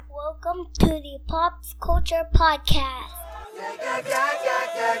welcome to the Pops Culture Podcast. We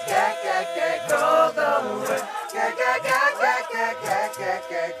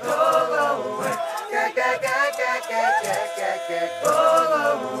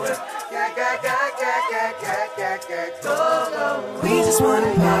just want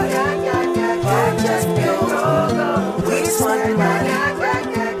to party, party just for you. We just want to party,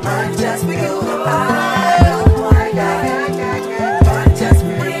 party just for you. I want to party just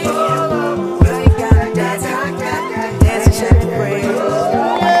for you. We gotta dance, dance and shake and break. We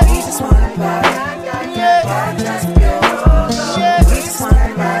just want to party, party just for you. We just want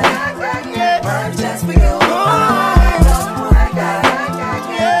to party, party just for you.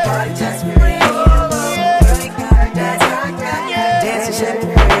 Party just for you.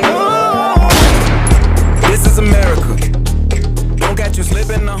 This is America. Don't catch you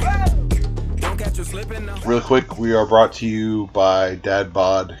slipping now. Don't catch you slipping now. Real quick, we are brought to you by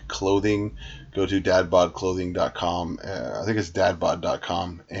Dadbod Clothing. Go to dadbodclothing.com. I think it's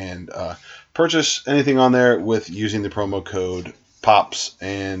dadbod.com and purchase anything on there with using the promo code POPS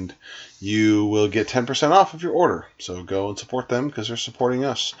and you will get 10% off of your order. So go and support them because they're supporting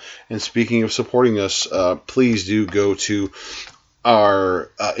us. And speaking of supporting us, please do go to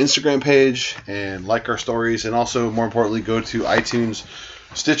our Instagram page and like our stories, and also more importantly go to iTunes,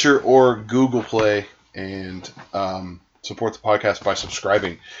 Stitcher, or Google Play and support the podcast by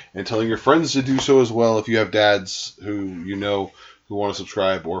subscribing and telling your friends to do so as well. If you have dads who you know who want to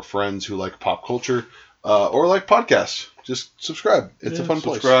subscribe, or friends who like pop culture or like podcasts, just subscribe. It's a fun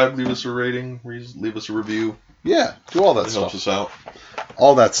place. Subscribe, leave us a rating, leave us a review. Yeah, do all that It stuff. helps us out.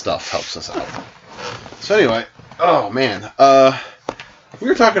 All that stuff helps us out. So anyway, oh man, we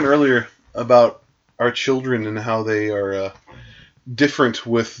were talking earlier about our children and how they are different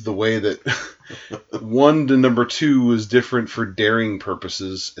with the way that 1 to number 2 is different for daring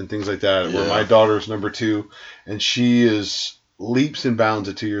purposes and things like that. Where my daughter's number 2, and she is leaps and bounds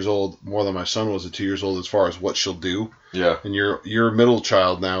at 2 years old, more than my son was at 2 years old as far as what she'll do. Yeah. And your middle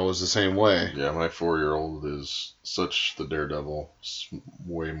child now is the same way. Yeah, my 4-year-old is such the daredevil. It's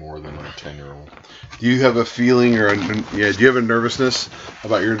way more than my 10-year-old. Do you have a feeling do you have a nervousness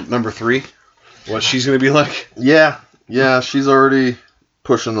about your number 3? What she's going to be like? Yeah, she's already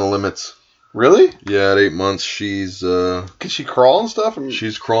pushing the limits. Really? Yeah, at 8 months, she's Can she crawl and stuff?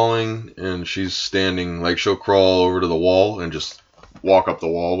 she's crawling and she's standing, like she'll crawl over to the wall and just walk up the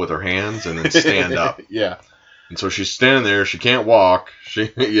wall with her hands and then stand up. Yeah. And so she's standing there. She can't walk,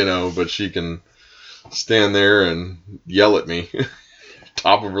 but she can stand there and yell at me.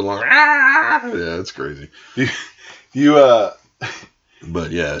 Top of her lung. Ah! Yeah, it's crazy.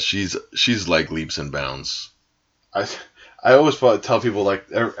 But yeah, she's like leaps and bounds. I always tell people, like,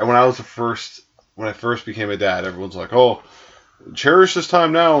 when I first became a dad, everyone's like, oh, cherish this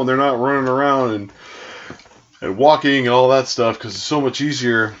time now when they're not running around and walking and all that stuff because it's so much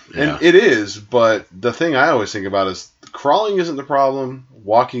easier. Yeah. And it is, but the thing I always think about is crawling isn't the problem,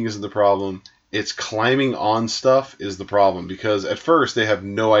 walking isn't the problem, it's climbing on stuff is the problem, because at first they have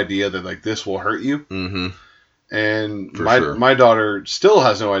no idea that, like, this will hurt you. Mm-hmm. And sure. my daughter still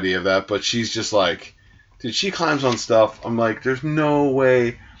has no idea of that, but she's just like, dude, she climbs on stuff. I'm like, there's no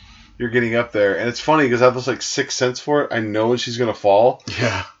way you're getting up there. And it's funny because I have this like sixth sense for it. I know when she's going to fall.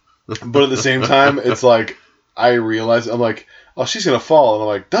 Yeah. But at the same time, it's like, I realize, I'm like, oh, she's going to fall. And I'm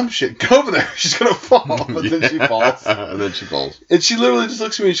like, dumb shit, go over there. She's going to fall. But then she falls. And then she falls. And she literally just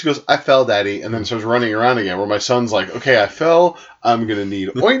looks at me and she goes, I fell, Daddy. And then starts running around again. Where my son's like, okay, I fell. I'm going to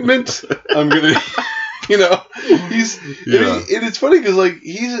need ointment. I'm going to... and it's funny because like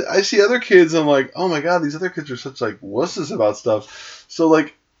I see other kids, I'm like, oh my god, these other kids are such like wusses about stuff. So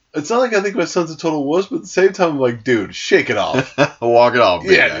like, it's not like I think my son's a total wuss, but at the same time, I'm like, dude, shake it off, walk it off.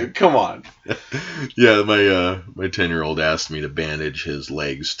 Yeah, dude, come on. Yeah, my 10-year-old asked me to bandage his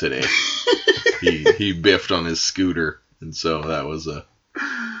legs today. he biffed on his scooter, and so that was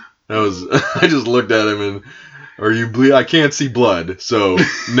I just looked at him and. Are you bleed? I can't see blood, so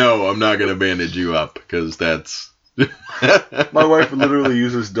no, I'm not gonna bandage you up because that's. My wife literally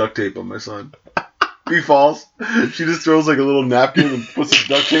uses duct tape on my son. If he falls, she just throws like a little napkin and puts some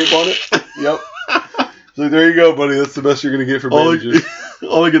duct tape on it. Yep. She's like, there you go, buddy. That's the best you're gonna get for bandages.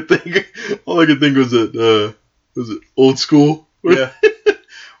 All I could think was that was it old school? Yeah.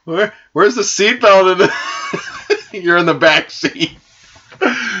 Where's the seatbelt? You're in the back seat,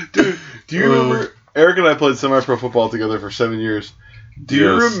 dude. Do you remember? Eric and I played semi-pro football together for 7 years. Do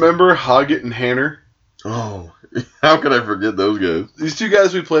you remember Hoggett and Hanner? Oh, how could I forget those guys? These two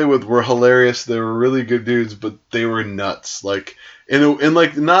guys we played with were hilarious. They were really good dudes, but they were nuts. Like,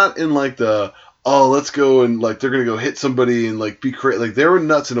 not in like the oh, let's go and like they're gonna go hit somebody and like be crazy. Like they were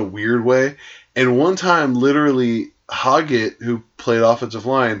nuts in a weird way. And one time, literally, Hoggett, who played offensive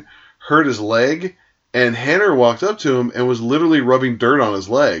line, hurt his leg, and Hanner walked up to him and was literally rubbing dirt on his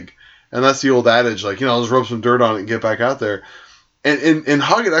leg. And that's the old adage, like, I'll just rub some dirt on it and get back out there. And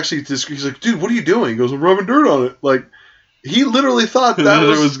Hoggett actually just, he's like, dude, what are you doing? He goes, I'm rubbing dirt on it. Like, he literally thought that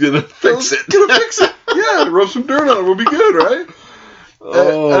was gonna fix it. Gonna fix it. Yeah, rub some dirt on it. We'll be good, right?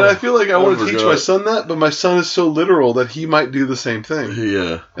 Oh, and I feel like I want to teach forgot. my son that, but my son is so literal that he might do the same thing.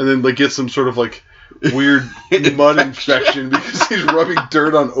 Yeah. And then like get some sort of like weird mud infection because he's rubbing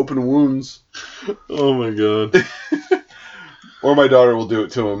dirt on open wounds. Oh my god. Or my daughter will do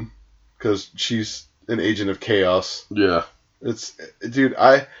it to him because she's an agent of chaos. Yeah. It's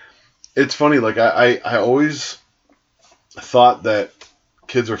funny. Like I always thought that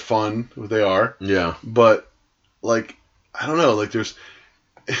kids are fun. They are. Yeah. But like I don't know. Like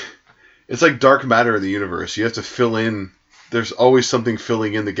it's like dark matter in the universe. You have to fill in. There's always something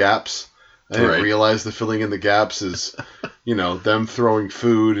filling in the gaps. I didn't realize the filling in the gaps is, them throwing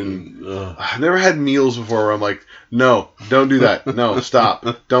food. And I've never had meals before where I'm like, no, don't do that. No, stop.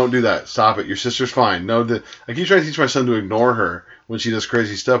 Don't do that. Stop it. Your sister's fine. No, I keep trying to teach my son to ignore her when she does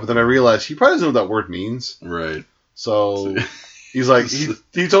crazy stuff, but then I realize he probably doesn't know what that word means. Right. So he's like,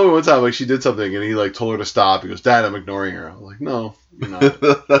 he told me one time, like, she did something, and he, like, told her to stop. He goes, Dad, I'm ignoring her. I'm like, no, you're not.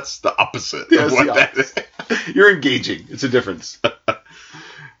 That's the opposite. Yeah, of it's what the that is. opposite. You're engaging. It's a difference.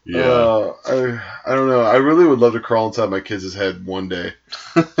 Yeah. I don't know. I really would love to crawl inside my kids' head one day.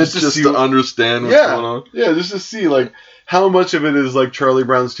 just to understand what's going on. Yeah, just to see, like, how much of it is, like, Charlie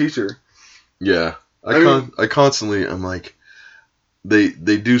Brown's teacher. Yeah. I constantly, I'm like, they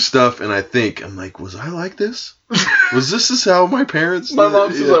do stuff, and I'm like, was I like this? Was this how my parents... My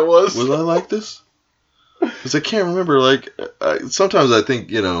mom says I was. Was I like this? Because I can't remember, like, sometimes I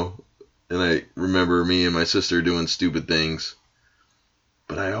think, and I remember me and my sister doing stupid things.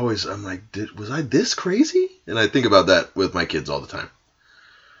 But I'm like, was I this crazy? And I think about that with my kids all the time.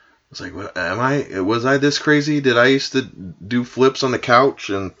 It's like, was I this crazy? Did I used to do flips on the couch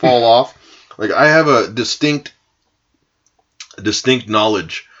and fall off? Like, I have a distinct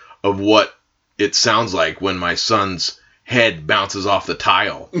knowledge of what it sounds like when my son's head bounces off the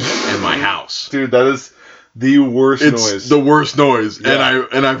tile in my house. Dude, that is the worst noise. It's the worst noise. Yeah.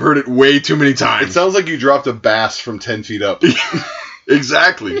 And I've heard it way too many times. It sounds like you dropped a bass from 10 feet up.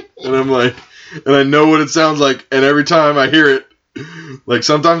 Exactly. And I'm like, and I know what it sounds like, and every time I hear it, like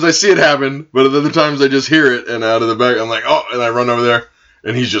sometimes I see it happen, but at other times I just hear it, and out of the back, I'm like, oh, and I run over there,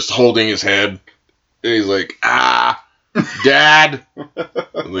 and he's just holding his head, and he's like, Dad.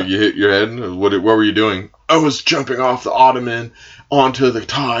 I'm like, you hit your head? What were you doing? I was jumping off the ottoman onto the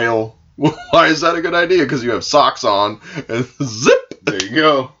tile. Why is that a good idea? Because you have socks on, and zip. There you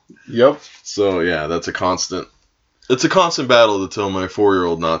go. Yep. So, yeah, that's a constant. It's a constant battle to tell my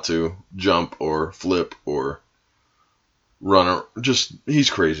 4-year-old not to jump or flip or run. Or he's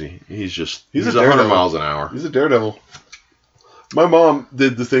crazy. He's 100 miles an hour. He's a daredevil. My mom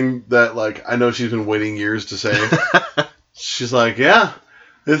did the thing that, like, I know she's been waiting years to say. She's like, yeah,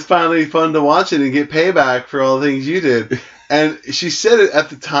 it's finally fun to watch it and get payback for all the things you did. And she said it at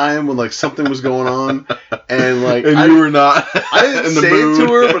the time when, like, something was going on. And, like, you were not. I didn't say it to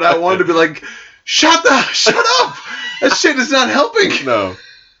her, but I wanted to be like, shut up! That shit is not helping. No.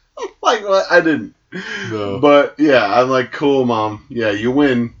 Like, well, I didn't. No. But, yeah, I'm like, cool, Mom. Yeah, you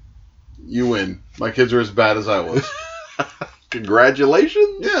win. You win. My kids are as bad as I was.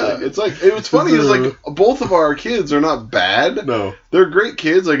 Congratulations. Yeah, it's like, it was funny. It's like, both of our kids are not bad. No. They're great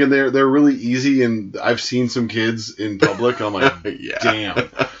kids. Like, and they're really easy. And I've seen some kids in public. I'm like, yeah. Damn.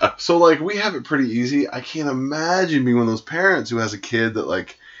 So, like, we have it pretty easy. I can't imagine being one of those parents who has a kid that,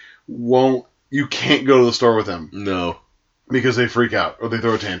 like, you can't go to the store with them. No. Because they freak out or they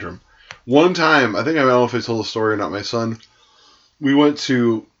throw a tantrum. One time, I don't know if I told the story or not, my son, we went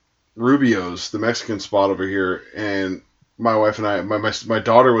to Rubio's, the Mexican spot over here, and my wife and I, my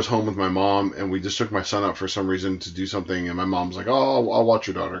daughter was home with my mom, and we just took my son out for some reason to do something, and my mom's like, oh, I'll watch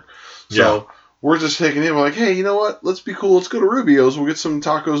your daughter. So we're just taking him, we're like, hey, you know what? Let's be cool. Let's go to Rubio's. We'll get some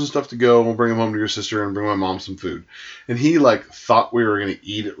tacos and stuff to go, and we'll bring them home to your sister and bring my mom some food. And he, like, thought we were going to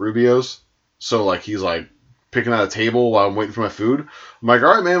eat at Rubio's. So, like, he's, like, picking out a table while I'm waiting for my food. I'm like,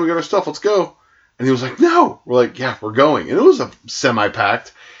 all right, man, we got our stuff. Let's go. And he was like, no. We're like, yeah, we're going. And it was a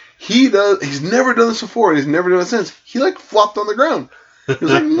semi-packed. He's never done this before, and he's never done it since. He, like, flopped on the ground. He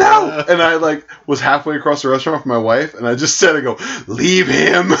was like, no. And I, like, was halfway across the restaurant with my wife, and I just said, I go, leave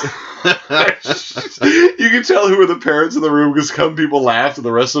him. You can tell who were the parents in the room because some people laughed, and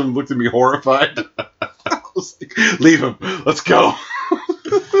the rest of them looked at me horrified. I was like, leave him. Let's go.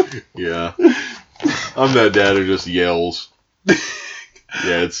 Yeah. I'm that dad who just yells.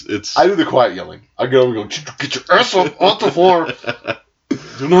 Yeah, it's. I do the quiet yelling. I go over and go, get your ass up off the floor.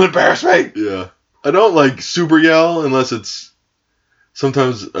 Do not embarrass me. Yeah. I don't like super yell unless it's.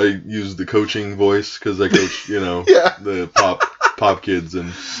 Sometimes I use the coaching voice because I coach, Yeah. the pop kids,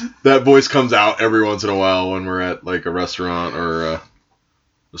 and that voice comes out every once in a while when we're at like a restaurant or a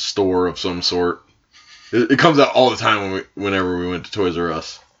store of some sort. It comes out all the time whenever we went to Toys R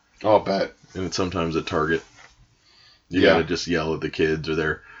Us. Oh, I bet. And it's sometimes at Target. You Yeah. gotta just yell at the kids, or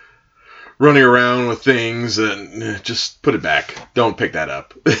they're running around with things, and just put it back. Don't pick that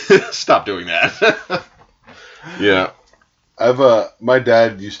up. Stop doing that. Yeah. My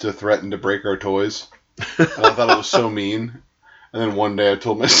dad used to threaten to break our toys, and I thought it was so mean. And then one day I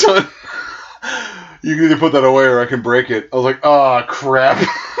told my son, you can either put that away or I can break it. I was like, oh, crap.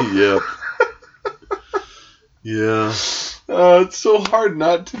 Yep. Yeah. It's so hard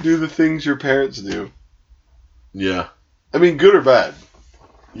not to do the things your parents do. Yeah. I mean, good or bad,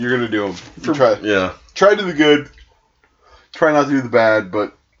 you're going to do them. Yeah. Try to do the good. Try not to do the bad,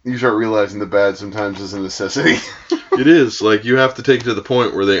 but you start realizing the bad sometimes is a necessity. It is. Like, you have to take it to the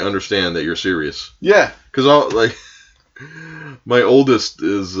point where they understand that you're serious. Yeah. Because, my oldest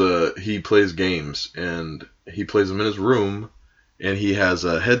is, he plays games, and he plays them in his room, and he has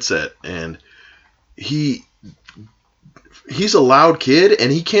a headset, and he's a loud kid,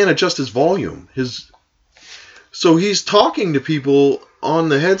 and he can't adjust his volume. So he's talking to people on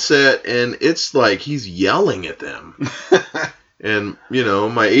the headset, and it's like he's yelling at them. And,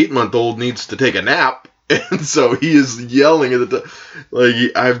 my 8-month-old needs to take a nap, and so he is yelling at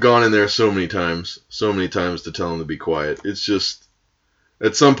the I've gone in there so many times to tell him to be quiet. It's just,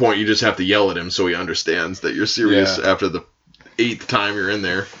 at some point, you just have to yell at him so he understands that you're serious after the 8th time you're in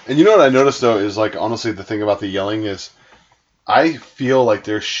there. And you know what I noticed, though, is, honestly, the thing about the yelling is I feel like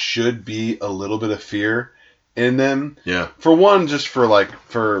there should be a little bit of fear in them. Yeah. For one, just for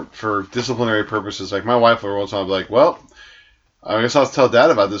disciplinary purposes. Like, my wife every once in a while will be like, well, I guess I'll tell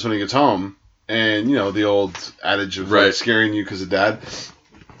Dad about this when he gets home. And, the old adage of scaring you because of Dad.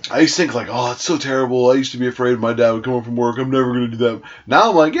 I used to think oh, that's so terrible. I used to be afraid my dad would come home from work. I'm never going to do that. Now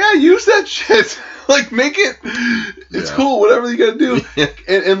I'm like, yeah, use that shit. Make it. It's cool. Whatever you got to do.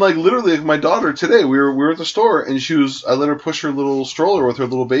 and literally, my daughter today, we were at the store, and I let her push her little stroller with her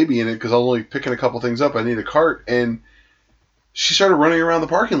little baby in it because I was only picking a couple things up. I need a cart. And she started running around the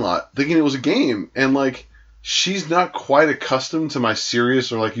parking lot thinking it was a game. And, she's not quite accustomed to my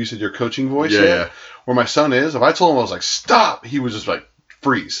serious, or like you said, your coaching voice yet. Yeah. Where my son is. If I told him I was like, stop, he was just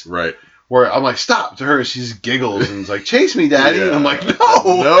freeze. Right. Where I'm like, stop to her, and she giggles and is like, chase me, Daddy. Yeah. And I'm like, no.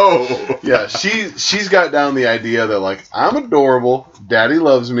 No. Yeah, she's got down the idea that I'm adorable, Daddy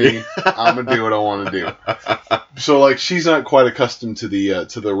loves me, I'm gonna do what I want to do. So she's not quite accustomed to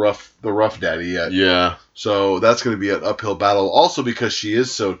the rough daddy yet. Yeah. So that's gonna be an uphill battle. Also because she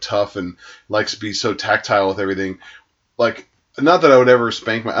is so tough and likes to be so tactile with everything. Not that I would ever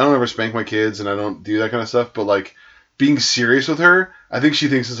I don't ever spank my kids, and I don't do that kind of stuff, but being serious with her, I think she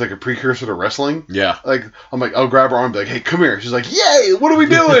thinks it's a precursor to wrestling. Yeah. I'm like, I'll grab her arm and be like, hey, come here. She's like, yay, what are we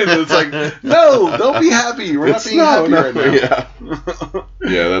doing? And it's like, no, don't be happy. We're not being happy right now. Yeah.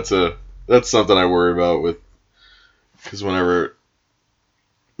 Yeah, that's something I worry about because whenever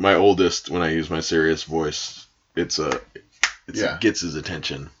my oldest, when I use my serious voice, it gets his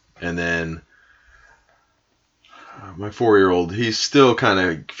attention. And then my 4-year-old, he's still kind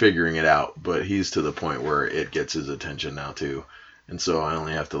of figuring it out, but he's to the point where it gets his attention now too. And so I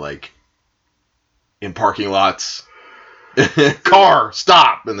only have to in parking lots, car,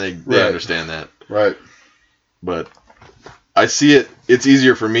 stop, and they understand that. Right. But I see it's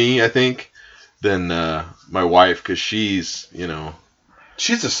easier for me, I think, than my wife, because she's,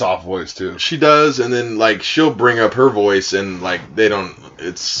 she's a soft voice too. She does, and then she'll bring up her voice, and they don't.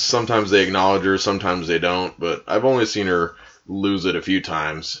 It's sometimes they acknowledge her, sometimes they don't. But I've only seen her lose it a few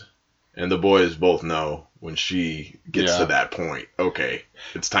times, and the boys both know when she gets to that point. Okay,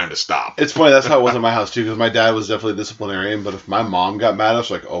 it's time to stop. It's funny. That's how it was in my house too, because my dad was definitely a disciplinarian. But if my mom got mad, I was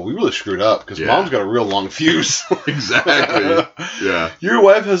like, "Oh, we really screwed up," because mom's got a real long fuse. Exactly. Yeah. Your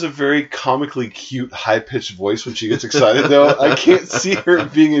wife has a very comically cute, high-pitched voice when she gets excited, though. I can't see her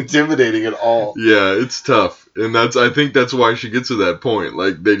being intimidating at all. Yeah, it's tough, and I think that's why she gets to that point.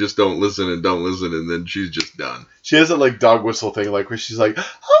 They just don't listen, and then she's just done. She has that dog whistle thing, where she's like, "Oh my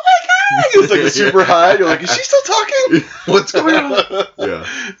god!" It's super high. You're like, "Is she still talking? What's going on?" Yeah.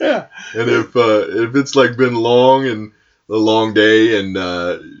 Yeah. And if it's been long and a long day, and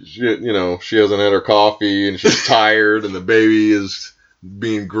she hasn't had her coffee, and she's tired, and the baby is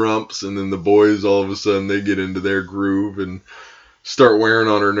being grumps, and then the boys all of a sudden they get into their groove, and start wearing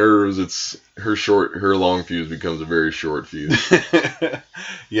on her nerves, it's her long fuse becomes a very short fuse.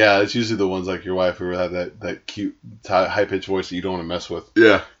 Yeah, it's usually the ones like your wife who have that cute high pitched voice that you don't want to mess with.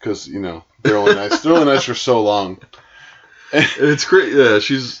 Yeah, because they're only nice. They're only nice for so long. And it's great. Yeah,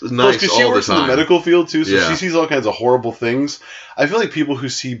 she's nice because all she the works in time. the medical field too, so Yeah. she sees all kinds of horrible things. I feel like people who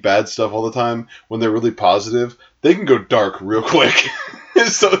see bad stuff all the time, when they're really positive, they can go dark real quick.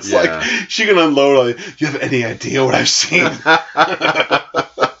 So it's like she can unload. Like, do you have any idea what I've seen?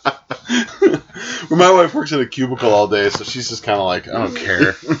 Well, my wife works in a cubicle all day, so she's just kind of like, I don't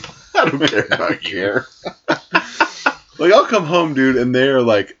care. I don't care about you. Like, I'll come home, dude, and they're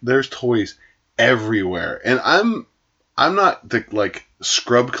like, there's toys everywhere, and I'm not the like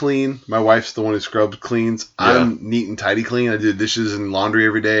scrub clean. My wife's the one who scrub cleans. Yeah. I'm neat and tidy clean. I do dishes and laundry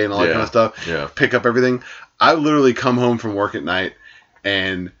every day and all that kind of stuff. Yeah. Pick up everything. I literally come home from work at night,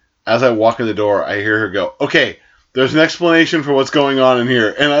 and as I walk in the door, I hear her go, "Okay, there's an explanation for what's going on in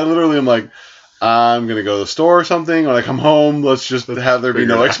here." And I literally am like, I'm going to go to the store or something. When I come home, let's just have there be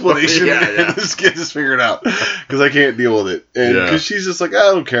no explanation. And just get this figured out. Because I can't deal with it. And because she's just like,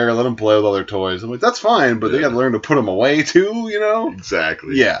 I don't care. Let them play with all their toys. I'm like, that's fine, but they got to learn to put them away too,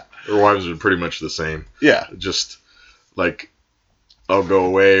 Exactly. Yeah. Our wives are pretty much the same. Yeah. Just like, I'll go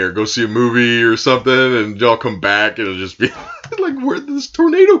away or go see a movie or something, and y'all come back, and it'll just be like, where'd this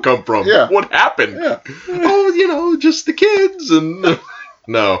tornado come from? Yeah. What happened? Yeah. Oh, just the kids. And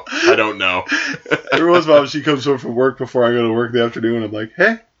no, I don't know. Every once in a while, she comes home from work before I go to work in the afternoon. I'm like,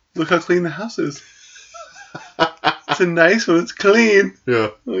 hey, look how clean the house is. It's a nice when it's clean. Yeah.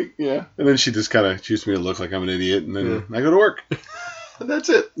 Like, yeah. And then she just kind of shoots me a look like I'm an idiot, and then I go to work. That's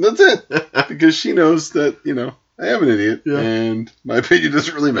it. Because she knows that, I am an idiot, and my opinion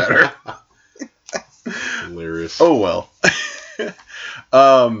doesn't really matter. Hilarious. Oh, well.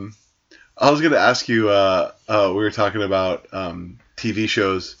 I was going to ask you, we were talking about TV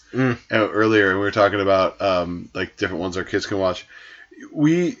shows earlier, and we were talking about like different ones our kids can watch.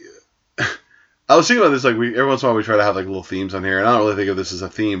 I was thinking about this, like every once in a while we try to have like little themes on here, and I don't really think of this as a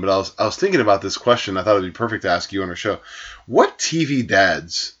theme, but I was thinking about this question. I thought it'd be perfect to ask you on our show. What TV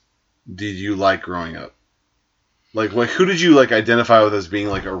dads did you like growing up? Like who did you like identify with as being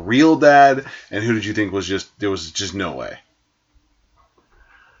like a real dad, and who did you think there was just no way?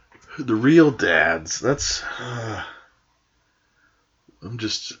 The real dads. That's. I'm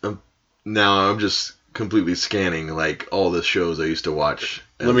just completely scanning like all the shows I used to watch.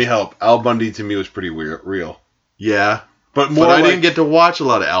 Let me help. Al Bundy to me was pretty real. Yeah, but I didn't get to watch a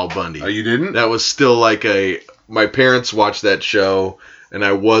lot of Al Bundy. Oh, you didn't? That was still like my parents watched that show, and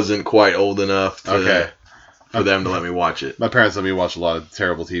I wasn't quite old enough for them to let me watch it. My parents let me watch a lot of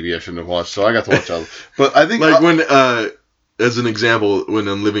terrible TV I shouldn't have watched, so I got to watch all. But I think like when, as an example, when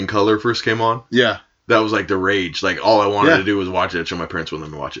In Living Color first came on. Yeah. That was like the rage. Like all I wanted to do was watch that show. My parents wouldn't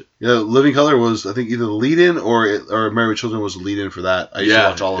let me watch it. Yeah, Living Color was I think either the lead-in or Married with Children was the lead-in for that. I used to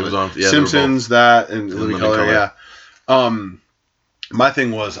watch all of it. On, Simpsons, that, and Living Color. Yeah. My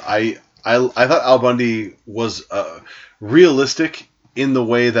thing was I thought Al Bundy was realistic in the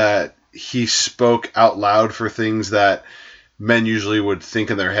way that he spoke out loud for things that men usually would think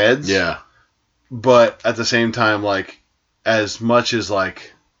in their heads. Yeah. But at the same time, like as much as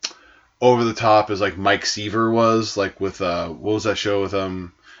like over the top as like Mike Seaver was, like with what was that show with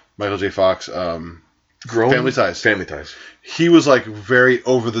Michael J. Fox? Family Ties. Family Ties. He was like very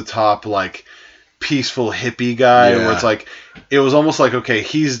over the top, like peaceful hippie guy, where it's like it was almost like okay,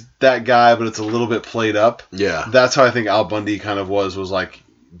 he's that guy, but it's a little bit played up. Yeah. That's how I think Al Bundy kind of was like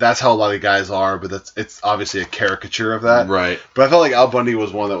that's how a lot of guys are, but it's obviously a caricature of that. Right. But I felt like Al Bundy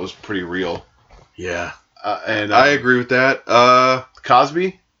was one that was pretty real. Yeah. And I agree with that.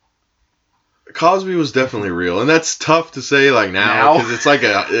 Cosby was definitely real, and that's tough to say like now because it's like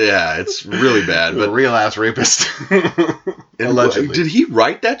it's really bad. But a real ass rapist. Allegedly. Did he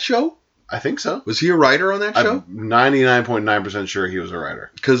write that show? I think so. Was he a writer on that show? I'm 99.9% sure he was a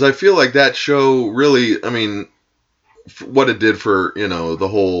writer. Because I feel like that show really, I mean, what it did for the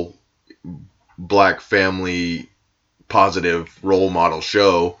whole black family positive role model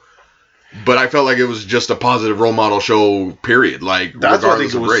show. But I felt like it was just a positive role model show, period. Like, that's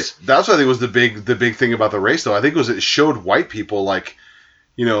regardless of race. That's what I think was the big thing about the race, though. I think it showed white people, like,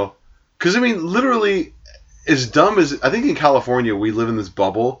 because, I mean, literally, as dumb as, I think in California, we live in this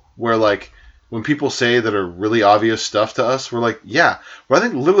bubble where, like, when people say that are really obvious stuff to us, we're like, yeah. But I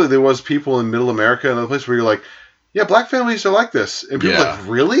think literally there was people in middle America and other places where you're like, yeah, black families are like this. And people are like,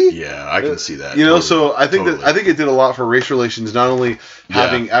 really? Yeah, I can see that. Totally, so I think I think it did a lot for race relations, not only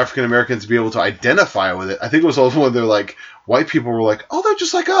having African Americans be able to identify with it. I think it was also when they're like, white people were like, "Oh, they're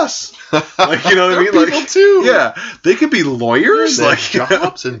just like us." Like, you know what I mean? They're Like, people too. yeah, they could be lawyers, They have like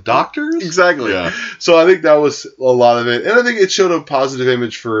jobs and doctors. exactly. Yeah. So I think that was a lot of it, and I think it showed a positive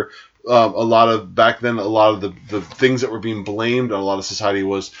image for a lot of back then. A lot of the things that were being blamed on a lot of society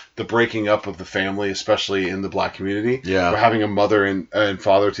was the breaking up of the family, especially in the black community. Yeah. Or having a mother and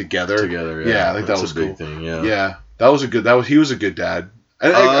father together. Yeah, I think that that's was a big cool. thing. Yeah. Yeah, he was a good dad.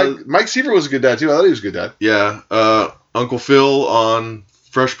 And Mike Seaver was a good dad too. I thought he was a good dad. Yeah. Uncle Phil on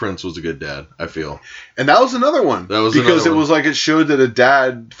Fresh Prince was a good dad, I feel. And that was another one. That was because another it one. was like it showed that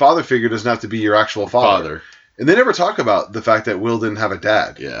a father figure doesn't have to be your actual father. And they never talk about the fact that Will didn't have a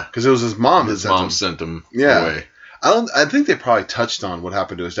dad. Yeah. Because it was his mom. His mom sent him Yeah. away. I think they probably touched on what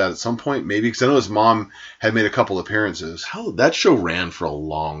happened to his dad at some point, maybe, because I know his mom had made a couple appearances. Hell, that show ran for a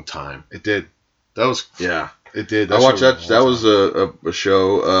long time. It did. That was, yeah. It did. I watched show that. That was a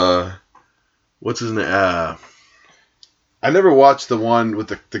show. What's his name? I never watched the one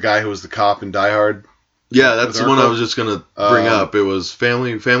with the guy who was the cop in Die Hard. Yeah, that's With the one I Urkel? was just gonna bring up. It was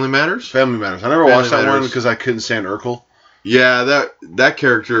Family Matters. Family Matters. I never Family watched that one Matters. because I couldn't stand Urkel. Yeah, that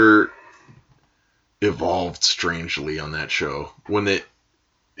character evolved strangely on that show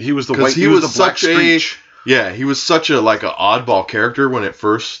He was the because white. he was the black such Screech. he was such a like an oddball character when it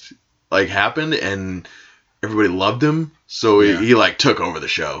first like happened, and everybody loved him, so he like took over the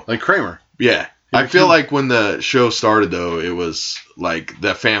show. Like Kramer. Yeah. He I feel became- like when the show started, though, it was like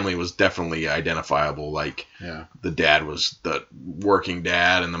the family was definitely identifiable. Like Yeah. the dad was the working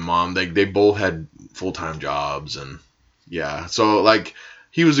dad, and the mom they both had full-time jobs, and yeah, so like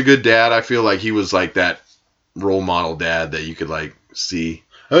he was a good dad. I feel like he was like that role model dad that you could like see.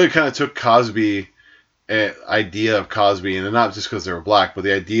 I think it kind of took Cosby, idea of Cosby, and not just because they were black, but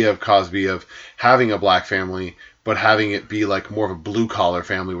the idea of Cosby of having a black family, but having it be like more of a blue collar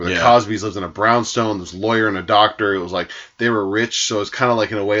family where the Yeah. Cosbys lived in a brownstone, there's a lawyer and a doctor. It was like they were rich, so it's kind of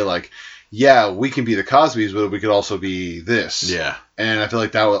like in a way like, yeah, we can be the Cosbys, but we could also be this. Yeah, And I feel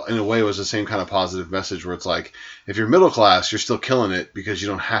like that, in a way, was the same kind of positive message where it's like, if you're middle class, you're still killing it because you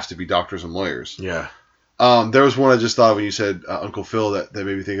don't have to be doctors and lawyers. yeah. There was one I just thought of when you said Uncle Phil that made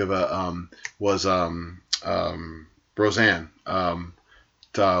me think of was Roseanne.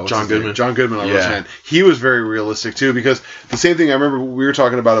 What's John his name? Goodman. John Goodman on Yeah. Roseanne. He was very realistic too, because the same thing I remember we were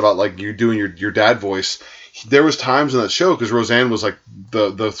talking about like you doing your dad voice. There was times in that show because Roseanne was like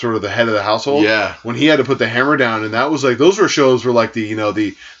the sort of the head of the household. Yeah. When he had to put the hammer down, and that was like those were shows where like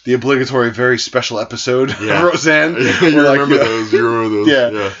the obligatory very special episode Yeah. of Roseanne. You where, like, remember those? You remember those?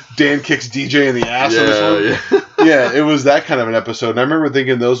 Yeah. Dan kicks DJ in the ass on this one. Yeah. Yeah, it was that kind of an episode. And I remember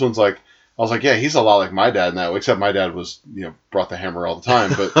thinking those ones like, I was like, yeah, he's a lot like my dad in that way, except my dad was, brought the hammer all the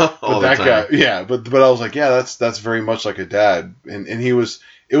time. But, All but the that time. guy, yeah, but I was like, yeah, that's very much like a dad. And it was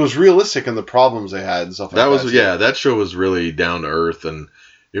realistic in the problems they had and stuff like that. That was too. that show was really down to earth, and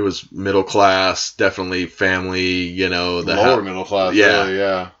it was middle class, definitely family. Lower middle class, Yeah. really,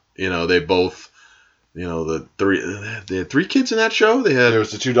 yeah. They both, they had 3 kids in that show. They had There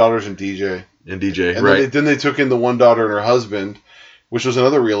was the 2 daughters and DJ. and DJ, And right? then they took in the 1 daughter and her husband, which was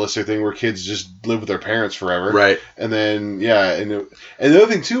another realistic thing where kids just live with their parents forever. Right. And then, yeah, and the other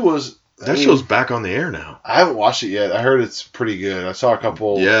thing, too, was... That show's back on the air now. I haven't watched it yet. I heard it's pretty good. I saw a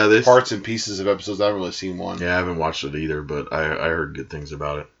couple parts and pieces of episodes. I haven't really seen one. Yeah, I haven't watched it either, but I heard good things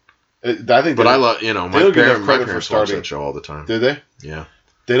about it. I think But I love, they my don't get enough parents, credit for watch starting. that show all the time. Did they? Yeah.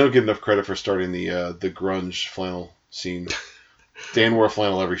 They don't get enough credit for starting the grunge flannel scene. Dan wore a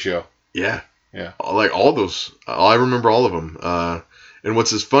flannel every show. Yeah. Yeah. Like all those. I remember all of them. And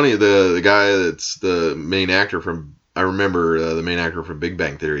what's is funny, the guy that's the main actor from, I remember the main actor from Big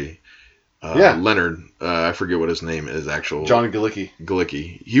Bang Theory. Leonard, I forget what his name is, actual. John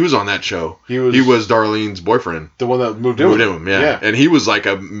Galicki. He was on that show. He was Darlene's boyfriend. the one that moved in with him. Yeah. And he was like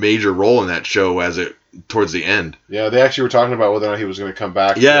a major role in that show towards the end. Yeah, they actually were talking about whether or not he was going to come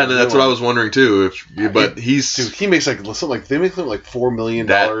back. Yeah, and that's what I was wondering too. But Dude, he's he makes like something like they make something like $4 million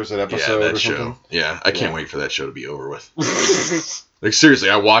an episode that or show. something. Yeah, I can't wait for that show to be over with. Like seriously,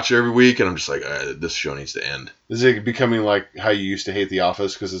 I watch it every week, and I'm just like, this show needs to end. Is it becoming like how you used to hate The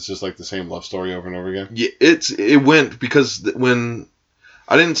Office because it's just like the same love story over and over again? Yeah, it went because when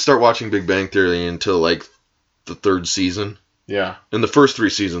I didn't start watching Big Bang Theory until like the 3rd season, Yeah. and the first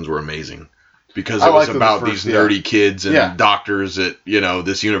 3 seasons were amazing because I it was liked them about the first, these nerdy kids and Yeah. doctors at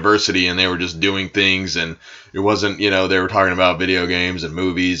this university, and they were just doing things, and it wasn't they were talking about video games and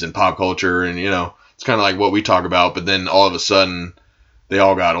movies and pop culture, and it's kind of like what we talk about, but then all of a sudden they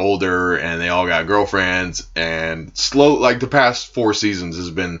all got older and they all got girlfriends, and the past 4 seasons has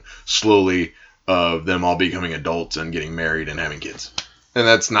been slowly of them all becoming adults and getting married and having kids. And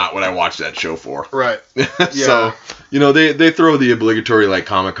that's not what I watched that show for. Right. So, they throw the obligatory like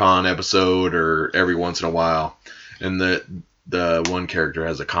Comic-Con episode or every once in a while. And the one character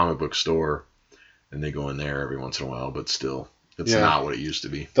has a comic book store and they go in there every once in a while, but still it's not what it used to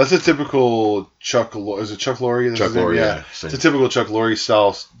be. That's a typical Chuck Is it Chuck Lorre? Chuck Lorre, yeah. It's a typical Chuck Lorre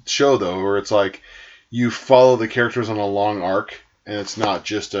style show though, where it's like you follow the characters on a long arc and it's not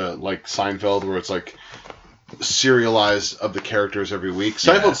just like Seinfeld where it's like serialized of the characters every week.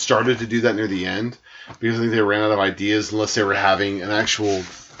 Seinfeld started to do that near the end because I think they ran out of ideas unless they were having an actual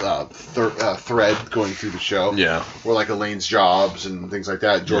thread going through the show. Yeah. Or like Elaine's jobs and things like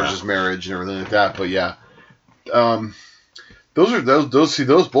that, George's marriage and everything like that. But yeah.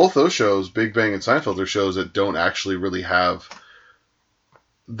 Both those shows, Big Bang and Seinfeld, are shows that don't actually really have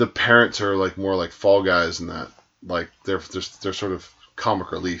the parents are like more like Fall Guys and that. Like they're sort of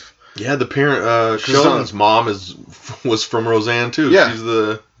comic relief. Yeah, the parent, Sheldon's mom was from Roseanne too. Yeah. She's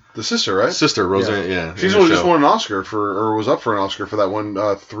the sister, right? Sister, Roseanne, yeah. She's the one who just won an Oscar or was up for an Oscar for that one,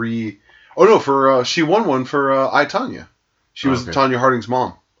 she won one for I, Tonya. She was Tonya Harding's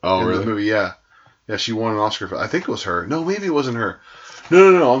mom. Oh, in really? the movie, yeah. Yeah, she won an Oscar for, I think it was her. No, maybe it wasn't her.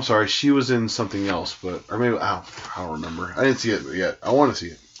 No, I'm sorry. She was in something else, or maybe, I don't remember. I didn't see it yet. I want to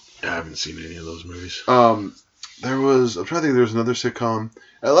see it. I haven't seen any of those movies. I'm trying to think there was another sitcom.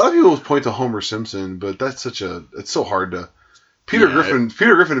 A lot of people point to Homer Simpson, but that's it's so hard to... Peter Griffin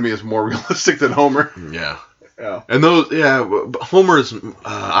to me is more realistic than Homer. Yeah. Yeah. And Homer's,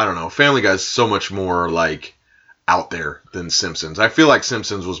 I don't know, Family Guy's so much more, like, out there than Simpsons. I feel like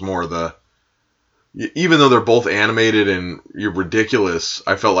Simpsons was more even though they're both animated and you're ridiculous,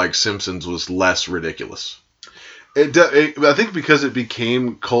 I felt like Simpsons was less ridiculous. I think because it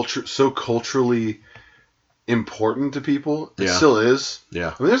became so culturally important to people, it still is.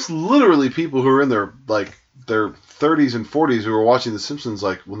 Yeah. I mean, there's literally people who are in their 30s and 40s who were watching The Simpsons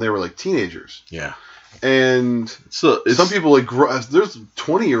like when they were like teenagers. Yeah. And some people there's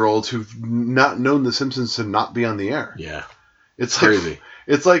 20-year-olds w'ho've not known The Simpsons to not be on the air. Yeah. It's crazy.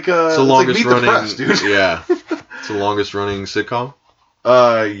 It's like it's the longest running, the Press, dude. Yeah. It's the longest running sitcom.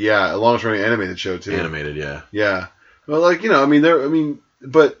 Yeah, longest running animated show too. Animated, yeah. Yeah. Well,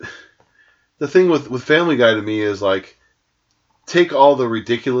 but the thing with Family Guy to me is like, take all the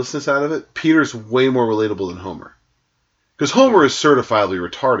ridiculousness out of it. Peter's way more relatable than Homer. Because Homer is certifiably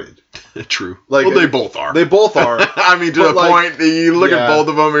retarded. True. Like, well, they both are. They both are. I mean, to the point that you look at both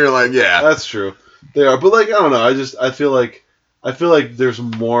of them and you're like, yeah. That's true. They are. But, like, I don't know. I feel like there's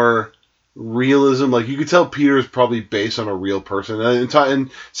more realism. Like, you could tell Peter's probably based on a real person.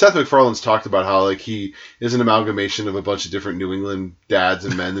 And Seth MacFarlane's talked about how, like, he is an amalgamation of a bunch of different New England dads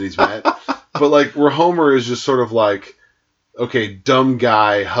and men that he's met. But, like, where Homer is just sort of like, okay, dumb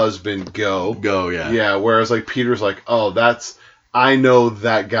guy, husband, go. Go, yeah. Yeah, whereas, like, Peter's like, oh, I know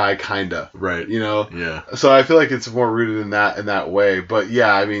that guy, kinda. Right. You know? Yeah. So I feel like it's more rooted in that way. But,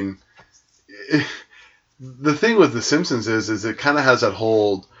 yeah, I mean, the thing with The Simpsons is it kind of has that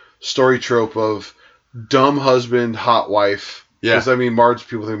whole story trope of dumb husband, hot wife. Yeah. Because, I mean,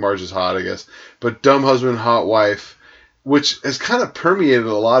 people think Marge is hot, I guess. But dumb husband, hot wife, which has kind of permeated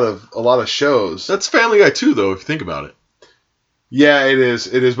a lot of shows. That's Family Guy too, though, if you think about it. Yeah, it is.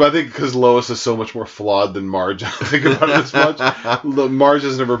 But I think because Lois is so much more flawed than Marge, I don't think about it as much. Marge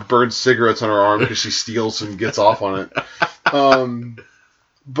has never burned cigarettes on her arm because she steals and gets off on it.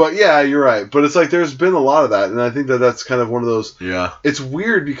 But yeah, you're right. But it's like there's been a lot of that, and I think that's kind of one of those. Yeah. It's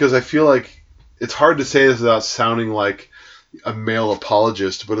weird because I feel like it's hard to say this without sounding like a male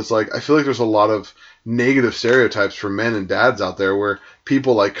apologist, but it's like I feel like there's a lot of negative stereotypes for men and dads out there where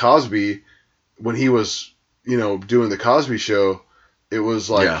people like Cosby, when he was, doing the Cosby Show, it was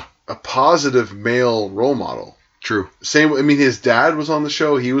like a positive male role model. True. His dad was on the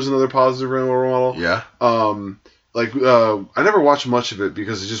show. He was another positive role model. Yeah. I never watched much of it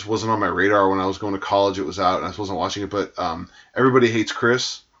because it just wasn't on my radar when I was going to college. It was out and I wasn't watching it, but Everybody Hates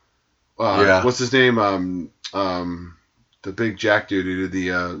Chris. What's his name? The big Jack dude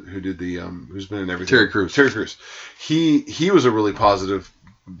who's been in everything. Terry Crews. He was a really positive,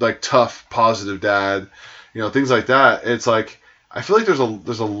 like tough, positive dad. Things like that. It's like I feel like there's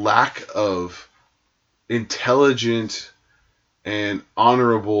a lack of intelligent and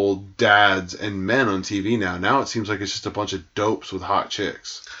honorable dads and men on TV now. Now it seems like it's just a bunch of dopes with hot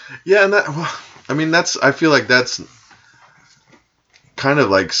chicks. Yeah, and I feel like that's kind of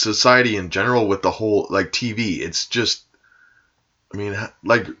like society in general with the whole like TV. It's just,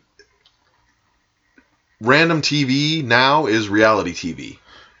 like random TV now is reality TV.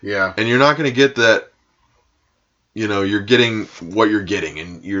 Yeah. And you're not going to get that, you're getting what you're getting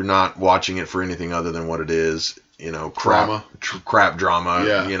and you're not watching it for anything other than what it is. Drama. crap drama,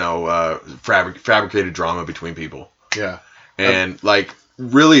 Yeah. Fabricated drama between people. Yeah. And like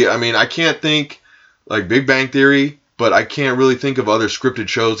really, I mean, I can't think like Big Bang Theory, but I can't really think of other scripted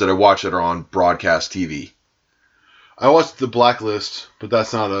shows that I watch that are on broadcast TV. I watched The Blacklist, but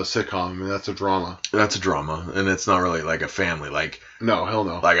that's not a sitcom. I mean, that's a drama. That's a drama, and it's not really like a family. Like No, hell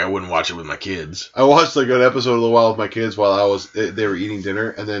no. I wouldn't watch it with my kids. I watched like an episode a little while with my kids while they were eating dinner,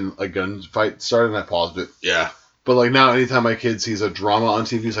 and then a gunfight started, and I paused it. Yeah. But like now, anytime my kid sees a drama on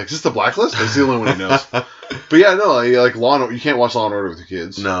TV, he's like, "Is this The Blacklist?" That's the only one he knows. But yeah, no, like Law and you can't watch Law and Order with your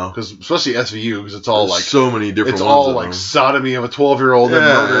kids. No, because especially SVU, because it's all There's like so many different. It's ones all of like them. sodomy of a 12-year-old and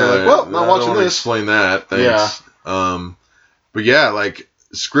murder. You're like, well, not I watching don't wanna this. Explain that. Thanks. Yeah. But yeah, like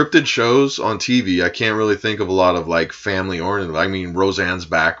scripted shows on TV, I can't really think of a lot of like family oriented. I mean, Roseanne's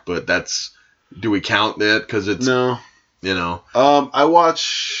back, but that's. Do we count that? Because it's no. I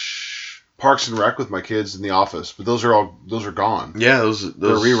watch Parks and Rec with my kids in the office, but those are gone. Yeah, those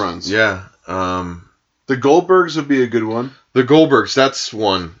they're reruns. Yeah. The Goldbergs would be a good one. The Goldbergs, that's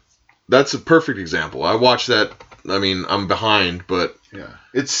one. That's a perfect example. I watched that. I mean, I'm behind, but yeah,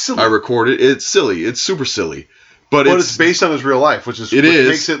 it's silly. I recorded. It's silly. It's super silly. But it's based on his real life, which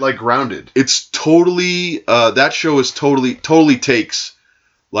makes it like grounded. It's totally that show is totally takes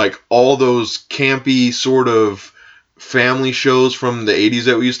like all those campy sort of family shows from the 80s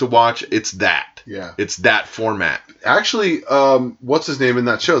that we used to watch. It's that. Yeah. It's that format. Actually, what's his name in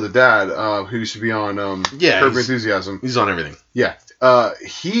that show? The dad who used to be on Curb Your Enthusiasm. He's on everything. Yeah.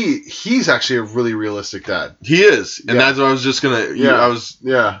 He's actually a really realistic dad. He is. And that's what I was just going to I was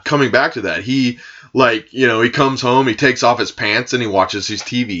coming back to that. He like, he comes home, he takes off his pants and he watches his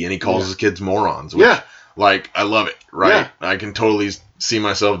TV and he calls his kids morons. Which, like, I love it, right? Yeah. I can totally see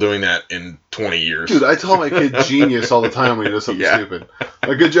myself doing that in 20 years. Dude, I tell my kid genius all the time when he does something stupid.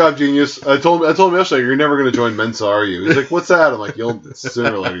 Like, good job, genius. I told him yesterday, you're never going to join Mensa, are you? He's like, what's that? I'm like,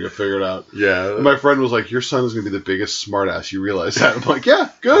 sooner or later you'll figure it out. Yeah. And my friend was like, your son is going to be the biggest smartass. You realize that? I'm like, yeah,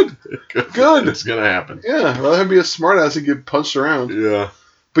 good. It's going to happen. Yeah, rather than be a smartass and get punched around. Yeah.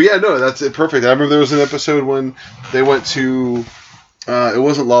 But yeah, no, that's it. Perfect. I remember there was an episode when they went to, it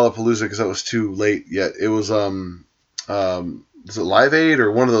wasn't Lollapalooza because that was too late yet. It was, is it Live Aid or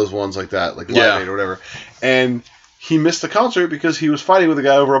one of those ones like that, like Live Aid or whatever. And he missed the concert because he was fighting with a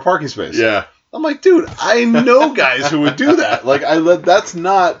guy over a parking space. Yeah. I'm like, dude, I know guys who would do that. Like, that's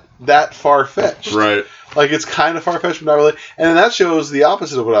not that far-fetched. Right. Like, it's kind of far-fetched, but not really. And then that shows the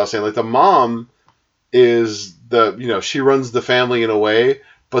opposite of what I was saying. Like, the mom is she runs the family in a way,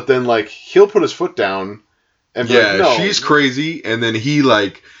 but then, like, he'll put his foot down and be like, no. She's crazy, and then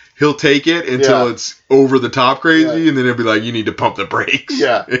he'll take it until it's over the top crazy, and then he'll be like, you need to pump the brakes.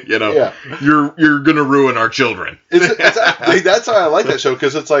 Yeah. You're going to ruin our children. That's how I like that show,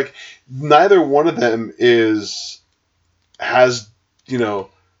 because it's like, neither one of them has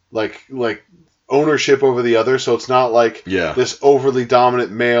like ownership over the other, so it's not like this overly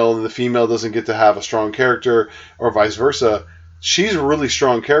dominant male and the female doesn't get to have a strong character, or vice versa. She's a really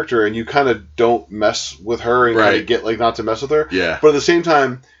strong character, and you kind of don't mess with her and kind of get like not to mess with her. Yeah. But at the same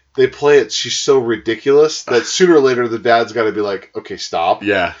time, they play it. She's so ridiculous that sooner or later the dad's got to be like, okay, stop.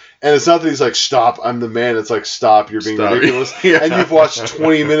 Yeah. And it's not that he's like, stop, I'm the man. It's like, stop, you're being ridiculous. And you've watched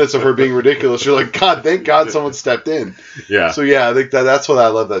 20 minutes of her being ridiculous. You're like, God, thank God someone stepped in. Yeah. So yeah, I think that's what I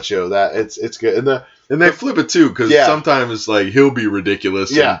love that show. That it's good. And they flip it too, because sometimes like he'll be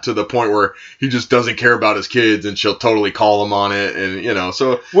ridiculous and to the point where he just doesn't care about his kids, and she'll totally call him on it, and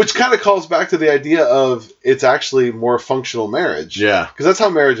so which kind of calls back to the idea of it's actually more functional marriage. Yeah, because that's how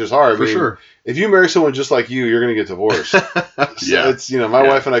marriages are. For sure. If you marry someone just like you, you're gonna get divorced. It's my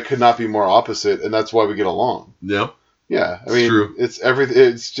wife and I could not be more opposite, and that's why we get along. Yeah. Yeah, I mean, true. It's everything.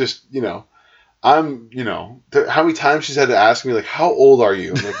 It's just I'm how many times she's had to ask me like, how old are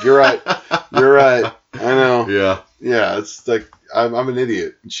you? I'm like, you're right. You're right. I know. Yeah. Yeah, it's like I'm an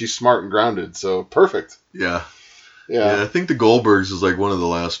idiot. She's smart and grounded, so perfect. Yeah. Yeah. I think The Goldbergs is like one of the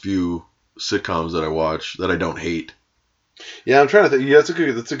last few sitcoms that I watch that I don't hate. Yeah, I'm trying to think. Yeah,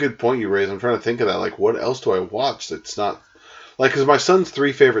 that's a good point you raised. I'm trying to think of that. Like, what else do I watch that's not like? Because my son's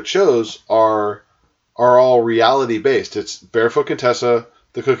 3 favorite shows are all reality based. It's Barefoot Contessa,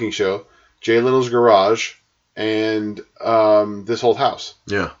 the cooking show, Jay Leno's Garage, and This Old House.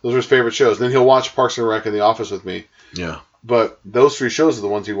 Yeah. Those are his favorite shows. And then he'll watch Parks and Rec in The Office with me. Yeah. But those 3 shows are the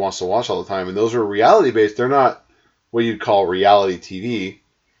ones he wants to watch all the time. And those are reality-based. They're not what you'd call reality TV.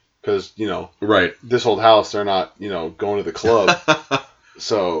 Because, right. This Old House, they're not, going to the club.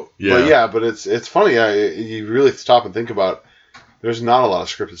 So, yeah. But it's funny. You really stop and think about, there's not a lot of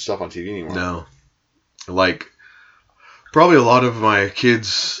scripted stuff on TV anymore. No. Like, Probably a lot of my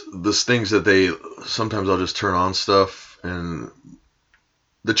kids, those things that sometimes I'll just turn on stuff, and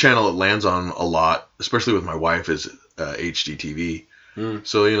the channel it lands on a lot, especially with my wife, is HGTV.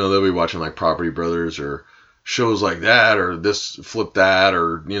 So, they'll be watching like Property Brothers or shows like that, or this flip that,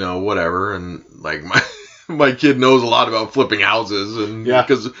 or, whatever. And like my kid knows a lot about flipping houses, and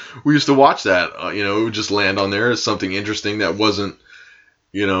because we used to watch that, it would just land on there as something interesting that wasn't,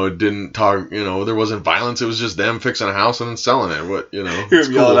 it didn't talk, there wasn't violence. It was just them fixing a house and then selling it. What, Hear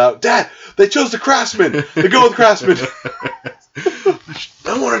him yelling out, "Dad, they chose the Craftsman. They go with Craftsman."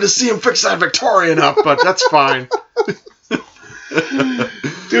 I wanted to see him fix that Victorian up, but that's fine.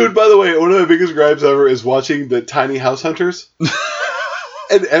 Dude, by the way, one of my biggest gripes ever is watching the Tiny House Hunters.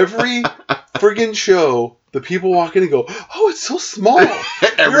 And every friggin' show, the people walk in and go, "Oh, it's so small."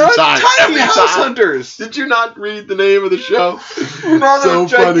 Every time. Tiny House Hunters. Did you not read the name of the show? Not so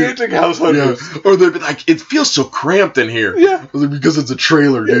gigantic House Hunters. Yeah. Or they'd be like, "It feels so cramped in here." Yeah. I was like, because it's a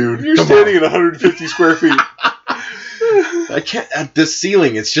trailer, dude. You're standing at 150 square feet. I can't. At this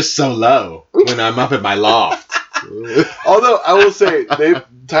ceiling, it's just so low when I'm up at my loft. Although I will say,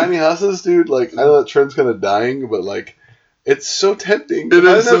 tiny houses, dude. Like, I know that trend's kind of dying, but like, it's so tempting. It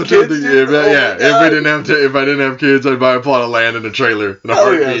is so tempting. If I didn't have kids, I'd buy a plot of land and a trailer in a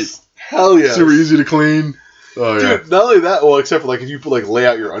heartbeat. Hell yes. Super easy to clean. Oh yeah. Dude, not only that, well, except for like if you put like lay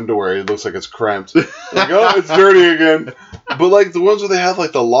out your underwear, it looks like it's cramped. Like, oh, it's dirty again. But like the ones where they have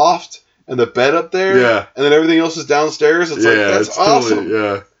like the loft and the bed up there, and then everything else is downstairs. It's like, that's awesome.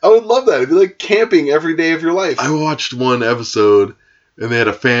 Totally, I would love that. It'd be like camping every day of your life. I watched one episode, and they had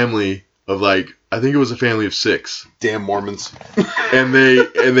a family of like, I think it was a family of 6. Damn Mormons. And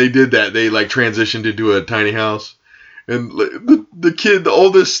they did that. They like transitioned into a tiny house, and the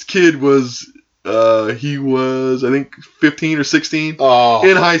oldest kid was. He was, I think, 15 or 16 in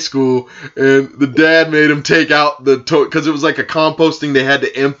high school, and the dad made him take out the because it was like a composting. They had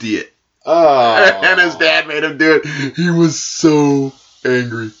to empty it. And his dad made him do it. He was so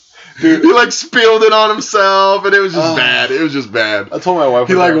angry. Dude, he like spilled it on himself, and it was just bad. It was just bad. I told my wife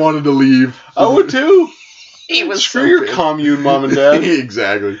he like wanted to leave. I would too. He was screw your commune, mom and dad.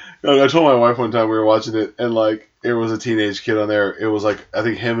 Exactly. I told my wife one time we were watching it, and like it was a teenage kid on there. It was like I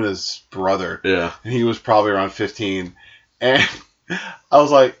think him and his brother. Yeah. And he was probably around 15, and I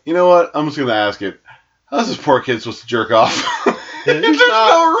was like, you know what? I'm just gonna ask it. How's this poor kid supposed to jerk off? There's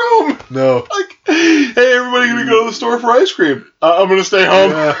no room. No. Like, hey, everybody gonna go to the store for ice cream? I'm gonna stay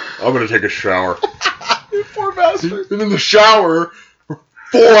home. Yeah. I'm gonna take a shower. You poor bastard. And in the shower for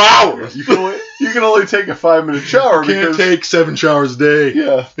 4 hours. You can only take a 5-minute shower. You can't take 7 showers a day.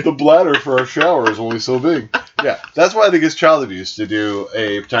 Yeah, the bladder for a shower is only so big. Yeah, that's why I think it's child abuse to do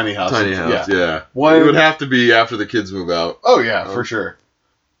a tiny house. Tiny house, yeah. It would have to be after the kids move out. Oh yeah, for sure.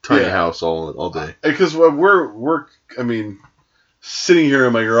 Tiny house all day. Because we're sitting here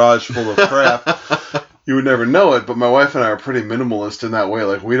in my garage full of crap. You would never know it, but my wife and I are pretty minimalist in that way.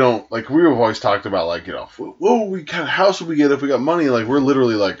 Like we've always talked about like, what kind of house would we get if we got money? Like we're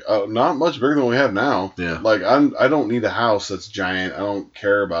literally like, not much bigger than we have now. Yeah. Like I don't need a house that's giant. I don't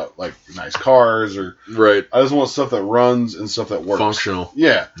care about like nice cars or right. I just want stuff that runs and stuff that works. Functional.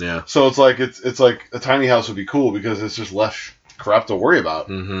 Yeah. Yeah. So it's like like a tiny house would be cool because it's just less crap to worry about.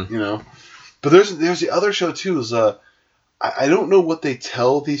 Mm-hmm. But there's the other show too. Is I don't know what they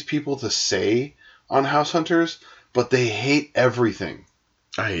tell these people to say on House Hunters, but they hate everything.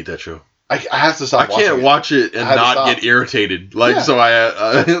 I hate that show. I have to stop. I can't watch it and not get irritated. Like so,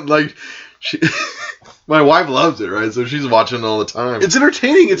 my wife loves it, right? So she's watching it all the time. It's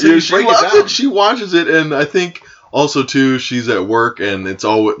entertaining. She loves it. She watches it, and I think also too she's at work, and it's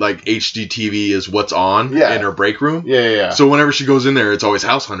all like HGTV is what's on in her break room. Yeah. So whenever she goes in there, it's always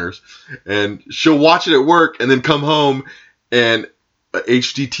House Hunters, and she'll watch it at work, and then come home and.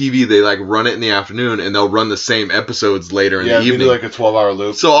 HGTV, they like run it in the afternoon, and they'll run the same episodes later in the evening. Yeah, like a 12-hour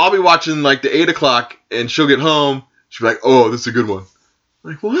loop. So I'll be watching like the 8 o'clock, and she'll get home. She'll be like, "Oh, this is a good one."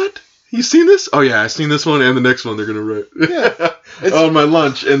 I'm like, what? You seen this? Oh yeah, I seen this one and the next one they're gonna write. Yeah, on my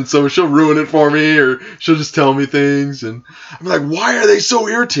lunch, and so she'll ruin it for me, or she'll just tell me things, and I'm like, "Why are they so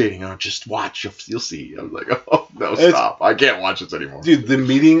irritating?" "Oh, just watch, you'll see." I was like, "Oh no, stop! I can't watch this anymore." Dude, the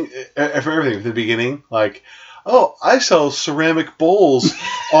meeting for everything at the beginning, like. Oh, I sell ceramic bowls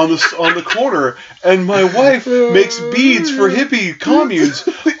on the corner, and my wife makes beads for hippie communes.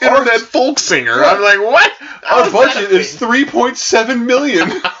 The internet folk singer. Yeah. I'm like, what? Our budget is $3.7 million.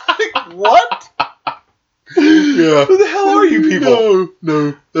 Like, what? Yeah. Who the hell are you people?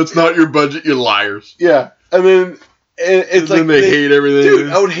 No, that's not your budget, you liars. Yeah, and then it's like they hate everything.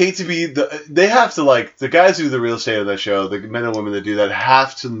 Dude, I would hate to be they have to like the guys who do the real estate of that show, the men and women that do that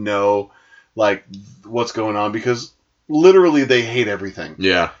have to know. Like what's going on because literally they hate everything.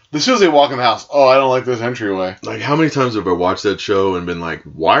 Yeah. As soon as they walk in the house, oh, I don't like this entryway. Like, how many times have I watched that show and been like,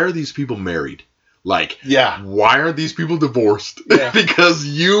 why are these people married? Like, Yeah. why aren't these people divorced? Yeah. Because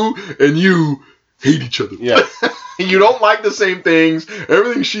you and you hate each other. Yeah. You don't like the same things.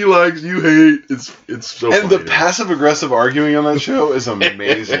 Everything she likes, you hate. It's so And funny the passive-aggressive arguing on that show is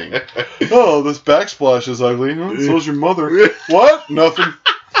amazing. Oh, this backsplash is ugly. Oh, so's your mother. What? Nothing.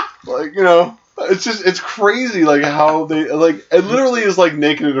 Like, you know, it's crazy, like, how they, like, it literally is like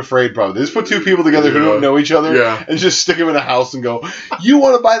Naked and Afraid, probably. They just put two people together who don't know each other and just stick them in a house and go, you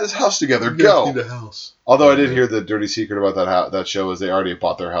want to buy this house together, go. The house. Although I did hear the dirty secret about that show is they already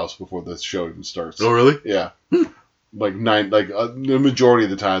bought their house before the show even starts. Oh, really? Yeah. The majority of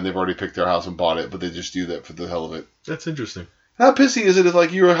the time they've already picked their house and bought it, but they just do that for the hell of it. That's interesting. How pissy is it if,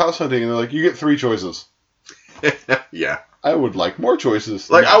 like, you're house hunting and they're like, you get 3 choices? Yeah. I would like more choices.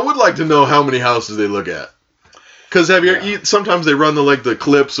 Like, I would like to know how many houses they look at. Because sometimes they run the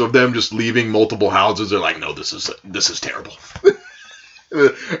clips of them just leaving multiple houses. They're like, no, this is terrible.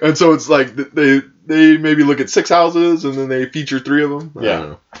 And so it's like they maybe look at 6 houses and then they feature 3 of them. I don't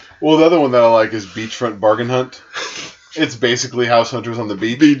know. Well, the other one that I like is Beachfront Bargain Hunt. It's basically house hunters on the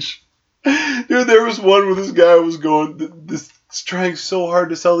beach. Dude, there was one where this guy was trying so hard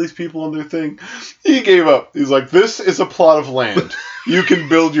to sell these people on their thing. He gave up. He's like, this is a plot of land. You can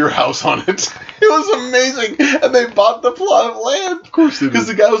build your house on it. It was amazing. And they bought the plot of land. Of course they did. Because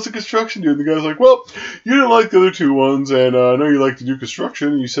the guy was a construction dude. And the guy was like, well, you didn't like the other 2 ones, and I know you like to do construction,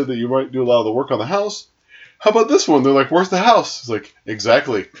 and you said that you might do a lot of the work on the house. How about this one? They're like, where's the house? He's like,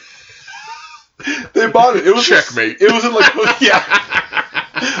 exactly. They bought it. It was checkmate. It was in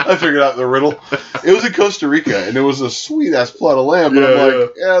I figured out the riddle. It was in Costa Rica, and it was a sweet-ass plot of land, but I'm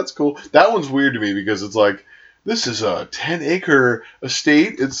like, yeah, that's cool. That one's weird to me because it's like, this is a 10-acre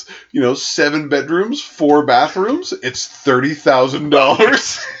estate. It's, 7 bedrooms, 4 bathrooms. It's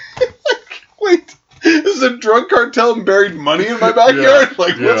 $30,000. Wait, is a drug cartel buried money in my backyard?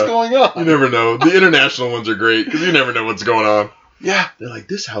 What's going on? You never know. The international ones are great because you never know what's going on. Yeah. They're like,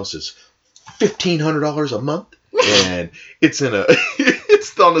 this house is $1,500 a month, and it's on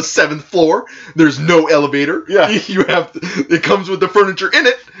the 7th floor. There's no elevator. Yeah. It comes with the furniture in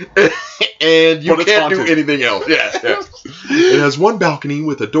it, and you can't do anything else. Yeah. It has 1 balcony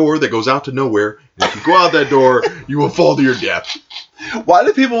with a door that goes out to nowhere. And if you go out that door, you will fall to your death. Why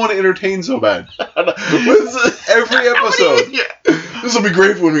do people want to entertain so bad? Every episode. This will be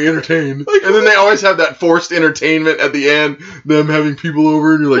great when we entertain. And then they always have that forced entertainment at the end, them having people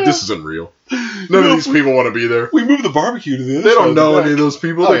over, and you're like, this isn't real. None of these people want to be there. We moved the barbecue to this. They don't know any of those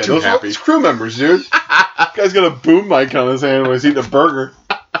people. They're too happy. It's crew members, dude. Guy's got a boom mic on his hand when he's eating a burger.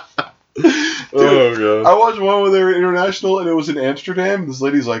 Dude, oh, God. I watched one where they were international, and it was in Amsterdam. This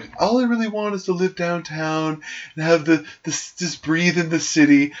lady's like, all I really want is to live downtown and have just breathe in the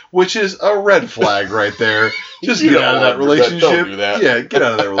city, which is a red flag right there. Just get out of that relationship. Don't do that. Yeah, get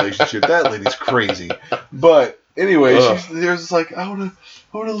out of that relationship. That lady's crazy. But anyway, there's like, I want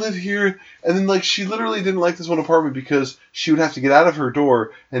to live here. And then, like, she literally didn't like this one apartment because she would have to get out of her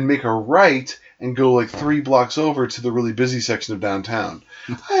door and make a right and go like 3 blocks over to the really busy section of downtown.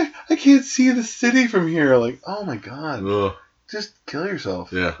 I can't see the city from here. Like, oh my God. Ugh. Just kill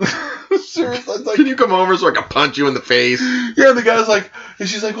yourself. Yeah. Seriously. Like, can you come over so I can punch you in the face? Yeah, and the guy's like, and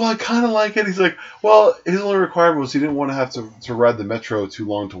she's like, well, I kind of like it. He's like, well, his only requirement was he didn't want to have to ride the metro too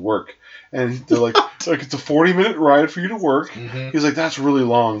long to work. And they're like, it's a 40-minute ride for you to work. Mm-hmm. He's like, that's really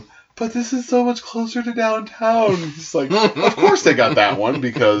long. But this is so much closer to downtown. He's like, of course they got that one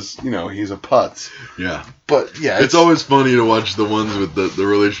because, he's a putz. Yeah. But, yeah. It's always funny to watch the ones with the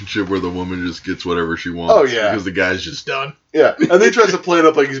relationship where the woman just gets whatever she wants. Oh, yeah. Because the guy's just done. Yeah. And they try to play it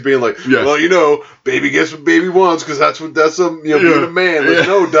up like he's being like, well, baby gets what baby wants because that's being a man. Like,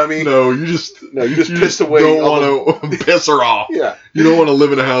 no, dummy. No, you just pissed away. You don't want to piss her off. Yeah. You don't want to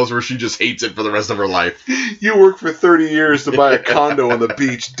live in a house where she just hates it for the rest of her life. You work for 30 years to buy a condo on the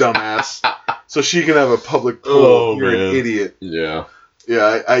beach, dumbass. So she can have a public pool. Oh, You're man. an idiot. Yeah.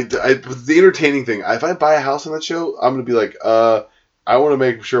 Yeah, I the entertaining thing, if I buy a house on that show, I'm going to be like, I want to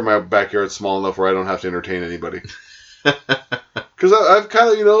make sure my backyard's small enough where I don't have to entertain anybody. Because I've kind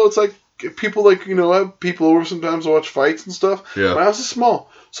of, it's like, people I have people over sometimes to watch fights and stuff. Yeah. My house is small.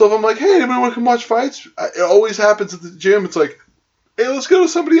 So if I'm like, hey, anybody want to come watch fights? It always happens at the gym. It's like, hey, let's go to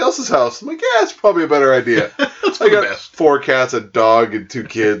somebody else's house. I'm like, yeah, it's probably a better idea. I got 4 cats, a dog, and 2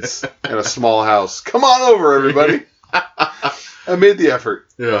 kids, and a small house. Come on over, everybody. I made the effort.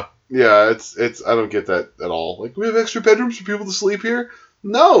 Yeah. Yeah, it's. I don't get that at all. Like, we have extra bedrooms for people to sleep here?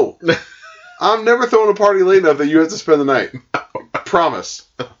 No. I'm never throwing a party late enough that you have to spend the night. Promise.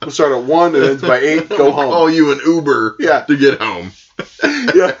 We'll start at 1 and ends by 8. Go home. Call you an Uber Yeah. to get home.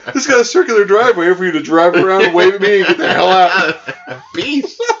 Yeah, this got a circular driveway for you to drive around and wave at me and get the hell out.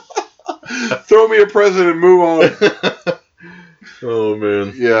 Peace. Throw me a present and move on. Oh,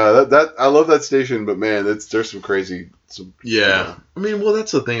 man. Yeah, that I love that station, but man, there's some crazy Yeah. I mean, well,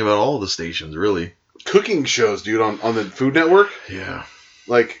 that's the thing about all the stations, really. cooking shows, dude, on the Food Network. Yeah.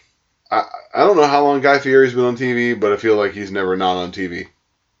 Like, I don't know how long Guy Fieri's been on TV, but I feel like he's never not on TV.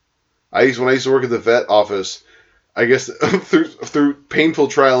 When I used to work at the vet office, I guess through painful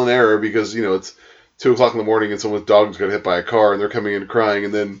trial and error, because it's 2:00 in the morning and someone's dog's got hit by a car and they're coming in crying,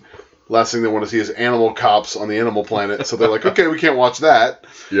 and then last thing they want to see is Animal Cops on the Animal Planet, so they're like, okay, we can't watch that.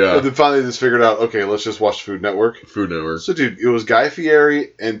 Yeah. And then finally they just figured out, okay, let's just watch Food Network. Food Network. So, dude, it was Guy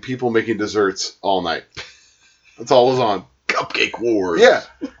Fieri and people making desserts all night. That's all it was on. Cupcake Wars. Yeah,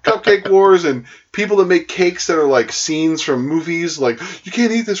 Cupcake Wars and people that make cakes that are like scenes from movies. Like, you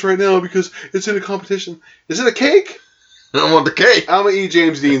can't eat this right now because it's in a competition. Is it a cake? I want the cake. I'm gonna eat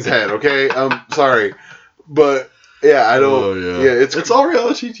James Dean's head. Okay, I'm sorry, but yeah, I don't. Oh, yeah. Yeah, it's all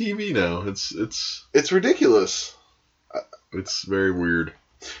reality TV now. it's ridiculous. It's very weird.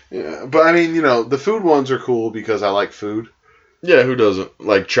 Yeah, but I mean, the food ones are cool because I like food. Yeah, who doesn't?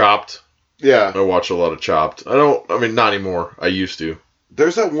 Like Chopped. Yeah, I watch a lot of Chopped. I mean, not anymore. I used to.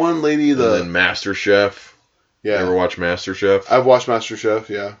 there's that one lady And then MasterChef. yeah. Ever watch MasterChef? I've watched MasterChef.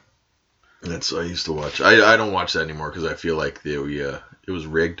 Yeah. I used to watch. I don't watch that anymore because I feel like it was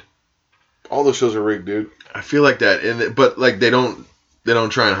rigged. All those shows are rigged, dude. I feel like that, but like they don't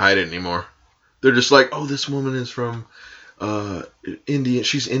try and hide it anymore. They're just like, oh, this woman is from India.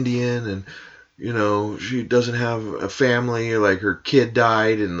 She's Indian, and she doesn't have a family. Like her kid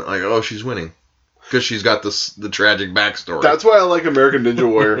died, and like, oh, she's winning because she's got the tragic backstory. That's why I like American Ninja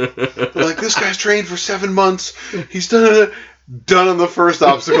Warrior. They're like, this guy's trained for 7 months. He's done on the first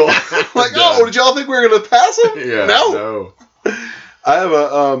obstacle. Like, oh, did y'all think we were gonna pass him? Yeah. No. I have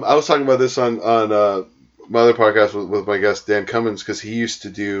I was talking about this on my other podcast with my guest Dan Cummins, because he used to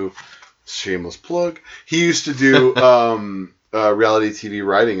do, shameless plug, he used to do reality TV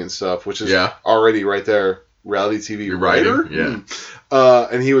writing and stuff, which is already right there, reality TV writer. Yeah.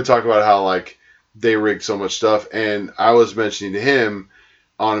 And he would talk about how like they rigged so much stuff, and I was mentioning to him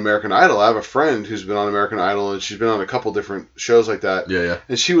on American Idol. I have a friend who's been on American Idol, and she's been on a couple different shows like that. Yeah.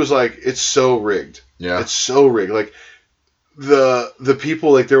 And she was like, it's so rigged. Yeah. It's so rigged. Like, the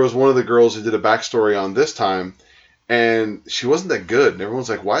people, like, there was one of the girls who did a backstory on This Time, and she wasn't that good. And everyone's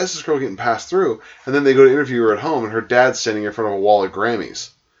like, why is this girl getting passed through? And then they go to interview her at home, and her dad's standing in front of a wall of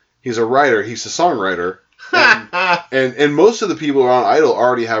Grammys. He's a writer. He's a songwriter. And most of the people who are on Idol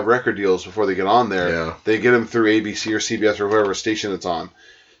already have record deals before they get on there. Yeah. They get them through ABC or CBS or whatever station it's on.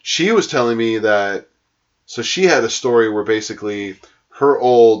 She was telling me that, so she had a story where basically her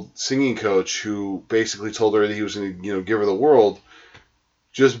old singing coach, who basically told her that he was going to, give her the world,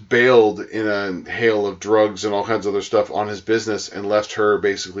 just bailed in a hail of drugs and all kinds of other stuff on his business and left her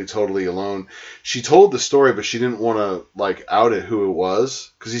basically totally alone. She told the story, but she didn't want to like out it who it was,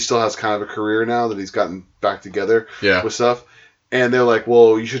 because he still has kind of a career now that he's gotten back together with stuff. And they're like,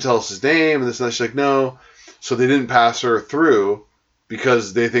 well, you should tell us his name and this and that. She's like, no. So they didn't pass her through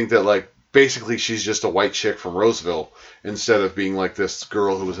because they think that like basically she's just a white chick from Roseville instead of being like this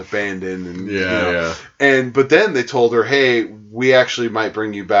girl who was abandoned and but then they told her, hey, we actually might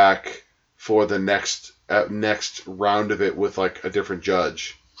bring you back for the next round of it with like a different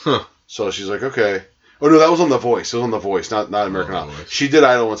judge. So she's like, okay. Oh no, that was on The Voice. It was on The Voice, not American Idol. She did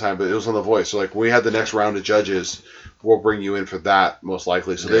Idol one time, but it was on The Voice. So like, when we had the next round of judges, we'll bring you in for that most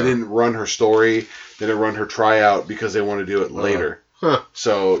likely. So they didn't run her story, they didn't run her tryout because they want to do it later.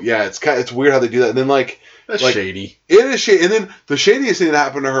 So yeah, it's weird how they do that. And then like, that's like, shady. It is shady. And then the shadiest thing that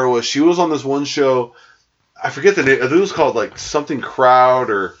happened to her was she was on this one show, I forget the name, I think it was called like something Crowd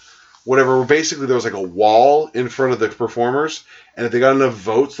or whatever, where basically there was like a wall in front of the performers, and if they got enough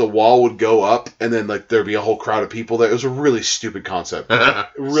votes, the wall would go up, and then like there'd be a whole crowd of people there. It was a really stupid concept.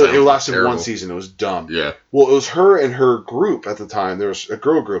 It lasted terrible. one season. It was dumb. Yeah. Well, it was her and her group at the time. There was a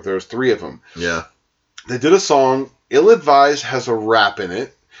girl group. There was 3 of them. Yeah. They did a song. Ill Advised has a rap in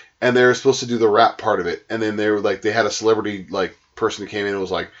it, and they were supposed to do the rap part of it. And then they were like, they had a celebrity like person who came in and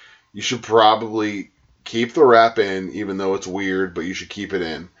was like, you should probably keep the rap in, even though it's weird, but you should keep it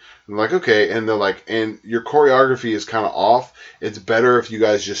in. I'm like, okay. And they're like, and your choreography is kind of off. It's better if you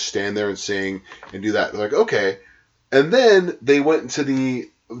guys just stand there and sing and do that. They're like, okay. And then they went into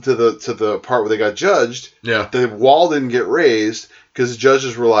the part where they got judged. Yeah. The wall didn't get raised because the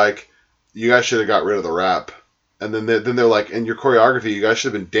judges were like, you guys should have got rid of the rap. And then they're like, and your choreography, you guys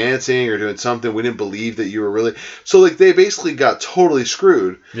should have been dancing or doing something. We didn't believe that you were really. So, like, they basically got totally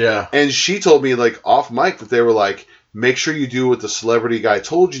screwed. Yeah. And she told me, like, off mic that they were like, make sure you do what the celebrity guy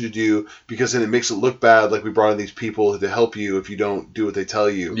told you to do, because then it makes it look bad, like we brought in these people to help you if you don't do what they tell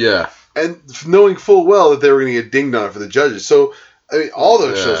you. Yeah. And knowing full well that they were going to get dinged on it for the judges. So, I mean, all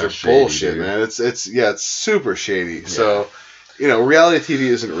those shows are shady, bullshit, dude. man. It's super shady. So, you know, reality TV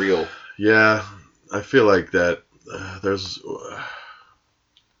isn't real. Yeah. I feel like that there's...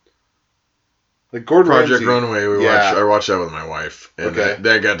 Like Gordon Project Ramsay. Runway, Yeah. I watched that with my wife. And Okay.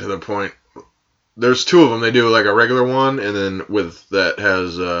 that got to the point... There's two of them. They do like a regular one, and then with that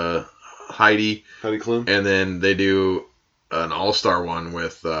has Heidi, Heidi Klum. and then they do an all-star one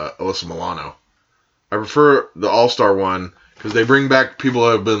with Alyssa Milano. I prefer the all-star one because they bring back people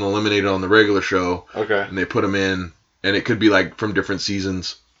that have been eliminated on the regular show, Okay. and they put them in, and it could be like from different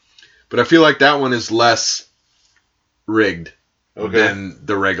seasons. But I feel like that one is less rigged than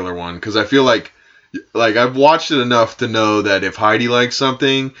the regular one, because I feel like I've watched it enough to know that if Heidi likes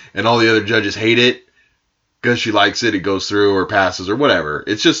something and all the other judges hate it because she likes it, it goes through or passes or whatever.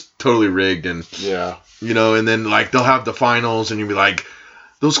 It's just totally rigged, and Yeah. you know, and then like they'll have the finals and you'll be like,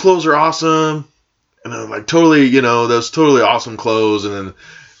 those clothes are awesome, and I'm like, totally, you know, those totally awesome clothes, and then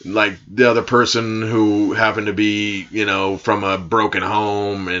like the other person who happened to be, you know, from a broken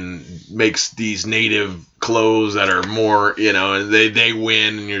home and makes these native clothes that are more, you know, and they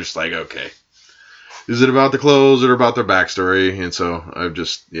win, and you're just like, okay. Is it about the clothes or about their backstory? And so I've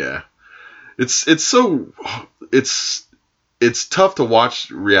just, yeah. It's tough to watch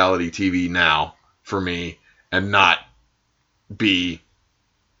reality TV now for me and not be,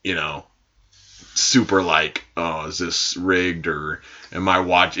 you know, super like, oh, is this rigged, or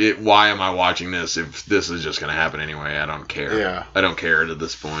why am I watching this if this is just going to happen anyway? I don't care. Yeah. I don't care at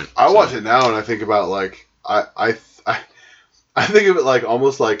this point. I watch it now and I think about, like, I think of it like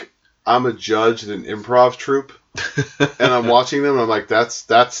almost like I'm a judge in an improv troupe, and I'm watching them, and I'm like, that's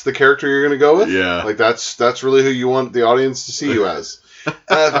the character you're going to go with? Yeah. Like, that's really who you want the audience to see you as.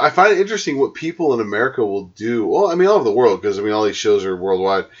 And I find it interesting what people in America will do. Well, I mean, all over the world, because, I mean, all these shows are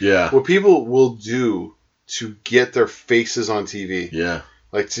worldwide. Yeah. What people will do to get their faces on TV. Yeah.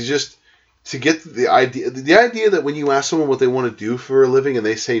 Like, to get the idea that when you ask someone what they want to do for a living and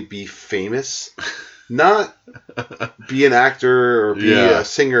they say be famous, not be an actor or be a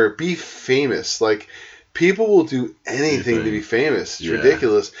singer, be famous. Like, people will do anything to be famous. It's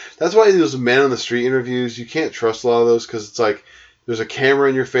ridiculous. That's why those men on the street interviews, you can't trust a lot of those, because it's like there's a camera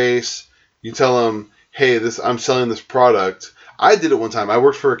in your face. You tell them, hey, I'm selling this product. I did it one time. I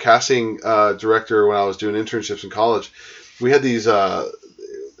worked for a casting director when I was doing internships in college. We had these, I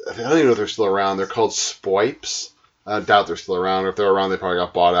don't even know if they're still around. They're called Swipes. I doubt they're still around. Or if they're around, they probably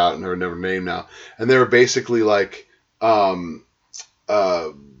got bought out and are never named now. And they were basically like SPF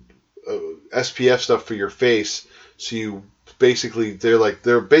stuff for your face. So you basically,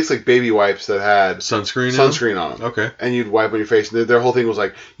 they're basically baby wipes that had sunscreen on them. Okay. And you'd wipe on your face. And their whole thing was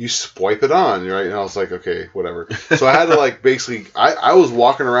like, you swipe it on, right? And I was like, okay, whatever. So I had to like basically, I was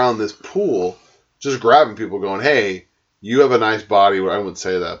walking around this pool just grabbing people going, hey, you have a nice body. I wouldn't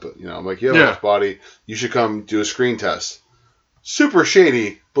say that, but, you know, I'm like, you have a nice body. You should come do a screen test. Super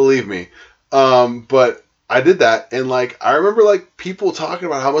shady, believe me. But I did that, and, like, I remember, like, people talking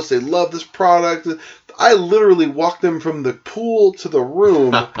about how much they love this product. I literally walked them from the pool to the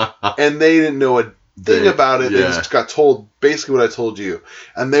room, and they didn't know a thing about it. They just got told basically what I told you.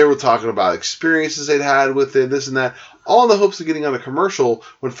 And they were talking about experiences they'd had with it, this and that, all in the hopes of getting on a commercial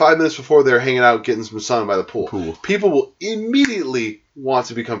when 5 minutes before they're hanging out getting some sun by the pool. Cool. People will immediately want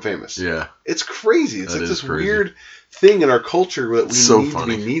to become famous. Yeah. It's crazy. It's That like is this crazy. weird thing in our culture that we So need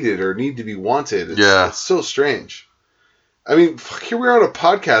funny. to be needed or need to be wanted. Yeah. It's so strange. I mean, here we are on a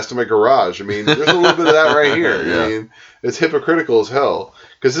podcast in my garage. I mean, there's a little bit of that right here. Yeah. I mean, it's hypocritical as hell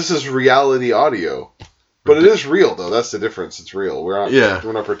because this is reality audio. But it is real, though. That's the difference. It's real. We're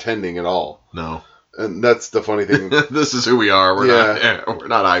not pretending at all. No. And that's the funny thing. This is who we are. We're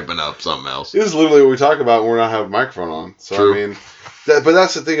not hyping up something else. This is literally what we talk about when we're not having a microphone on. So, True. I mean, but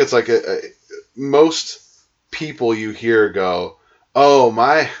that's the thing. It's like most people you hear go, oh,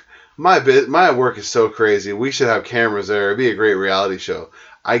 my work is so crazy. We should have cameras there. It'd be a great reality show.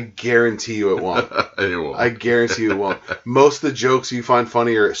 I guarantee you it won't. It won't. I guarantee you it won't. Most of the jokes you find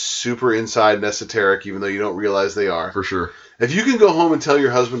funny are super inside and esoteric, even though you don't realize they are. For sure. If you can go home and tell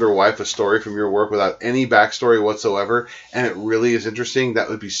your husband or wife a story from your work without any backstory whatsoever, and it really is interesting, that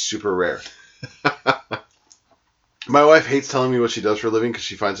would be super rare. My wife hates telling me what she does for a living because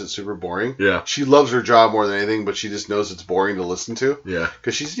she finds it super boring. Yeah. She loves her job more than anything, but she just knows it's boring to listen to. Yeah.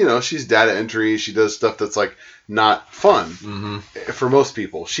 Because she's data entry. She does stuff that's like not fun for most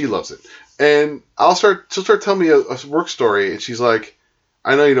people. She loves it. And she'll start telling me a work story, and she's like,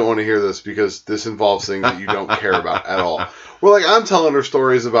 I know you don't want to hear this because this involves things that you don't care about at all. Well, like, I'm telling her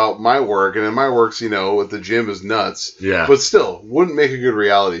stories about my work, and in my work's, at the gym is nuts. Yeah. But still, wouldn't make a good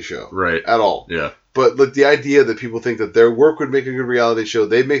reality show. Right. At all. Yeah. But like the idea that people think that their work would make a good reality show,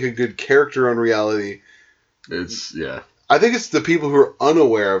 they'd make a good character on reality. I think it's the people who are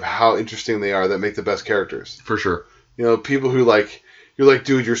unaware of how interesting they are that make the best characters. For sure. People who you're like,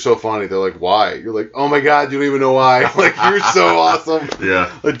 dude, you're so funny. They're like, why? You're like, oh my god, you don't even know why. Like, you're so awesome. Yeah.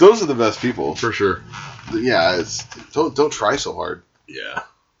 Like, those are the best people. For sure. Yeah, don't try so hard. Yeah.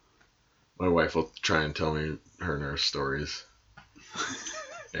 My wife will try and tell me her nurse stories.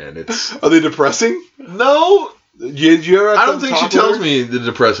 And it's... Are they depressing? No! Did you ever have I don't think she tells me the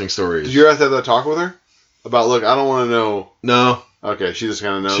depressing stories. Did you ever have to have that talk with her? About, look, I don't want to know. No. Okay, she just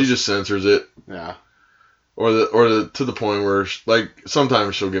kind of knows. She just censors it. Yeah. Or to the point where,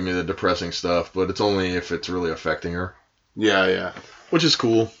 sometimes she'll give me the depressing stuff, but it's only if it's really affecting her. Yeah. Which is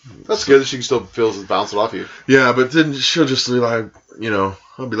cool. That's good that she can still bounce it off you. Yeah, but then she'll just be like,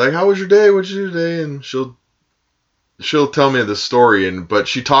 I'll be like, how was your day? What'd you do today? And she'll tell me the story, but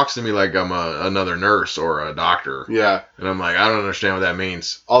she talks to me like I'm another nurse or a doctor. Yeah. And I'm like, I don't understand what that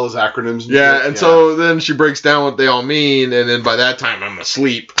means. All those acronyms. And so then she breaks down what they all mean, and then by that time I'm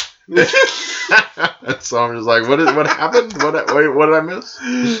asleep. And so I'm just like, what happened? What did I miss?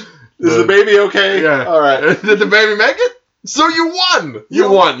 Is the baby okay? Yeah. All right. Did the baby make it? So you won. You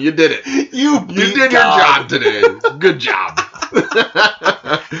won. You did it. You did God. your job today. Good job.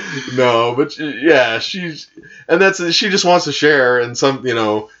 No, but she just wants to share, and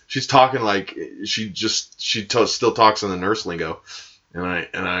she's talking like she still talks in the nurse lingo, and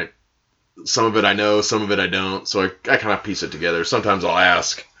I some of it I know, some of it I don't, so I kind of piece it together. Sometimes I'll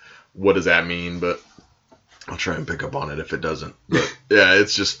ask, what does that mean? But I'll try and pick up on it if it doesn't. But yeah,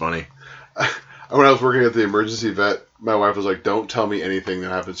 it's just funny. When I was working at the emergency vet, my wife was like, don't tell me anything that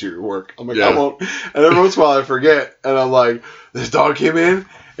happens to your work. I'm like, I won't. And every once in a while I forget. And I'm like, this dog came in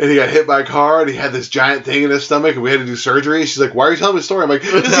and he got hit by a car and he had this giant thing in his stomach and we had to do surgery. And she's like, why are you telling me the story? I'm like,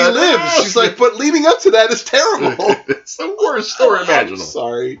 because he lives. She's like, but leading up to that is terrible. It's the worst story imaginable. I'm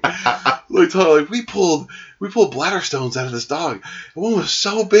sorry. Like, we pulled bladder stones out of this dog. The one was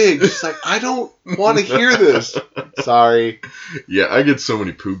so big. She's like, I don't want to hear this. Sorry. Yeah, I get so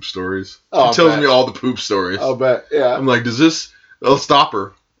many poop stories. Oh, she tells me all the poop stories. I'll bet, yeah. I'm like, I'll stop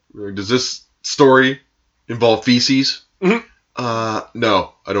her. Does this story involve feces? Mm-hmm.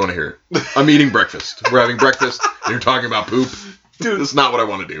 No, I don't want to hear it. I'm eating breakfast. We're having breakfast, and you're talking about poop. Dude, that's not what I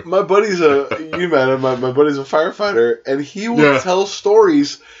want to do. My buddy's you met him, my buddy's a firefighter, and he will tell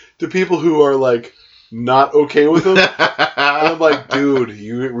stories to people who are, like, not okay with him. And I'm like, dude,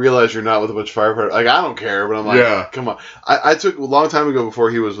 you realize you're not with a bunch of firefighters. Like, I don't care, but I'm like, come on. I took, a long time ago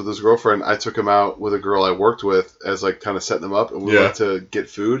before he was with his girlfriend, I took him out with a girl I worked with as, like, kind of setting him up, and we went to get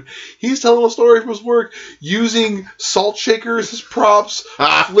food. He's telling a story from his work, using salt shakers as props,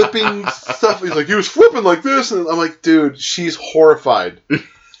 flipping stuff. He's like, he was flipping like this, and I'm like, dude, she's horrified.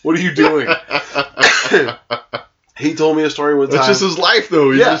 What are you doing? He told me a story one time. That's just his life,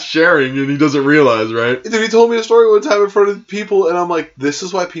 though. He's just sharing, and he doesn't realize, right? Dude, he told me a story one time in front of people, and I'm like, this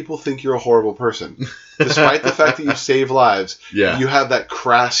is why people think you're a horrible person. Despite the fact that you save lives, you have that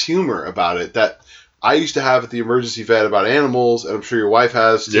crass humor about it that I used to have at the emergency vet about animals, and I'm sure your wife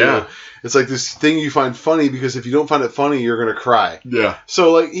has, too. Yeah. It's like this thing you find funny, because if you don't find it funny, you're going to cry. Yeah.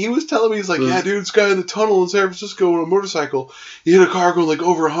 So, like, he was telling me, he's like, yeah, dude, this guy in the tunnel in San Francisco on a motorcycle, he hit a car going, like,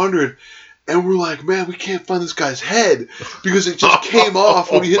 over 100. And we're like, man, we can't find this guy's head because it just came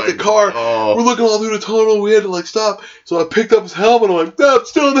off when he hit the car. Oh. We're looking all through the tunnel. We had to, like, stop. So I picked up his helmet. I'm like, no, it's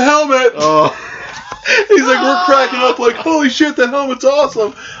still in the helmet. Oh. He's like, we're cracking up like, holy shit, that helmet's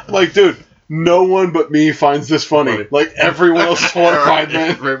awesome. I'm like, dude, no one but me finds this funny. Like, everyone else is horrified, man.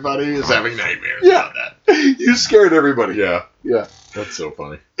 Everybody is having nightmares about that. You scared everybody. Yeah. Yeah. That's so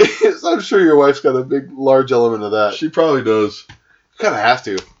funny. I'm sure your wife's got a big, large element of that. She probably does. You kind of have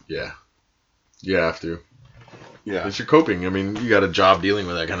to. Yeah. You have to. Yeah. It's your coping. I mean, you got a job dealing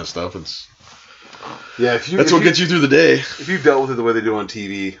with that kind of stuff. That's what gets you through the day. If you dealt with it the way they do on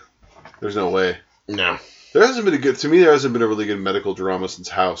TV, there's no way. No. There hasn't been a really good medical drama since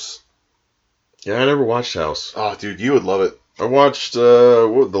House. Yeah, I never watched House. Oh, dude, you would love it. I watched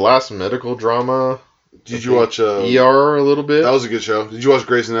the last medical drama. Did you watch ER a little bit? That was a good show. Did you watch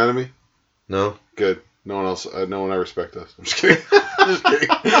Grey's Anatomy? No. Good. No one I respect us. I'm just kidding. I'm just kidding.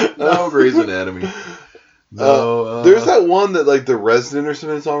 No, Grey's Anatomy. No, There's that one that like The Resident or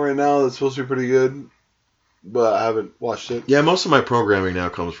something that's on right now that's supposed to be pretty good, but I haven't watched it. Yeah, most of my programming now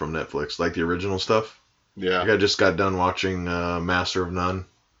comes from Netflix, like the original stuff. Yeah. Like I just got done watching Master of None.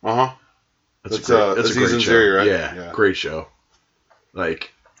 Uh-huh. That's That's, a Aziz great show. Ansari, right? Yeah, Yeah. great show.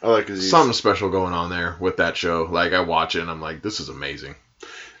 Like I like Aziz. something special going on there with that show. Like I watch it and I'm like, this is amazing.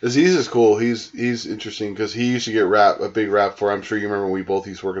 Aziz is cool. He's interesting because he used to get a big rap for. I'm sure you remember when we both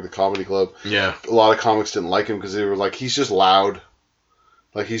used to work at the comedy club. Yeah. A lot of comics didn't like him because they were like, he's just loud.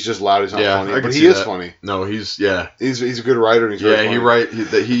 Like he's just loud. He's not Yeah, I funny, can but see he is that. funny. No, he's He's a good writer and he's very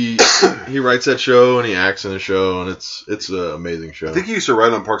funny. he writes that show and he acts in the show and it's an amazing show. I think he used to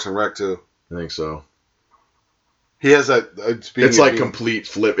write on Parks and Rec too. I think so. He has that. It's like complete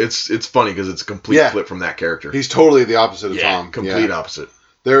flip. It's funny because it's a complete flip from that character. He's totally the opposite of Tom. Complete opposite.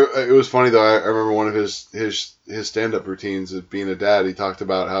 It was funny though. I remember one of his stand-up routines of being a dad. He talked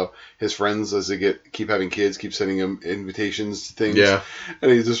about how his friends, as they keep having kids, keep sending him invitations to things. Yeah.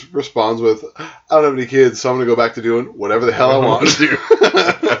 And he just responds with, "I don't have any kids, so I'm gonna go back to doing whatever the hell I want to do."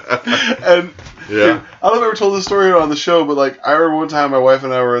 And Yeah. I don't know if I ever told this story on the show, but like I remember one time my wife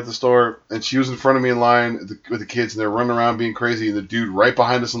and I were at the store, and she was in front of me in line with the kids, and they're running around being crazy. And the dude right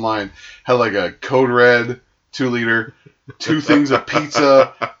behind us in line had like a Code Red 2-liter. 2 things of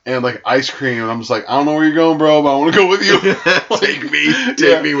pizza and like ice cream, and I'm just like, I don't know where you're going, bro, but I want to go with you.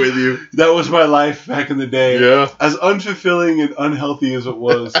 Take me with you. That was my life back in the day. Yeah. As unfulfilling and unhealthy as it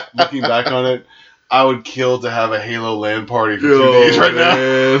was, looking back on it, I would kill to have a Halo LAN party for 2 days right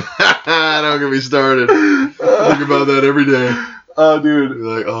now. Don't get me started. Think about that every day. Oh, dude.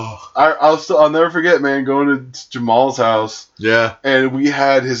 You're like, oh. I'll never forget, man, going to Jamal's house. Yeah. And we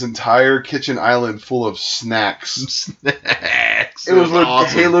had his entire kitchen island full of snacks. Snacks. It was when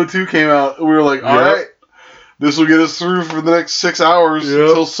awesome. Halo 2 came out. And we were like, all Yep. right, this will get us through for the next 6 hours Yep.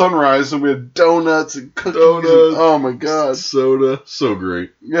 until sunrise. And we had donuts and cookies. Donuts. And, oh, my God. Soda. So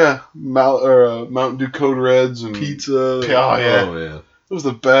great. Yeah. Mountain Dew Code Reds and Pizza. Oh, yeah. Oh, man. It was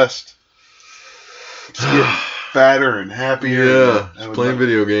the best. Just getting fatter and happier. Yeah. And Just playing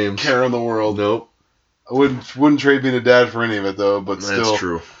video games. care in the world. Nope. I wouldn't trade being a dad for any of it, though. But still, That's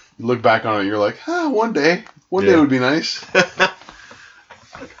true. you look back on it, you're like, one day Yeah. would be nice.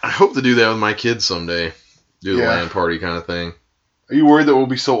 I hope to do that with my kids someday. Do the Yeah. LAN party kind of thing. Are you worried that we'll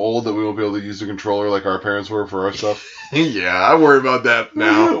be so old that we won't be able to use the controller like our parents were for our stuff? Yeah, I worry about that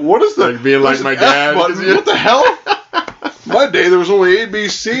now. What is the Like being like there's my an dad. F button. What the hell? My day, there was only A, B,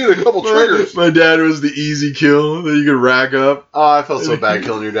 C, and a couple triggers. My dad was the easy kill that you could rack up. Oh, I felt so bad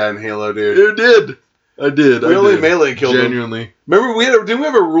killing your dad in Halo, dude. It did. I did. We only melee killed him. Genuinely. Remember, didn't we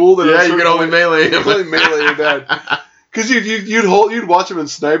have a rule that Yeah, you could only melee you him. could only melee your dad? Because you'd watch him in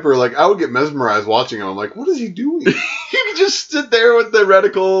Sniper. Like I would get mesmerized watching him. I'm like, what is he doing? You could just sit there with the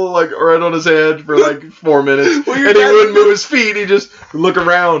reticle like right on his head for like 4 minutes, Well, your and he dad wouldn't would- move his feet. He'd just look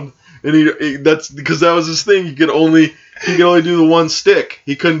around, and that's because that was his thing. He could only do the one stick.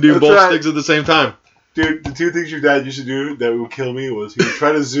 He couldn't do That's both right. sticks at the same time. Dude, the 2 things your dad used to do that would kill me was he would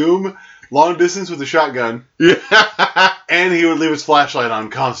try to zoom long distance with a shotgun, Yeah. and he would leave his flashlight on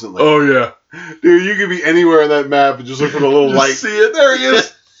constantly. Oh yeah. Dude, you could be anywhere on that map and just look for the little Just light. see it. There he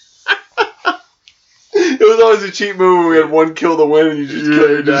is. It was always a cheap move when we had one kill to win and you just kill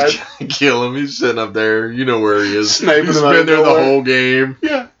your dad. Just kill him. He's sitting up there. You know where he is. Sniping He's him out been of there the nowhere. whole game.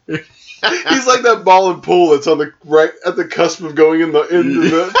 Yeah. He's like that ball and pool that's on the right at the cusp of going into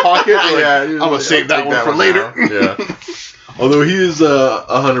the pocket. Like, I'm gonna save that one for later. now. Yeah. Although he is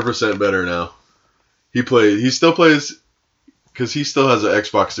 100% better now. He still plays because he still has an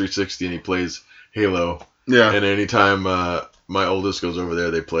Xbox 360 and he plays Halo. Yeah. And anytime my oldest goes over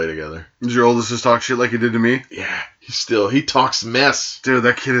there, they play together. Did your oldest just talk shit like he did to me? Yeah. He talks mess. Dude,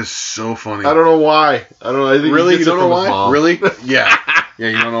 that kid is so funny. I don't know why. I think Really? he gets You don't it know from his why? mom. Really? Yeah. Yeah,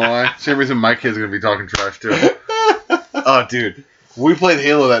 you don't know why? Same reason my kid's gonna be talking trash too. Oh, dude. We played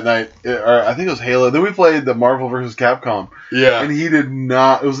Halo that night. Or I think it was Halo. Then we played the Marvel vs. Capcom. Yeah. And he did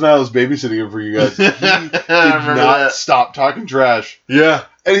not. It was not I was babysitting him for you guys. He did remember not that. stop talking trash. Yeah.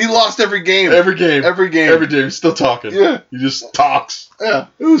 And he lost every game. Every game. Every game. Every game. Still talking. Yeah. He just talks. Yeah.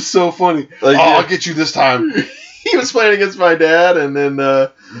 It was so funny. Like, oh, yeah. I'll get you this time. He was playing against my dad and then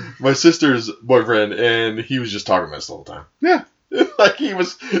my sister's boyfriend, and he was just talking mess the whole time. Yeah. Like it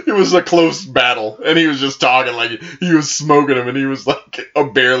was a close battle, and he was just talking like he was smoking him, and he was like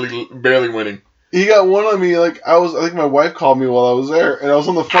barely winning. He got one on me. Like I think my wife called me while I was there, and I was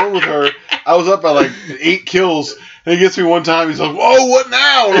on the phone with her. I was up by like 8 kills, and he gets me one time. He's like, "Whoa, what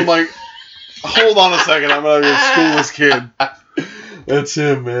now?" And I'm like, "Hold on a second, I'm gonna go school this kid." That's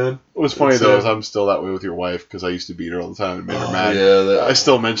him, man. What's funny That's though him. is I'm still that way with your wife because I used to beat her all the time and made her mad. Yeah, that, I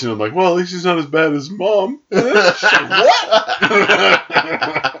still mention I'm like, well, at least she's not as bad as mom. What?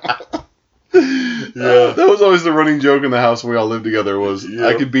 Yeah. That was always the running joke in the house when we all lived together was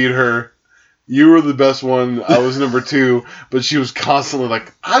Yep. I could beat her. You were the best one. I was number 2, but she was constantly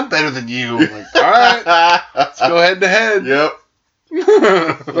like, I'm better than you. I'm like, all right, let's go head to head. Yep.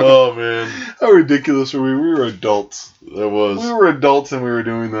 How Oh man, ridiculous were we? We were adults. that was. We were adults and we were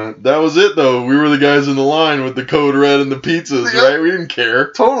doing that. That was it though. We were the guys in the line with the code red and the pizzas, Yep. right? We didn't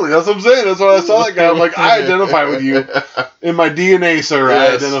care. Totally. That's what I'm saying. That's why I saw that guy. I'm like, I identify with you. In my DNA, sir, I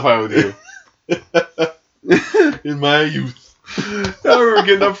Yes. identify with you. In my youth. I remember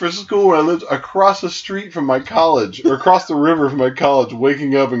getting up for school where I lived across the street from my college, or across the river from my college,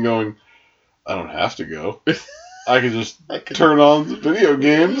 waking up and going, I don't have to go. I can just turn on the video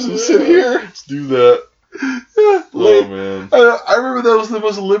games and sit here. Let's do that. Yeah, Oh man. I remember that was the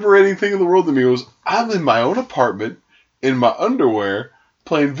most liberating thing in the world to me was I'm in my own apartment, in my underwear,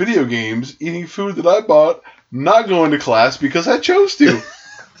 playing video games, eating food that I bought, not going to class because I chose to.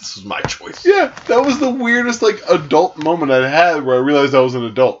 This was my choice. Yeah, that was the weirdest like adult moment I had where I realized I was an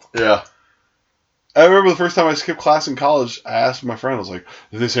adult. Yeah. I remember the first time I skipped class in college, I asked my friend, I was like,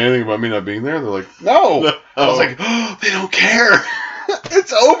 did they say anything about me not being there? They're like, no. I was like, oh, they don't care.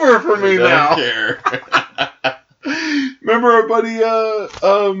 It's over for me Don't now. care. Remember our buddy,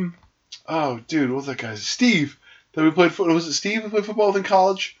 oh, dude, what was that guy? Steve. That we played football. Was it Steve who played football with in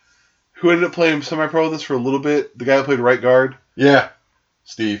college? Who ended up playing semi-pro with us for a little bit? The guy who played right guard? Yeah.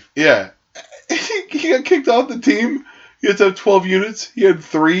 Steve. Yeah. He got kicked off the team. He had to have 12 units. He had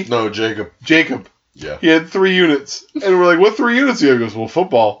 3. No, Jacob. Jacob. Yeah. He had 3 units. And we're like, what 3 units do you have? He goes, well,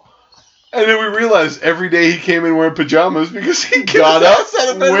 football. And then we realized every day he came in wearing pajamas because he Got got up, us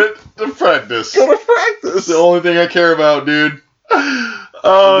out of bed. went to practice. Go to That's practice. the only thing I care about, dude.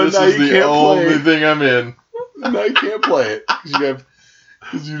 Oh, This now is you the can't only play. thing I'm in. Now you can't play it because you have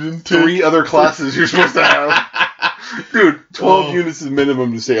Because you didn't take 3 other classes you're supposed to have. Dude, 12 Oh. units is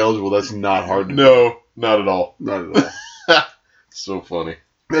minimum to stay eligible. That's not hard to do. No, not at all. Not at all. So funny.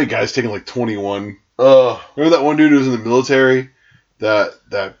 That guy's taking like 21. Oh, Remember that one dude who was in the military? I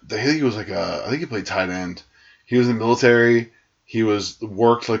think he was like I think he played tight end. He was in the military. He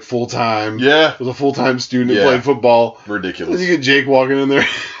worked like full time. yeah. Was a full time student Yeah. playing football. Then Ridiculous. you get Jake walking in there,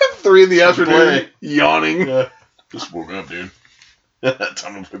 3 in the afternoon, Play. yawning. Yeah. Just woke up, dude.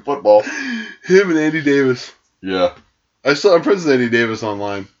 Time to play football. Him and Andy Davis. Yeah. I'm friends with Andy Davis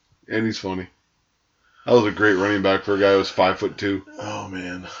online. Andy's funny. That was a great running back for a guy who was 5'2". Oh,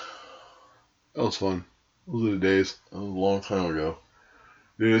 man. That was fun. Those were the days. That was a long time ago.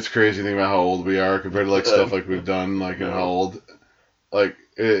 Dude, it's crazy to think about how old we are compared to like stuff like we've done, like and how old, like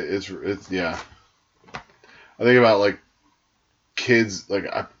it's yeah. I think about like kids, like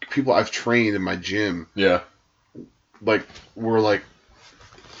people I've trained in my gym, Yeah. like were like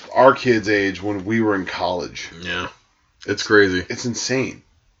our kids' age when we were in college. Yeah. It's crazy. It's insane.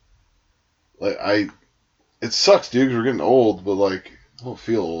 Like it sucks, dude, because we're getting old, but like I don't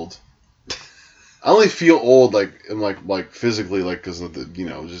feel old. I only feel old like in like physically, like because of the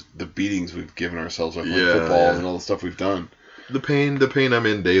just the beatings we've given ourselves like Yeah, football yeah. and all the stuff we've done. The pain I'm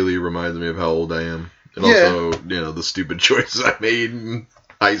in daily reminds me of how old I am. And Yeah. also, the stupid choices I made in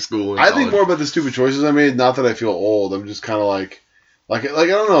high school and I think college. more about the stupid choices I made. Not that I feel old. I'm just kind of like I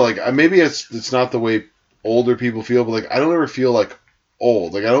don't know. Like maybe it's not the way older people feel, but like I don't ever feel like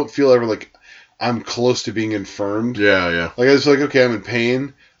old. Like I don't feel ever like I'm close to being infirmed. Yeah, yeah. Like I just feel like okay, I'm in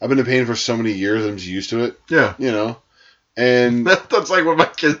pain. I've been in pain for so many years. I'm just used to it. Yeah. And That's like when my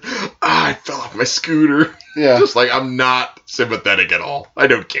kid, I fell off my scooter. yeah, Just like, I'm not sympathetic at all. I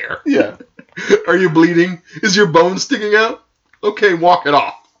don't care. yeah. Are you bleeding? Is your bone sticking out? Okay, walk it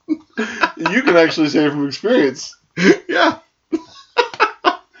off. You can actually say from experience. Yeah.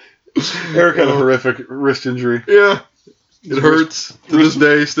 Eric had a horrific wrist injury, Yeah. It hurts. To this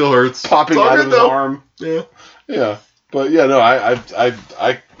day, still hurts. popping It's all out good, of his though. arm. Yeah. Yeah, but yeah, no, I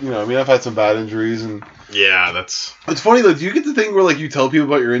I've had some bad injuries, and Yeah, that's... it's funny though. Do you get the thing where like you tell people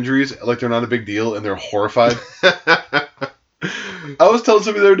about your injuries like they're not a big deal, and they're horrified? I was telling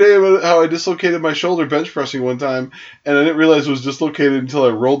somebody the other day about how I dislocated my shoulder bench pressing one time, and I didn't realize it was dislocated until I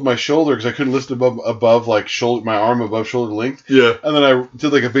rolled my shoulder because I couldn't lift above like shoulder, my arm above shoulder length. Yeah. And then I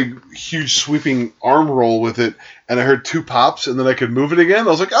did like a big, huge sweeping arm roll with it, and I heard 2 pops, and then I could move it again.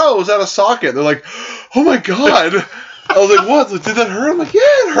 I was like, oh, it was out of socket. They're like, oh my god. I was like, what? Like, did that hurt? I'm like, yeah,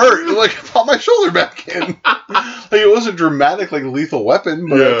 it hurt. And like, I popped my shoulder back in. Like, it wasn't dramatic like a Lethal Weapon,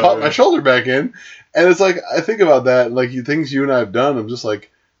 but I Yeah, popped yeah. my shoulder back in. And it's like, I think about that, like, things you and I have done, I'm just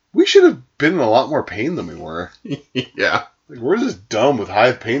like, we should have been in a lot more pain than we were. Yeah. Like, we're just dumb with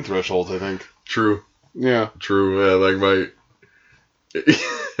high pain thresholds, I think. True. Yeah. True. Yeah, like my...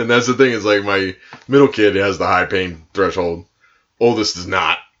 And that's the thing, is like my middle kid has the high pain threshold. Oldest does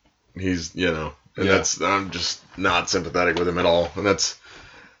not. He's, you know... And Yeah. I'm just not sympathetic with him at all. And that's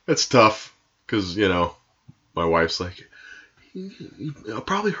tough. Because, you know, my wife's like, he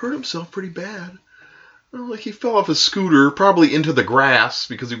probably hurt himself pretty bad. Well, like, he fell off his scooter, probably into the grass,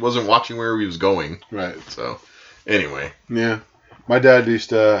 because he wasn't watching where he was going. Right. So, anyway. Yeah. My dad used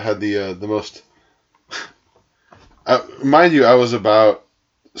to had the most... mind you, I was about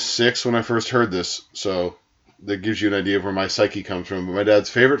 6 when I first heard this, so that gives you an idea of where my psyche comes from. But my dad's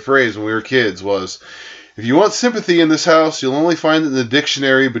favorite phrase when we were kids was, if you want sympathy in this house, you'll only find it in the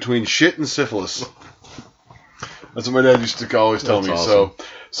dictionary between shit and syphilis. That's what my dad used to always tell That's me. awesome.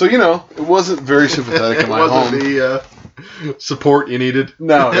 So, you know, it wasn't very sympathetic in It my wasn't home. the support you needed.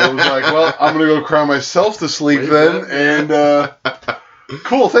 No, it was like, well, I'm going to go cry myself to sleep then, and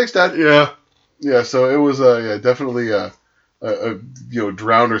cool, thanks, Dad. Yeah. Yeah, so it was definitely a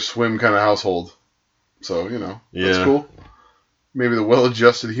drown or swim kind of household. So, you know, that's Yeah. cool. Maybe the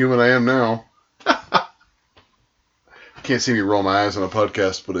well-adjusted human I am now. Can't see me roll my eyes on a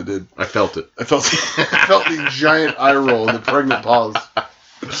podcast, but I did. I felt it. I felt the giant eye roll and the pregnant pause.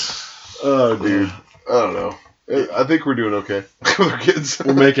 Oh, dude. I don't know. I think we're doing okay with our kids.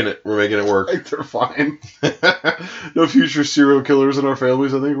 We're making it. We're making it I work. think they're fine. No future serial killers in our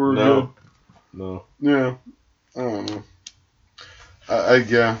families. I think we're good. No. Yeah. I don't know.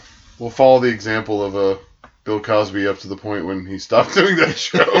 Yeah. We'll follow the example of Bill Cosby up to the point when he stopped doing that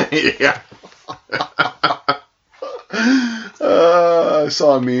show. Yeah. I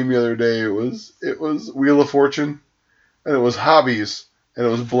saw a meme the other day. It was Wheel of Fortune, and it was hobbies, and it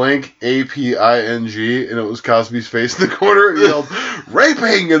was blank APING, and it was Cosby's face in the corner, and he yelled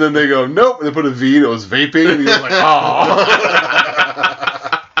raping, and then they go nope, and they put a V, and it was vaping, and he was like, oh.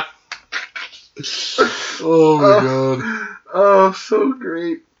 Oh my god. Oh, so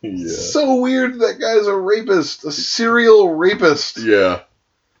great. Yeah. So weird that guy's a rapist, a serial rapist. Yeah.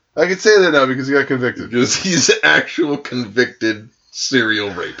 I can say that now because he got convicted. Because he's an actual convicted serial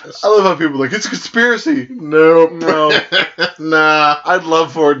rapist. I love how people are like, it's a conspiracy. Nope. No. Nah. I'd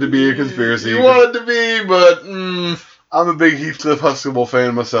love for it to be a conspiracy. You want it to be, but I'm a big Heathcliff Huxtable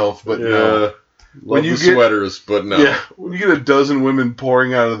fan myself, but no. When you get sweaters, but no. Yeah, when you get a dozen women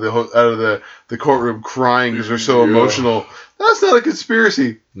pouring out of the courtroom crying because they're so Yeah. emotional, that's not a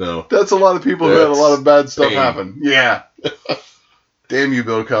conspiracy. No. That's a lot of people who had a That's lot of bad stuff pain. happen. Yeah. Damn you,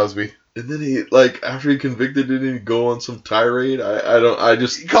 Bill Cosby. And then he, after he convicted, didn't he go on some tirade? I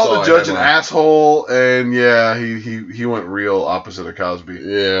just He called saw the a judge an headline. asshole, and yeah, he went real opposite of Cosby.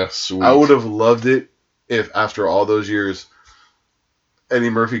 Yeah, sweet. I would have loved it if after all those years, Eddie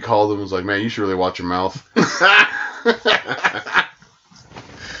Murphy called him and was like, man, you should really watch your mouth.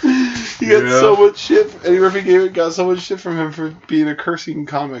 He got so much shit. Eddie Murphy got so much shit from him for being a cursing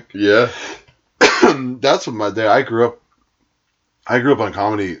comic. Yeah. That's what my dad. I grew up on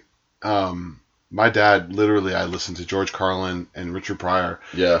comedy. My dad, literally, I listened to George Carlin and Richard Pryor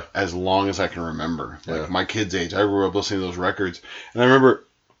Yeah. as long as I can remember. Like Yeah. my kid's age, I grew up listening to those records. And I remember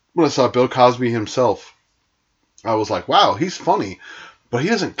when I saw Bill Cosby himself, I was like, wow, he's funny. But he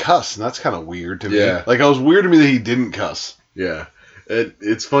doesn't cuss, and that's kind of weird to me. Yeah. Like, it was weird to me that he didn't cuss. Yeah.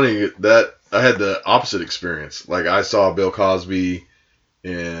 It's funny that I had the opposite experience. Like, I saw Bill Cosby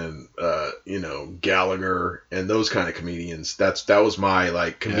and, Gallagher and those kind of comedians. That was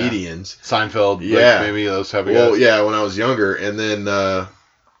my, comedians. Seinfeld, Yeah. maybe those type of Well, guys. yeah, when I was younger. And then, I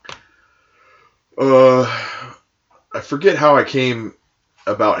forget how I came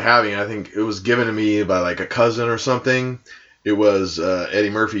about having it. I think it was given to me by, a cousin or something. It was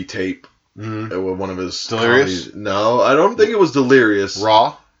Eddie Murphy tape. Mm-hmm. One of his Delirious? comedies. No, I don't think it was Delirious.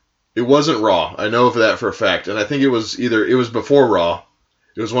 Raw? It wasn't Raw. I know that for a fact. And I think it was before Raw.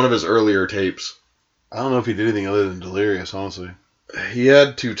 It was one of his earlier tapes. I don't know if he did anything other than Delirious, honestly. He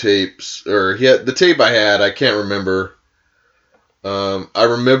had 2 tapes, or he had the tape I had. I can't remember. I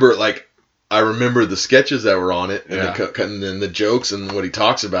remember the sketches that were on it, and, and the jokes and what he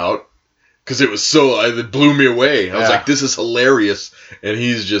talks about, because it blew me away. I was like, this is hilarious, and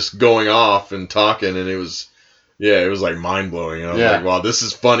he's just going off and talking, and it was mind blowing. I was like, wow, this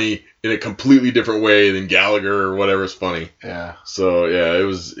is funny in a completely different way than Gallagher or whatever's funny. Yeah. So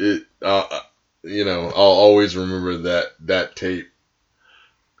yeah, I'll always remember that tape.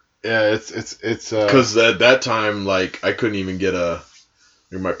 Yeah, it's Because at that time, I couldn't even get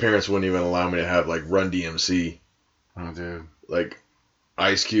my parents wouldn't even allow me to have Run DMC, oh dude,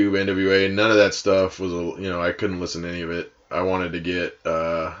 Ice Cube, NWA, none of that stuff was I couldn't listen to any of it. I wanted to get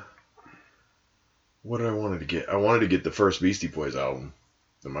what did I wanted to get? I wanted to get the first Beastie Boys album.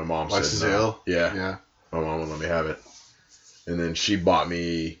 And my mom License said to no. Ill? Yeah. Yeah. My mom wouldn't let me have it. And then she bought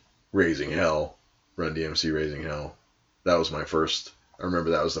me Raising Hell, Run DMC Raising Hell. That was my first. I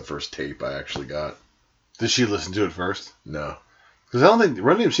remember that was the first tape I actually got. Did she listen to it first? No. Because I don't think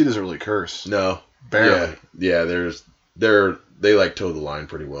Run DMC doesn't really curse. No. Barely. Yeah, they like toe the line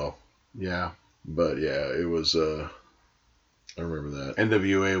pretty well. Yeah. But yeah, it was I remember that.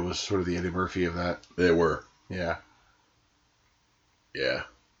 NWA was sort of the Eddie Murphy of that. They were. Yeah. Yeah.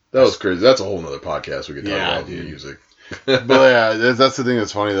 That was crazy. That's a whole nother podcast we could talk Yeah, about dude. music. But yeah, that's the thing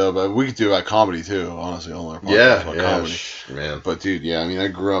that's funny though. But we could do about comedy too. Honestly, all our podcasts about comedy. Man. But dude, yeah, I mean, I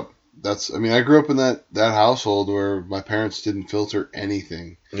grew up in that household where my parents didn't filter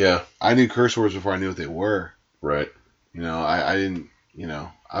anything. Yeah. I knew curse words before I knew what they were. Right. You know, I didn't. You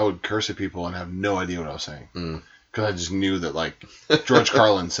know, I would curse at people and have no idea what I was saying because I just knew that like George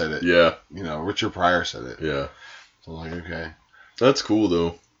Carlin said it. Yeah. You know, Richard Pryor said it. Yeah. So like, okay. That's cool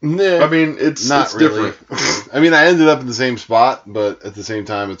though. Nah, I mean, it's not really. different. I mean, I ended up in the same spot, but at the same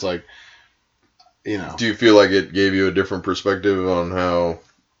time, it's like, you know, Do you feel like it gave you a different perspective on how?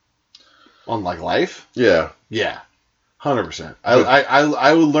 on like life. Yeah. Yeah, 100%.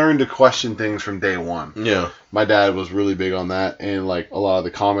 I would learn to question things from day one. Yeah. My dad was really big on that, and like a lot of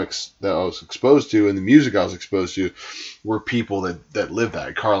the comics that I was exposed to and the music I was exposed to were people that lived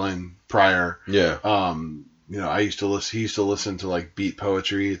that. Carlin, Pryor. Yeah. You know, he used to listen to like beat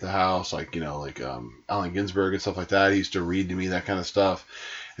poetry at the house, like, you know, like Allen Ginsberg and stuff like that. He used to read to me that kind of stuff,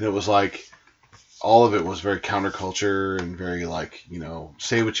 and it was like all of it was very counterculture and very like, you know,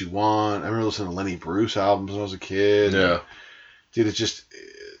 say what you want. I remember listening to Lenny Bruce albums when I was a kid. Yeah. Dude,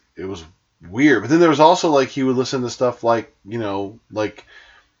 it was weird. But then there was also like he would listen to stuff like, you know, like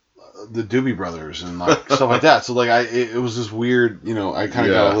the Doobie Brothers and like stuff like that. So like it was this weird, you know, I kind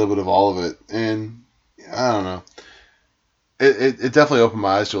of got a little bit of all of it, and I don't know. It definitely opened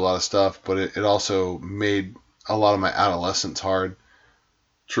my eyes to a lot of stuff, but it also made a lot of my adolescence hard.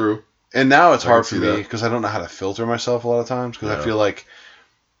 True. And now it's I can hard for see me that. because I don't know how to filter myself a lot of times because I Yeah. feel like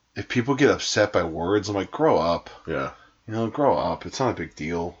if people get upset by words, I'm like, grow up. Yeah. You know, grow up. It's not a big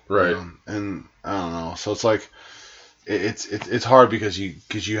deal. Right. You know? And I don't know. So it's like it's hard because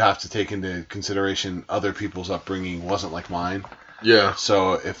you have to take into consideration other people's upbringing wasn't like mine. Yeah.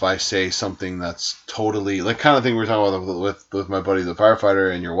 So if I say something that's totally like kind of thing we were talking about with my buddy the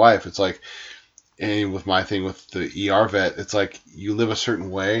firefighter and your wife, it's like, and with my thing with the ER vet, it's like you live a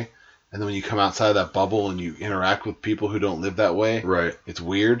certain way, and then when you come outside of that bubble and you interact with people who don't live that way, Right. it's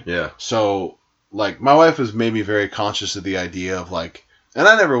weird. Yeah. So like my wife has made me very conscious of the idea of like, and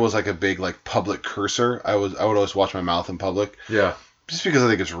I never was like a big like public cursor. I would always watch my mouth in public Yeah. just because I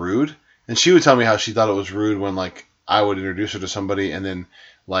think it's rude. And she would tell me how she thought it was rude when like I would introduce her to somebody and then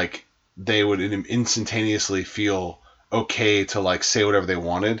like they would instantaneously feel okay to like say whatever they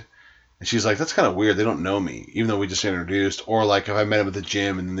wanted. And she's like, that's kind of weird. They don't know me, even though we just introduced. Or like if I met them at the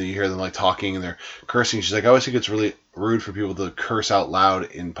gym and then you hear them like talking and they're cursing. She's like, I always think it's really rude for people to curse out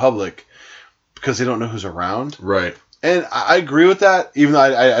loud in public because they don't know who's around. Right. And I agree with that, even though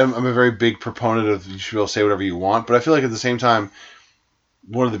I'm a very big proponent of you should be able to say whatever you want. But I feel like at the same time,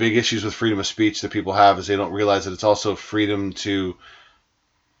 one of the big issues with freedom of speech that people have is they don't realize that it's also freedom to...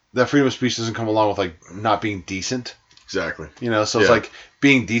 That freedom of speech doesn't come along with like not being decent. Exactly. You know, so it's Yeah. like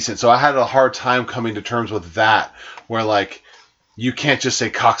being decent. So I had a hard time coming to terms with that, where like you can't just say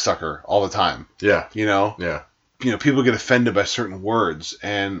cocksucker all the time. Yeah. You know, Yeah. People get offended by certain words,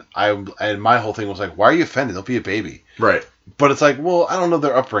 and my whole thing was like, why are you offended? Don't be a baby. Right. But it's like, well, I don't know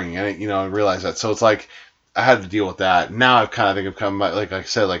their upbringing. I realize that. So it's like I had to deal with that. Now I've kind of think I've come, like I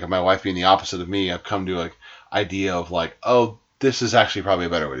said, like my wife being the opposite of me, I've come to like idea of like, oh, this is actually probably a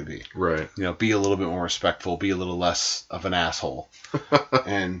better way to be. Right. You know, be a little bit more respectful, be a little less of an asshole.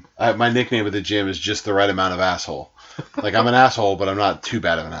 And my nickname at the gym is just the right amount of asshole. Like I'm an asshole, but I'm not too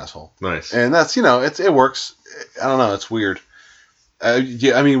bad of an asshole. Nice. And that's, you know, it works. I don't know, it's weird.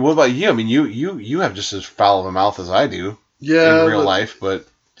 Yeah, I mean, what about you? I mean, you have just as foul of a mouth as I do Yeah. in real but- life, but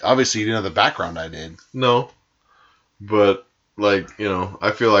obviously you didn't have the background I did. No. But like, you know,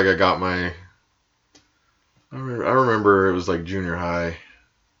 I feel like I got my. I remember it was like junior high,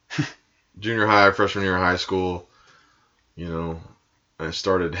 freshman year of high school. You know, I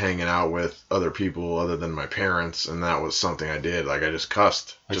started hanging out with other people other than my parents, and that was something I did. Like I just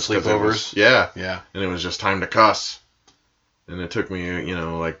cussed. Like just 'cause it sleepovers? was- yeah, Yeah. and it was just time to cuss. And it took me, you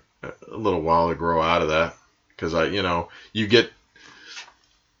know, like a little while to grow out of that, because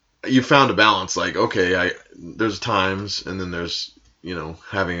you found a balance. Like, okay, there's times, and then there's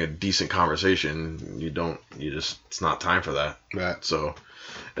having a decent conversation, it's not time for that. Right. So,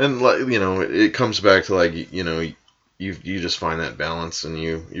 and it comes back to you just find that balance, and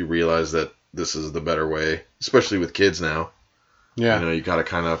you realize that this is the better way, especially with kids now. Yeah. You got to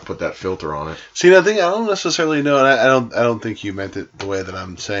kind of put that filter on it. See, I don't necessarily know, and I don't think you meant it the way that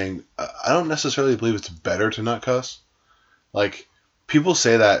I'm saying. I don't necessarily believe it's better to not cuss. Like, people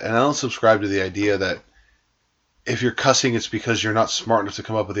say that, and I don't subscribe to the idea that if you're cussing, it's because you're not smart enough to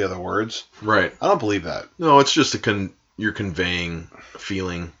come up with the other words. Right. I don't believe that. No, it's just you're conveying a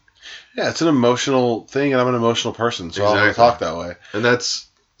feeling. Yeah, it's an emotional thing, and I'm an emotional person, so I'm going to talk that way. And that's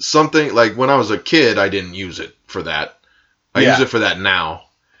something, like, when I was a kid, I didn't use it for that. I use it for that now.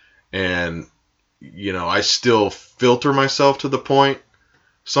 And, I still filter myself to the point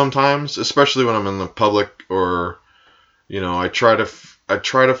sometimes, especially when I'm in the public, or, I try to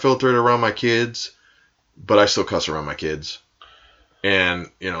filter it around my kids, but I still cuss around my kids. And,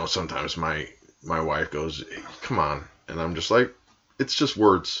 sometimes my wife goes, hey, come on. And I'm just like, it's just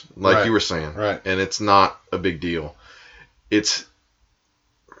words, like you were saying. Right. And it's not a big deal. It's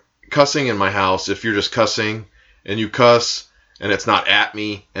cussing in my house. If you're just cussing and you cuss and it's not at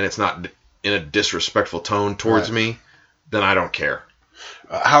me and it's not in a disrespectful tone towards me, then I don't care.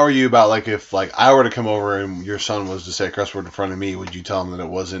 How are you about, like, if, like, I were to come over and your son was to say a cuss word in front of me, would you tell him that it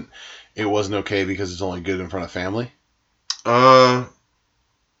wasn't okay because it's only good in front of family? I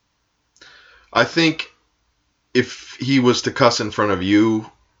think if he was to cuss in front of you,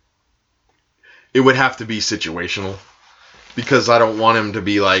 it would have to be situational, because I don't want him to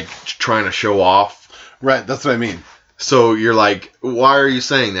be, like, trying to show off. Right, that's what I mean. So you're like, why are you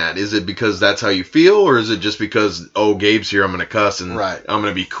saying that? Is it because that's how you feel, or is it just because, Gabe's here, I'm going to cuss and I'm going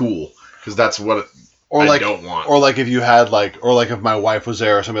to be cool? Because that's what I don't want. Or like if you had if my wife was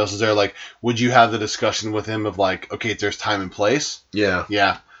there or somebody else was there, like, would you have the discussion with him of like, okay, there's time and place? Yeah.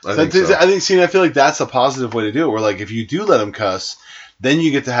 Yeah. I think so. I feel like that's a positive way to do it, where, like, if you do let him cuss, then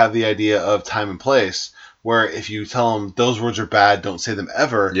you get to have the idea of time and place, where if you tell him those words are bad, don't say them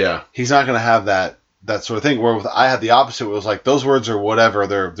ever, he's not going to have that sort of thing. Where I had the opposite, where it was like, those words are whatever,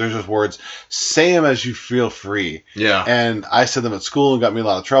 they're just words, say them as you feel free. Yeah. And I said them at school and got me a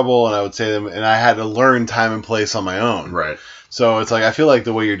lot of trouble, and I would say them, and I had to learn time and place on my own. Right. So it's like, I feel like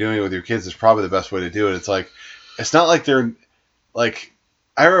the way you're doing it with your kids is probably the best way to do it. It's like, it's not like they're, like,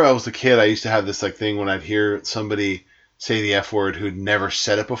 I remember I was a kid, I used to have this, like, thing when I'd hear somebody say the F word who'd never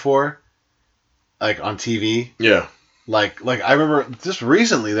said it before, like, on TV. Yeah. Like I remember just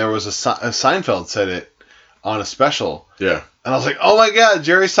recently there was a Seinfeld said it on a special. Yeah. And I was like, oh my God,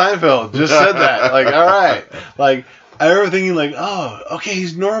 Jerry Seinfeld just said that. Like, all right. Like, I remember thinking, like, oh, okay,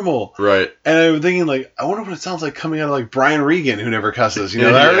 he's normal. Right. And I was thinking, like, I wonder what it sounds like coming out of, like, Brian Regan, who never cusses. You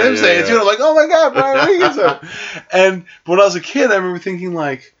know, I heard him say it too. And I'm like, oh my God, Brian Regan said it. And when I was a kid, I remember thinking,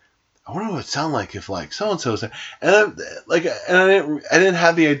 like, I wonder what it would sound like if, like, so-and-so said. And I didn't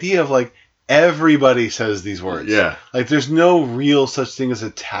have the idea of, like, everybody says these words. Yeah. Like, there's no real such thing as a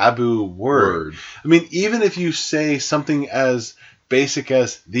taboo word. I mean, even if you say something as basic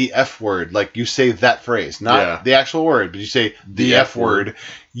as the F word, like you say that phrase, not the actual word, but you say the F word,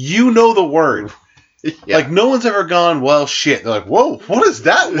 you know the word. Like, no one's ever gone, well, shit. They're like, whoa, what is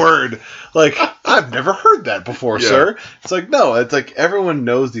that word? Like, I've never heard that before, sir. It's like, no, it's like everyone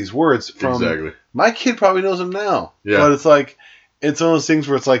knows these words. From my kid probably knows them now. Yeah. But it's like, it's one of those things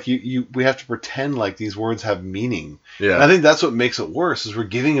where it's like we have to pretend like these words have meaning. Yeah. And I think that's what makes it worse, is we're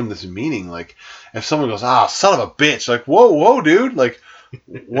giving them this meaning. Like, if someone goes, son of a bitch, like, whoa, dude, like,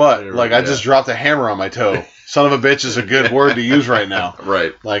 what? Like, I just dropped a hammer on my toe. Son of a bitch is a good word to use right now.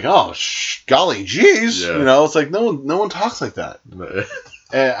 Right. Like, oh, golly jeez. Yeah. You know, it's like no one talks like that.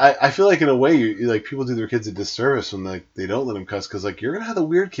 And I feel like in a way, you like, people do their kids a disservice when they don't let them cuss, because, like, you're gonna have the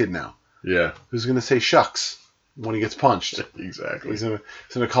weird kid now. Yeah. Who's gonna say shucks when he gets punched? Exactly. He's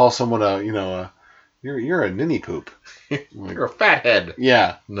gonna call someone you're a ninny poop. You're a fathead.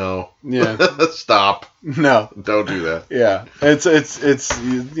 Yeah. No. Yeah. Stop. No. Don't do that. Yeah. It's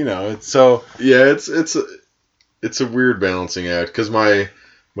so. Yeah. It's a weird balancing act, because my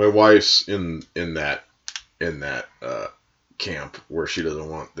wife's in that camp where she doesn't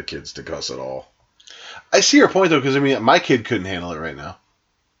want the kids to cuss at all. I see your point, though, because I mean, my kid couldn't handle it right now.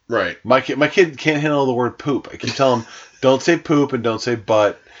 Right. My kid can't handle the word poop. I keep telling him, don't say poop and don't say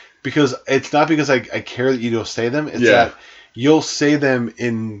butt, because it's not because I care that you don't say them. It's that you'll say them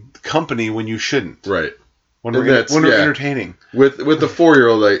in company when you shouldn't. Right. When we're entertaining. With the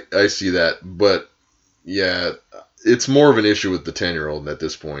 4-year-old, I see that, but yeah, it's more of an issue with the 10-year-old at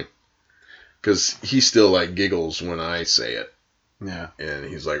this point, because he still, like, giggles when I say it. Yeah. And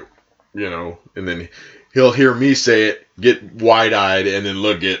he's like, and then he'll hear me say it, get wide-eyed, and then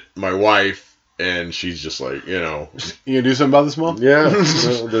look at my wife, and she's just like, You gonna do something about this, Mom? yeah,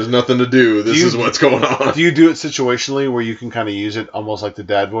 there's nothing to do. This is what's going on. Do you do it situationally where you can kind of use it almost like the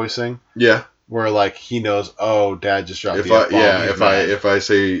dad voice thing? Yeah. Where like he knows, oh, Dad just dropped If the I F-bomb. if I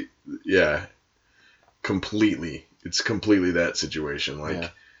say completely, it's completely that situation. Like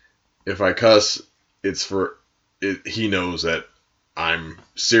if I cuss, it's for it. He knows that I'm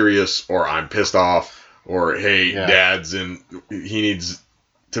serious or I'm pissed off or hey, Dad's in. He needs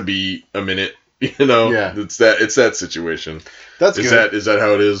to be a minute. Yeah. It's that situation. That's good. Is that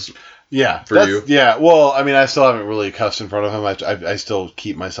how it is? Yeah, for you? Yeah, well, I mean, I still haven't really cussed in front of him. I still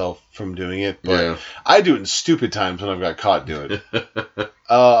keep myself from doing it, but I do it in stupid times when I've got caught doing it.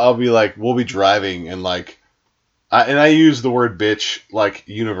 I'll be like, we'll be driving, and like, I use the word bitch like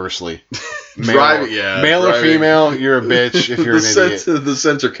universally. Male or female, you're a bitch if you're an idiot. The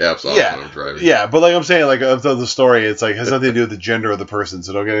censor cap's off when I'm driving. Yeah, but like I'm saying, like of the story, it's like has nothing to do with the gender of the person,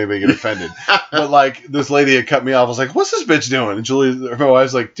 so don't get anybody get offended. But like this lady had cut me off. I was like, "What's this bitch doing?" And Julie, my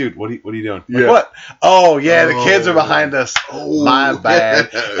wife's like, "Dude, what are you doing?" I'm like, what? Oh yeah, the kids are behind us. Oh, my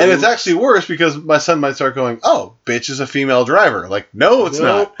bad. And it's actually worse because my son might start going, "Oh, bitch is a female driver." Like, no, it's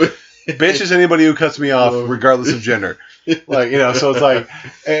not. Bitch is anybody who cuts me off, regardless of gender. Like, so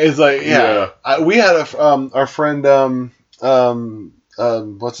it's like, we had our friend,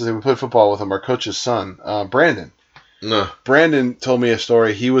 what's his name? We played football with him. Our coach's son, Brandon. No. Brandon told me a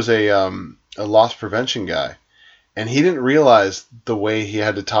story. He was a loss prevention guy, and he didn't realize the way he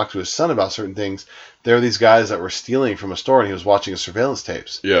had to talk to his son about certain things. There were these guys that were stealing from a store, and he was watching his surveillance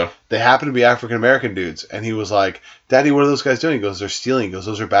tapes. Yeah. They happened to be African American dudes, and he was like, "Daddy, what are those guys doing?" He goes, "They're stealing." He goes,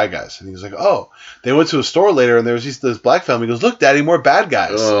 "Those are bad guys." And he was like, "Oh." They went to a store later, and there was this black family. He goes, "Look, Daddy, more bad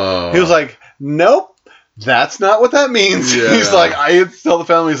guys." Oh. He was like, "Nope, that's not what that means." Yeah. He's like, I had to tell the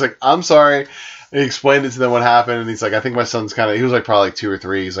family. He's like, "I'm sorry." And he explained it to them what happened, and he's like, "I think my son's kind of." He was like probably like 2 or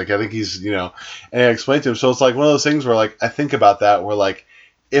 3. He's like, "I think he's And I explained to him. So it's like one of those things where like I think about that, where like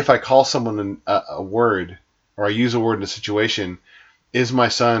if I call someone a word. Or I use a word in a situation, is my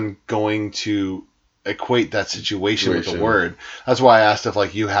son going to equate that situation with the word? That's why I asked if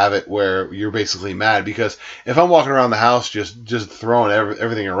like you have it where you're basically mad, because if I'm walking around the house just throwing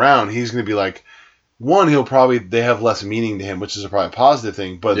everything around, he's going to be like, one, they have less meaning to him, which is probably a positive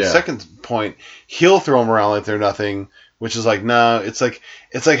thing. But the second point, he'll throw them around like they're nothing, which is like, no, it's like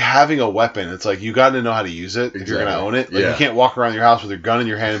having a weapon. It's like you got to know how to use it if you're going to own it. Like you can't walk around your house with your gun in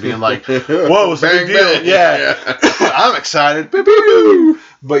your hand and being like, whoa, it's a big deal. Bang. Yeah. I'm excited.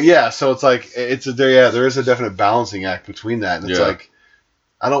 But yeah, so it's like, there is a definite balancing act between that. And it's like,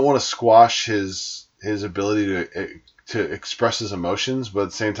 I don't want to squash his ability to express his emotions, but at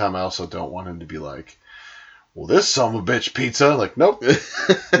the same time, I also don't want him to be like, well, this son of a bitch pizza. Like, nope,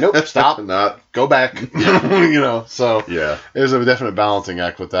 stop, go back. So there's a definite balancing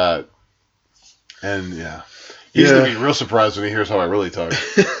act with that. And he's gonna be real surprised when he hears how I really talk.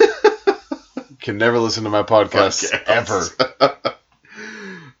 Can never listen to my podcast ever.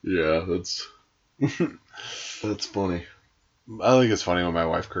 Yeah, that's funny. I think it's funny when my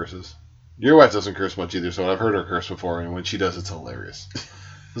wife curses. Your wife doesn't curse much either, so I've heard her curse before, and when she does, it's hilarious.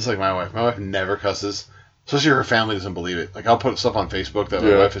 It's like my wife. My wife never cusses. Especially her family doesn't believe it. Like, I'll put stuff on Facebook that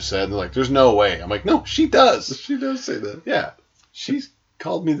my wife has said, and they're like, there's no way. I'm like, no, she does. She does say that. Yeah. She's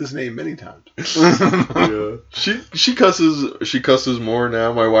called me this name many times. Yeah. She cusses more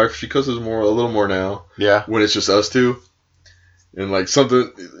now. My wife, she cusses a little more now. Yeah. When it's just us two. And, like,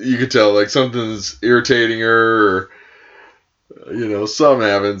 something, you could tell, like, something's irritating her, or, something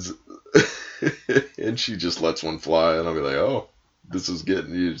happens. And she just lets one fly, and I'll be like, oh, it's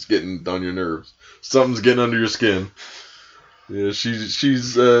getting on your nerves. Something's getting under your skin. Yeah,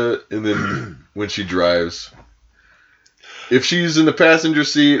 she's and then when she drives, if she's in the passenger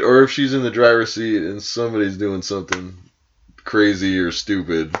seat or if she's in the driver's seat and somebody's doing something crazy or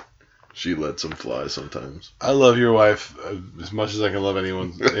stupid, she lets them fly sometimes. I love your wife as much as I can love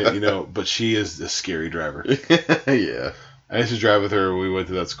anyone, but she is a scary driver. Yeah. I used to drive with her when we went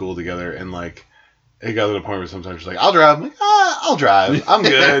to that school together, and like, it got to the point where sometimes she's like, I'll drive. I'm like, I'll drive. I'm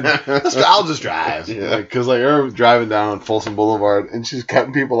good. I'll just drive. Yeah. Because like we're driving down Folsom Boulevard, and she's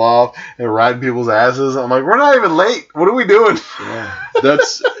cutting people off and riding people's asses. I'm like, we're not even late. What are we doing? Yeah.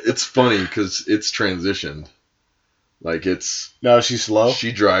 It's funny because it's transitioned. Like No, she's slow.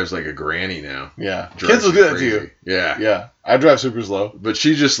 She drives like a granny now. Yeah. Kids will do that to you. Yeah. Yeah. I drive super slow. But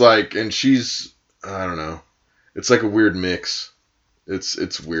she just like, and she's, I don't know. It's like a weird mix.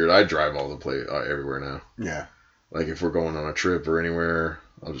 It's weird. I drive all the place everywhere now. Yeah. Like if we're going on a trip or anywhere,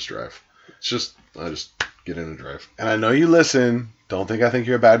 I'll just drive. I just get in and drive. And I know you listen. Don't think I think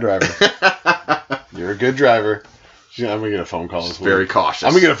you're a bad driver. You're a good driver. I'm gonna get a phone call this week. Very cautious.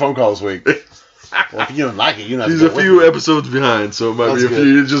 I'm gonna get a phone call this week. Well, if you don't like it, you know. He's a few episodes behind, so it might That's be a good.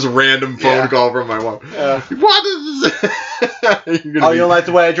 few just random phone Yeah. call from my wife. Yeah. What is this? You don't like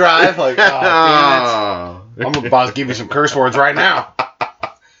the way I drive? Like, oh, Ah. damn it. I'm about to give you some curse words right now.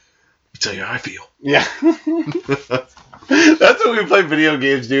 Tell you how I feel. Yeah. That's when we played video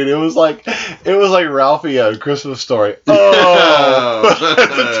games, dude. It was like Ralphie on Christmas Story. Oh,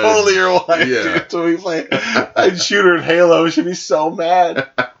 that's a totally your wife, Yeah. dude. That's what we play. I'd shoot her in Halo. She'd be so mad.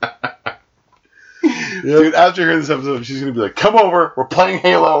 Dude, after hearing this episode, she's gonna be like, "Come over. We're playing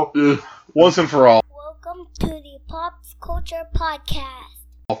Halo once and for all." Welcome to the Pops Culture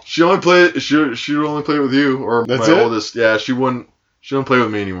Podcast. She only play. She would only play with you or That's my it? oldest. Yeah, she wouldn't. She don't play with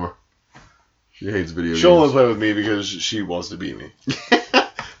me anymore. She hates video She'll only games. play with me because she wants to beat me.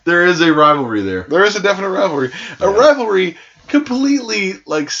 There is a rivalry there. There is a definite rivalry. A rivalry completely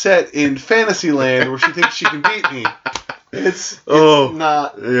like set in fantasy land where she thinks she can beat me. It's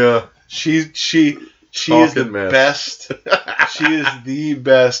not. Yeah. She is the Talking mess. best. She is the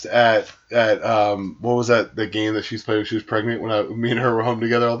best at what was that, the game that she's played when she was pregnant, when me and her were home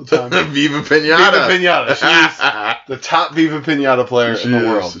together all the time? Viva Pinata. Viva Pinata. She is the top Viva Pinata player in the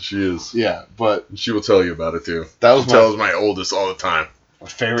world. She is. Yeah, but She will tell you about it too. that was She tells my oldest all the time. my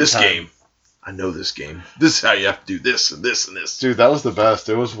favorite This time. game. I know this game. This is how you have to do this and this and this. Dude, that was the best.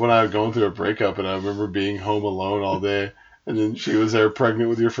 It was when I was going through a breakup, and I remember being home alone all day. And then she was there pregnant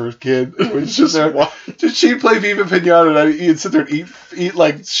with your first kid. We'd just there. She'd play Viva Pinata, and I'd sit there and eat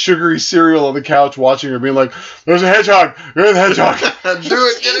like sugary cereal on the couch, watching her, being like, "There's a hedgehog! You're the hedgehog!" Do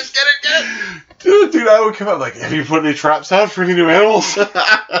it! Get it! Dude, I would come out like, "Have you put any traps out for any new animals?"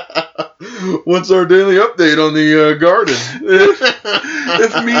 What's our daily update on the garden?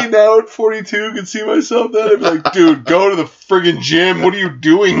 If me now at 42 could see myself then, I'd be like, "Dude, go to the friggin' gym. What are you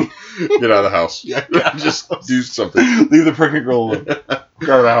doing? Get out of the house. Yeah, Just do something. Leave the pregnant girl alone.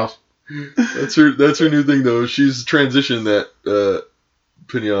 Go out of the house." That's her new thing though. She's transitioned that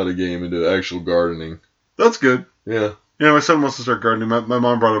pinata game into actual gardening. That's good. Yeah. Yeah, my son wants to start gardening. My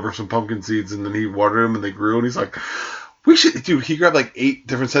mom brought over some pumpkin seeds, and then he watered them, and they grew, and he's like, "We should," dude, he grabbed like 8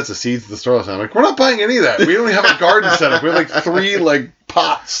 different sets of seeds at the store last time. I'm like, "We're not buying any of that. We only have a garden set up. We have like 3 like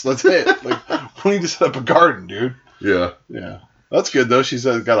pots. That's it. Like, we need to set up a garden, dude." Yeah. Yeah. That's good, though. She's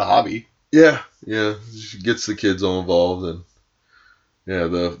got a hobby. Yeah. Yeah. She gets the kids all involved, and yeah,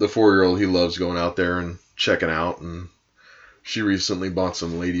 the 4-year-old, he loves going out there and checking out, and she recently bought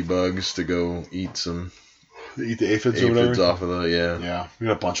some ladybugs to go eat some Eat the aphids or whatever. aphids off of the Yeah. We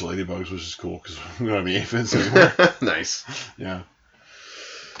got a bunch of ladybugs, which is cool, because we don't have any aphids anymore. Nice. Yeah.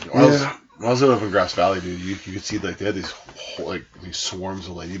 When I was up in Grass Valley, dude, you could see like they had these these swarms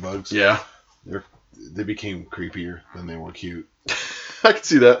of ladybugs. Yeah. They became creepier than they were cute. I can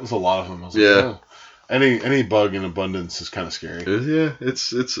see that. There's a lot of them. I was Yeah. like, oh. Any bug in abundance is kind of scary. Yeah,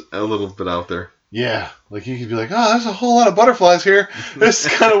 it's a little bit out there. Yeah, like you could be like, "Oh, there's a whole lot of butterflies here. This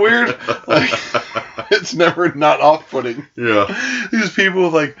is kind of weird." Like, it's never not off-putting. Yeah. These people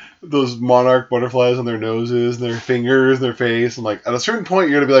with like those monarch butterflies on their noses, and their fingers, and their face, and like at a certain point,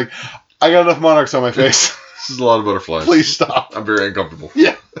 you're gonna be like, "I got enough monarchs on my face. This is a lot of butterflies. Please stop." I'm very uncomfortable.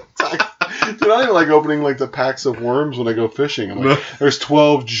 Yeah. Dude, I don't even like opening like the packs of worms when I go fishing. I'm like, No. there's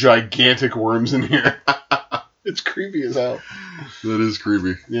 12 gigantic worms in here. It's creepy as hell. That is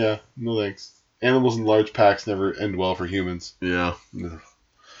creepy. Yeah, no thanks. Animals in large packs never end well for humans. Yeah. No.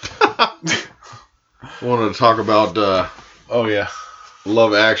 I wanted to talk about Oh, yeah.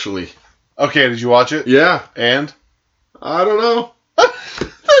 Love Actually. Okay, did you watch it? Yeah. And? I don't know.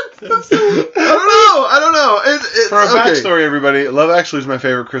 I don't know. It's For a okay. backstory, everybody, Love Actually is my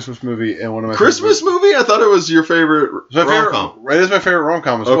favorite Christmas movie and one of my Christmas favorite movie? I thought it was your favorite It's my favorite. rom-com. It is my favorite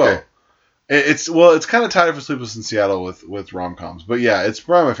rom-com as Okay. well. It's kind of tied for Sleepless in Seattle with rom-coms, but yeah, it's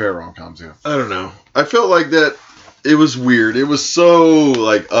probably my favorite rom-coms. Yeah, I don't know. I felt like that. It was weird. It was so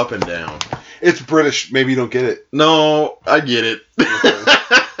like up and down. it's British. Maybe you don't get it. No, I get it.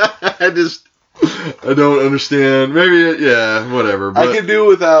 I don't understand. Maybe, yeah, whatever. But I could do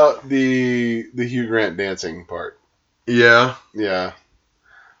without the Hugh Grant dancing part. yeah, Yeah,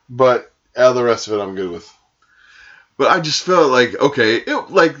 but all the rest of it, I'm good with. but I just felt like okay,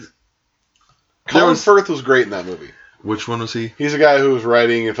 Colin Firth was great in that movie. Which one was he? He's a guy who was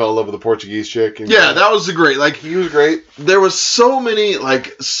writing and fell in love with a Portuguese chick. And Yeah, that was the great. Like he was great. there was so many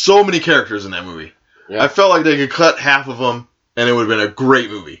characters in that movie. Yeah. I felt like they could cut half of them, and it would have been a great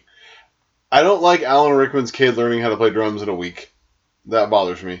movie. I don't like Alan Rickman's kid learning how to play drums in a week. That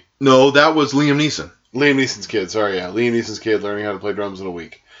bothers me. No, that was Liam Neeson. Liam Neeson's kid, sorry, yeah. Liam Neeson's kid learning how to play drums in a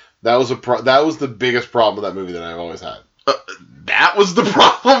week. That was that was the biggest problem with that movie that I've always had. That was the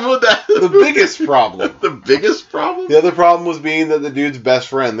problem with that. The biggest problem. The biggest problem? The other problem was being that the dude's best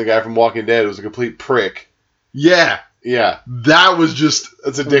friend, the guy from Walking Dead, was a complete prick. Yeah. Yeah. That was just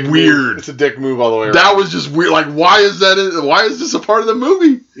It's a dick weird. move. It's a dick move all the way around. That was just weird. Like, why is this a part of the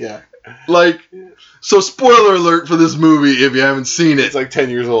movie? Yeah. Like, so spoiler alert for this movie if you haven't seen it. It's like 10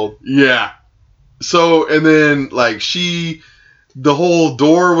 years old. Yeah. So, and then, like, the whole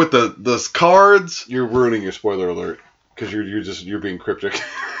door with the cards. You're ruining your spoiler alert because you're being cryptic.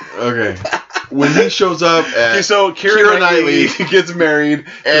 Okay. When he shows up at so Keira Knightley gets married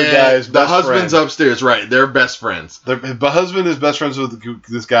to and the guy's the best husband's friend. Upstairs, right? They're best friends. The husband is best friends with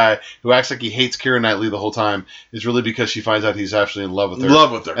this guy who acts like he hates Keira Knightley the whole time. Is really because she finds out he's actually in love with her.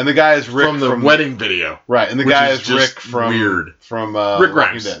 Love with her. And the guy is Rick from the wedding video. Right, and the which guy is is just Rick from weird. From Rick Walking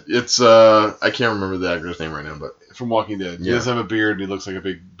Grimes. Dead. It's I can't remember the actor's name right now, but From Walking Dead. He Yeah. doesn't have a beard and he looks like a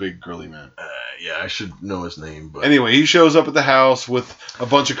big girly man. yeah, I should know his name. But Anyway, he shows up at the house with a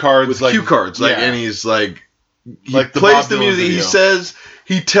bunch of cards, with like cue cards, like, yeah. and he's like, he Like the plays Bob the Dylan music. video. He says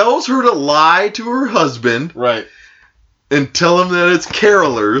he tells her to lie to her husband right, and tell him that it's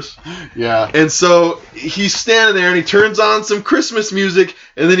carolers. yeah, And so he's standing there and he turns on some Christmas music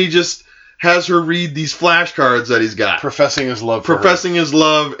and then he just has her read these flashcards that he's got, professing his love, for her. professing his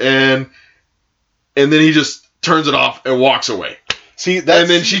love, and then he just turns it off and walks away. See, that's, And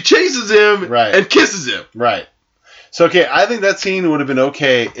then she chases him Right. and kisses him. right. So okay, I think that scene would have been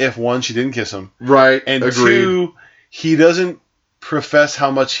okay if one, she didn't kiss him, Right. and Agreed. two, he doesn't profess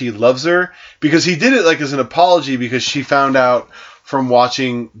how much he loves her because he did it like as an apology because she found out from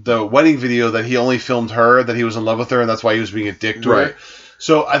watching the wedding video that he only filmed her, that he was in love with her, and that's why he was being a dick to Right. her.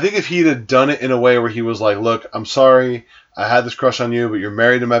 So I think if he'd have done it in a way where he was like, look, I'm sorry, I had this crush on you, but you're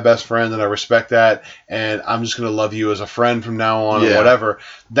married to my best friend, and I respect that, and I'm just going to love you as a friend from now on, Yeah. or whatever,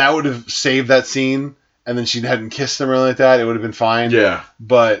 that would have saved that scene, and then she hadn't kissed him or anything like that, it would have been fine. Yeah.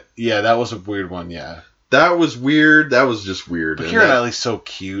 But, yeah, that was a weird one, yeah. That was weird. That was just weird. But And Keira that- Knightley's so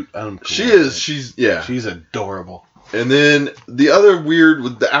cute. I'm cool She with is. it. She's She's adorable. And then the other weird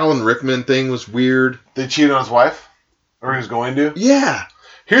with the Alan Rickman thing was weird. They cheated on his wife? Or he was going to? Yeah.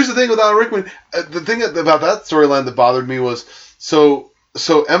 Here's the thing with Alan Rickman. The thing about that storyline that bothered me was, so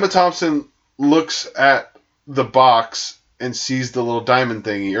Emma Thompson looks at the box and sees the little diamond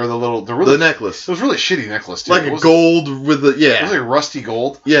thingy, or The necklace. It was a really shitty necklace, too. Like It a wasn't- gold with the, It was yeah. like rusty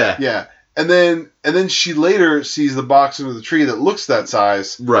gold. Yeah. Yeah. And then she later sees the box under the tree that looks that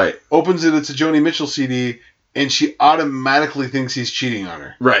size, Right. opens it, it's a Joni Mitchell CD, and she automatically thinks he's cheating on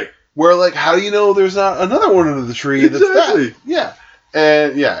her. Right. Where, like, how do you know there's not another one under the tree that's Exactly. that? Yeah.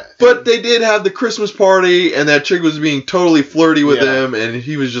 And, yeah. But they did have the Christmas party, and that chick was being totally flirty with Yeah. him, and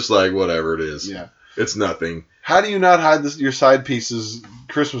he was just like, whatever it is. Yeah. It's nothing. How do you not hide your side pieces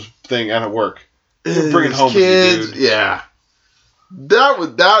Christmas thing at work? Bring it His home with you, kids, dude. yeah.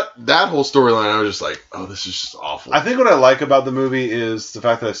 That whole storyline, I was just like, oh, this is just awful. I think what I like about the movie is the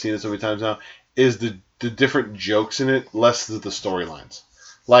fact that I've seen it so many times now, is the different jokes in it, less the storylines.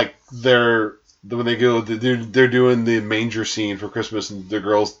 Like, when they go, they're doing the manger scene for Christmas, and the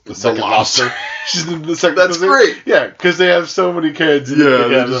girl's the second lobster. lobster. She's the second. That's great. Yeah, because they have so many kids. and Yeah,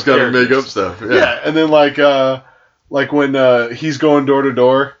 they have just the got to make characters. up stuff. Yeah, and then like when he's going door to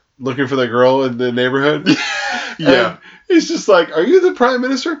door looking for the girl in the neighborhood. Yeah. And he's just like, "Are you the prime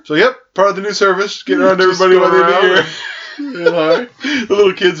minister?" So, yep, part of the new service, getting around to Just everybody go while they're around here. The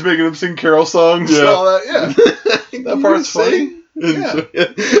little kids making them sing carol songs and all that. Yeah, that part's funny. And,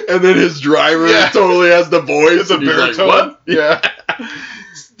 and then his driver Yeah. totally has the voice. It's a and he's like, baritone. what? Yeah.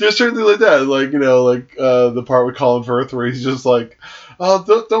 There's certainly like that, like, the part with Colin Firth where he's just like, "Oh,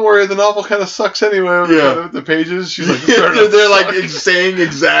 don't worry, the novel kind of sucks anyway." Yeah. The pages. She's like, "It's starting to They're like suck." saying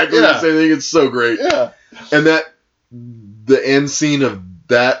exactly the Yeah. same thing. It's so great. Yeah. And the end scene of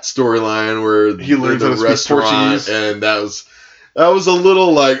that storyline where He learns they're how in to the speak restaurant, Portuguese. and that was a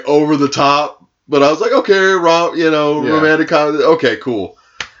little like over the top, but I was like, okay, Yeah. romantic comedy, okay, cool.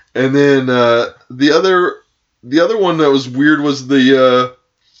 And then the other one that was weird was the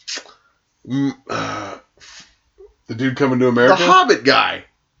The dude coming to the America. Hobbit guy.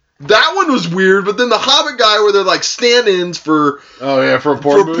 That one was weird, but then the Hobbit guy where they're like stand-ins for Oh yeah, for a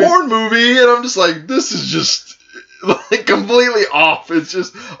porn movie. porn movie, and I'm just like, this is just like completely off. It's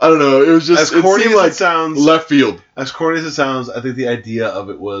just, I don't know. It was just, As it corny seemed as like it sounds, left field. as corny as it sounds, I think the idea of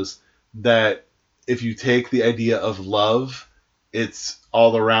it was that if you take the idea of love, it's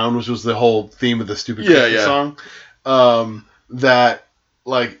all around, which was the whole theme of the stupid Yeah, Christmas yeah. song. That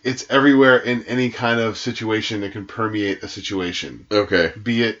like it's everywhere in any kind of situation that can permeate a situation. Okay.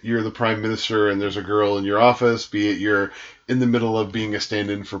 Be it you're the prime minister and there's a girl in your office, be it you're in the middle of being a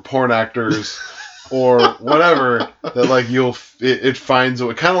stand-in for porn actors, or whatever, that like it finds a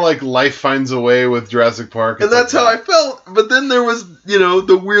way, kind of like life finds a way with Jurassic Park. And that's how I felt. But then there was,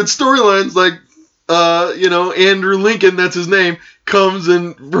 the weird storylines like, Andrew Lincoln, that's his name, comes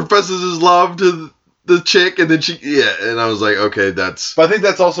and professes his love to the chick, and then and I was like, okay, that's... But I think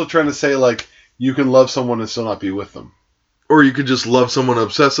that's also trying to say, like, you can love someone and still not be with them. Or you could just love someone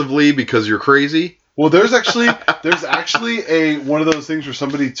obsessively because you're crazy. Well, there's actually one of those things where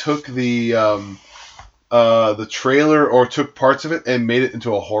somebody took the trailer or took parts of it and made it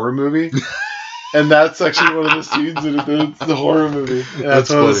into a horror movie. And that's actually one of the scenes in the horror movie. Yeah, that's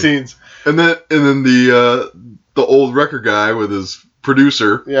one of the scenes. And then the old record guy with his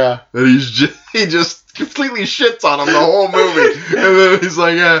producer. Yeah. And he just completely shits on him the whole movie. And then he's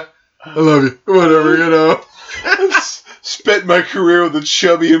like, yeah, I love you. Whatever, Spent my career with a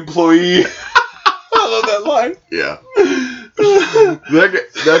chubby employee. I love that line. Yeah.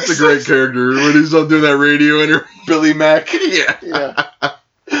 That's a great character when he's on doing that radio interview. Billy Mack. Yeah.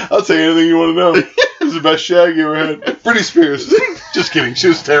 I'll tell you anything you want to know. It was the best shag you ever had. Britney Spears. Just kidding. She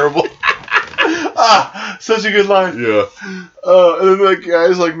was terrible. Such a good line. Yeah. And then that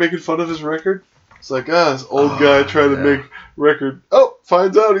guy's like making fun of his record. It's like, this old guy trying to make record. Oh,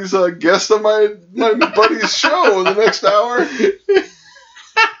 finds out he's a guest on my buddy's show in the next hour.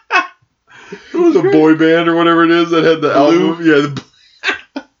 It was a boy band or whatever it is that had the album.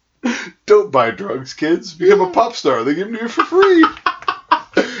 Yeah. Don't buy drugs, kids. Become a pop star. They give them to you for free.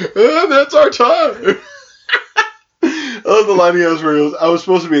 That's our time. I love the line he has where he goes, I was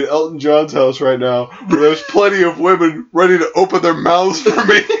supposed to be at Elton John's house right now, where there's plenty of women ready to open their mouths for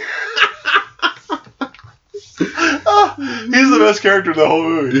me. He's the best character in the whole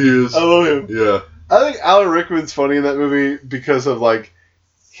movie. He is. I love him. Yeah. I think Alan Rickman's funny in that movie because of, like,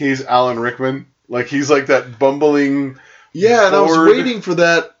 he's Alan Rickman. Like, he's like that bumbling... Yeah, and I was waiting for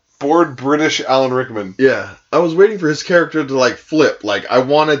that... Bored British Alan Rickman. Yeah. I was waiting for his character to, like, flip. Like, I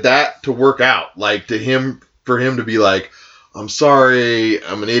wanted that to work out. Like, for him to be like, I'm sorry,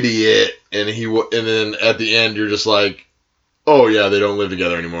 I'm an idiot. And then at the end, you're just like, oh, yeah, they don't live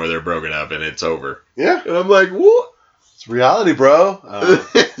together anymore. They're broken up, and it's over. Yeah. And I'm like, what? It's reality, bro.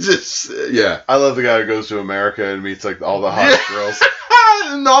 Yeah. I love the guy who goes to America and meets, like, all the hot girls.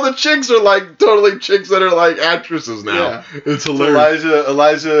 And all the chicks are, like, totally chicks that are, like, actresses now. Yeah. It's hilarious.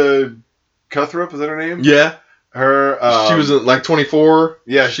 Elijah Cuthrop, is that her name? Yeah. Her, she was, like, 24.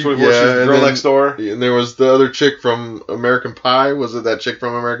 Yeah, she's 24. She's the girl next door. And there was the other chick from American Pie. Was it that chick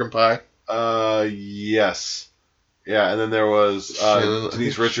from American Pie? Yes. Yeah, and then there was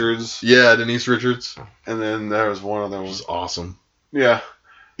Denise Richards. Yeah, Denise Richards. And then there was one other one. Which was awesome. Yeah.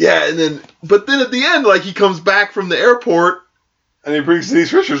 Yeah, but then at the end, like, he comes back from the airport. And he brings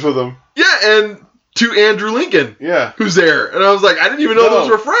Denise Richards with him. Yeah, and to Andrew Lincoln. Yeah. Who's there. And I was like, I didn't even know those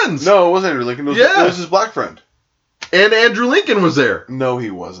were friends. No, it wasn't Andrew Lincoln. It was his black friend. And Andrew Lincoln was there. No,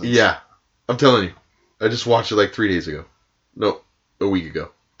 he wasn't. Yeah. I'm telling you. I just watched it like 3 days ago. No, a week ago.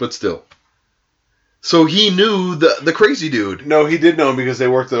 But still. So he knew the crazy dude. No, he did know him because they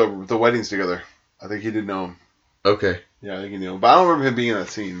worked the weddings together. I think he did know him. Okay. Yeah, I think he knew him. But I don't remember him being in that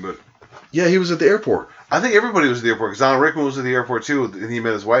scene. But yeah, he was at the airport. I think everybody was at the airport because Alan Rickman was at the airport too, and he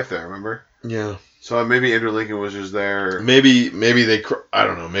met his wife there. Remember? Yeah. So maybe Andrew Lincoln was just there. Maybe they. I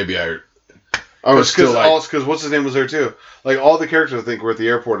don't know. Maybe I was still like, because what's his name was there too. Like all the characters I think were at the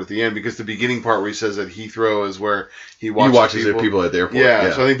airport at the end because the beginning part where he says that Heathrow is where he watches people at the airport.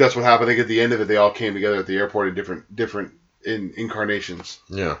 Yeah, so I think that's what happened. I think at the end of it they all came together at the airport in different incarnations.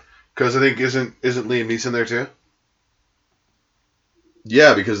 Yeah. Because I think isn't Liam Neeson there too?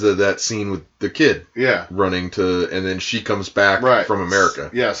 Yeah, because of that scene with the kid. Yeah. Running to, and then she comes back from America.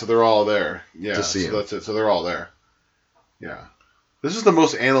 Yeah, so they're all there. Yeah. To see him. That's it. So they're all there. Yeah. This is the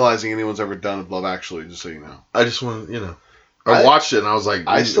most analyzing anyone's ever done of Love Actually, just so you know. I just want to, I watched it and I was like,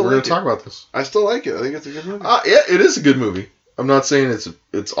 we're going to talk about this. I still like it. I think it's a good movie. Yeah, it is a good movie. I'm not saying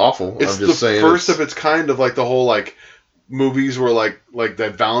it's awful. It's I'm just saying first of its kind of like the whole like movies where like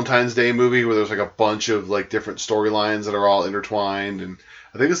that Valentine's Day movie where there's like a bunch of like different storylines that are all intertwined, and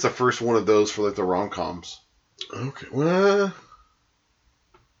I think it's the first one of those for like the rom-coms. Okay. Well,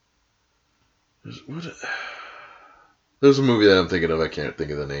 there's a movie that I'm thinking of. I can't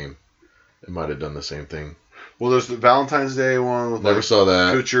think of the name. It might have done the same thing. Well, there's the Valentine's Day one with Never saw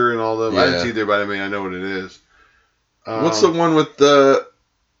that. Kutcher and all them. Yeah. I didn't see there, but I mean I know what it is. What's the one with the?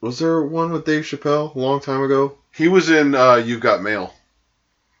 Was there one with Dave Chappelle a long time ago? He was in You've Got Mail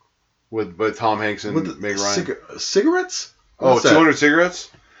with Tom Hanks and Meg Ryan. Cigarettes? What's 200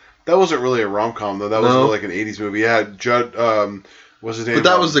 Cigarettes? That wasn't really a rom-com though. That was more like an 80s movie. It had What's his name? But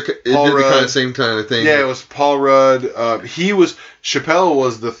that was it Paul did the Rudd. same kind of thing. Yeah, it was Paul Rudd. Chappelle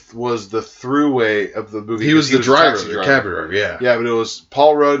was the throughway of the movie. He was the driver, taxi the cab driver. Yeah. Yeah, but it was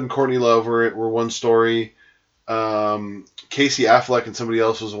Paul Rudd and Courtney Love were one story. Casey Affleck and somebody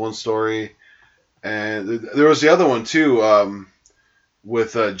else was one story, and there was the other one too,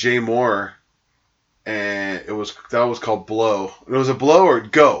 with Jay Moore, and that was called Blow. It was a Blow or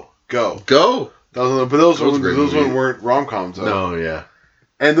Go. But those one weren't rom-coms though. No, yeah.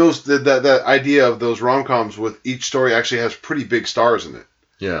 And that idea of those rom-coms with each story actually has pretty big stars in it.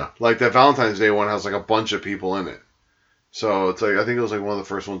 Yeah. Like that Valentine's Day one has like a bunch of people in it. So it's like I think it was like one of the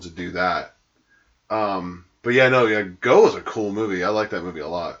first ones to do that. But Go was a cool movie. I like that movie a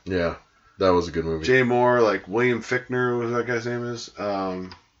lot. Yeah. That was a good movie. Jay Moore, like William Fichtner, what that guy's name is.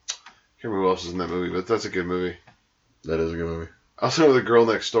 Can't remember who else is in that movie, but that's a good movie. That is a good movie. Also, The Girl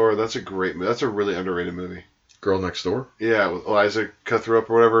Next Door. That's a great movie. That's a really underrated movie. Girl Next Door? Yeah, with Eliza Cuthbert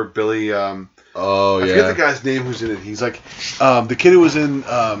or whatever. Billy. Oh, I yeah. forget the guy's name who's in it. He's like the kid who was in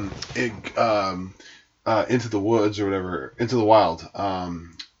Into the Woods or whatever. Into the Wild.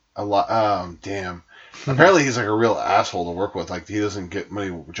 Damn. Apparently he's like a real asshole to work with. Like he doesn't get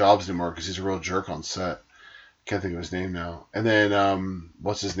many jobs anymore because he's a real jerk on set. Can't think of his name now. And then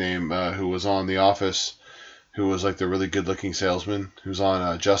what's his name? Who was on The Office? Who was like the really good-looking salesman? Who's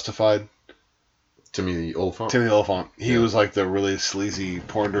on Justified? Timothy Olyphant. Timothy Olyphant. He was like the really sleazy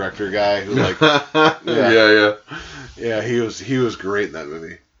porn director guy who like. Yeah. He was great in that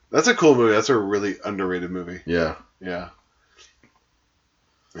movie. That's a cool movie. That's a really underrated movie. Yeah. Yeah.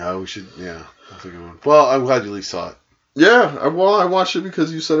 We should. Yeah, that's a good one. Well, I'm glad you at least saw it. Yeah, I watched it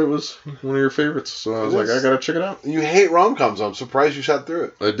because you said it was one of your favorites, so I was like, I gotta check it out. You hate rom-coms. I'm surprised you sat through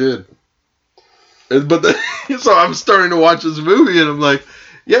it. I did. So I'm starting to watch this movie, and I'm like,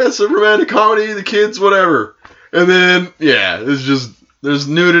 yeah, it's a romantic comedy, the kids, whatever. And then, yeah, it's just, there's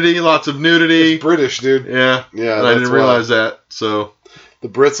nudity, lots of nudity. It's British, dude. Yeah. Yeah, And I didn't realize that, so. The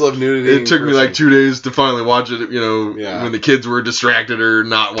Brits love nudity. It took me like 2 days to finally watch it, Yeah. when the kids were distracted or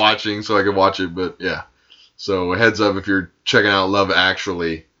not watching, so I could watch it, but yeah. So heads up if you're checking out Love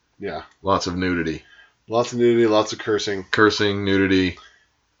Actually. Yeah. Lots of nudity. Lots of nudity, lots of cursing. Cursing, nudity,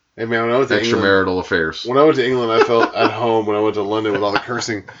 Hey man, when I went to England, extramarital affairs. when I went to England, I felt at home. When I went to London with all the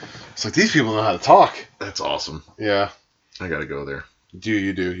cursing, it's like these people know how to talk. That's awesome. Yeah. I gotta go there.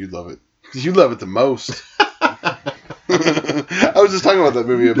 You do. You'd love it. You love it the most. I was just talking about that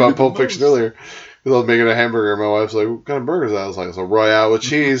movie about Pulp Fiction earlier. Because I was making a hamburger, and my wife's like, "What kind of burger is that?" I was like, "It's a Royale with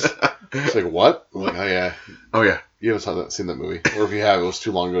cheese." She's like, "What?" I'm like, "Oh yeah, Oh yeah. you haven't seen that movie, or if you have, it was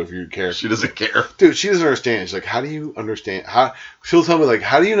too long ago. If you care." She doesn't care. Dude, she doesn't understand. She's like, "How do you understand?" She'll tell me like,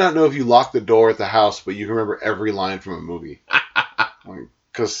 "How do you not know if you lock the door at the house, but you can remember every line from a movie?"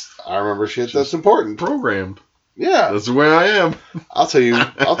 Because I remember shit that's important. Programmed. Yeah, That's the way I am. I'll tell you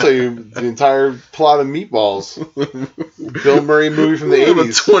the entire plot of Meatballs, Bill Murray movie from the We have a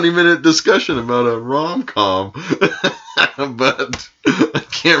 80s. 20-minute discussion about a rom-com, but I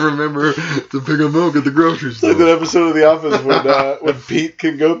can't remember to pick up milk at the grocery It's like that store. episode of The Office when Pete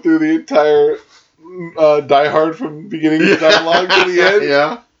can go through the entire Die Hard from beginning of dialogue to the end.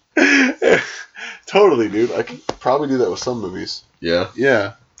 Yeah. Totally, dude. I could probably do that with some movies. Yeah.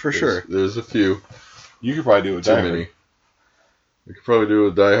 Yeah, for sure. There's a few. You could probably do it with Too Die Hard. many. I could probably do it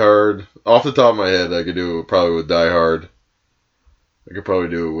with Die Hard. Off the top of my head, I could do it probably with Die Hard. I could probably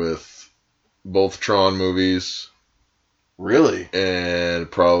do it with both Tron movies. Really? And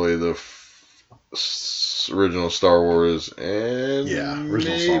probably the original Star Wars and Yeah,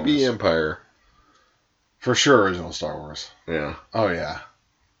 original Star maybe Wars. Empire. For sure, original Star Wars. Yeah. Oh, yeah.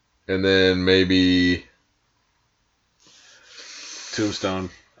 And then maybe...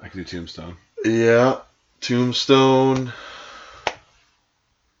 Tombstone. I could do Tombstone. Yeah. Tombstone.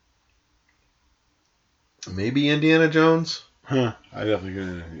 Maybe Indiana Jones? Huh. I definitely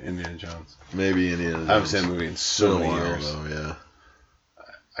could do Indiana Jones. Maybe Indiana Jones. I haven't seen that movie in so Been a many while, years. though, yeah.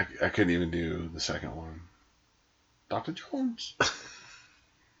 I couldn't even do the second one. Dr. Jones?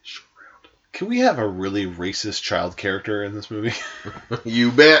 Can we have a really racist child character in this movie?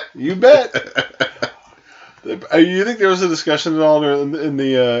 You bet. You bet. You think there was a discussion at all in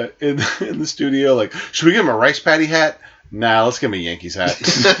the studio? Like, should we give him a rice patty hat? Nah, let's give him a Yankees hat.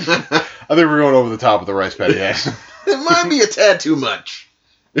 I think we're going over the top with the rice patty hat. It might be a tad too much.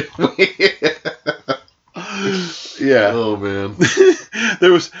 Yeah. Oh, man.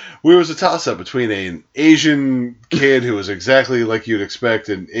 there was a toss up between an Asian kid who was exactly like you'd expect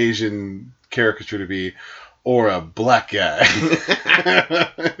an Asian caricature to be, or a black guy.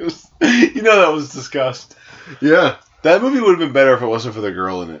 That was discussed. Yeah. That movie would have been better if it wasn't for the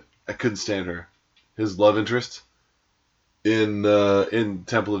girl in it. I couldn't stand her. His love interest. in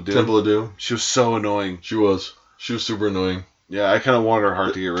Temple of Doom. Temple of Doom. She was so annoying. She was super annoying. Yeah, I kind of wanted her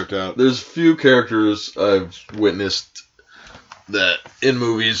heart to get ripped out. There's few characters I've witnessed that in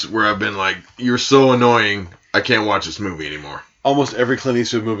movies where I've been like, you're so annoying, I can't watch this movie anymore. Almost every Clint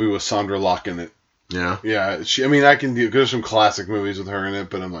Eastwood movie with Sandra Locke in it. Yeah. Yeah, I can do. There's some classic movies with her in it,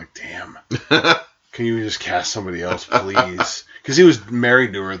 but I'm like, damn. Can you just cast somebody else, please? Because he was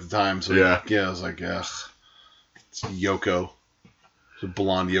married to her at the time, so yeah, I was like, ugh. It's Yoko. It's a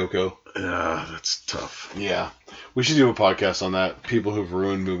blonde Yoko. Yeah, that's tough. Yeah. We should do a podcast on that. People who've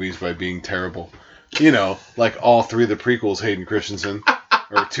ruined movies by being terrible. You know, like all 3 of the prequels, Hayden Christensen.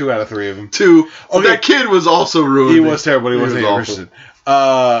 Or 2 out of 3 of them. 2. Okay. That kid was also ruined. He was terrible, but he wasn't Hayden awful.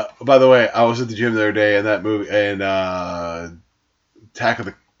 Christensen. By the way, I was at the gym the other day, and that movie, and Attack of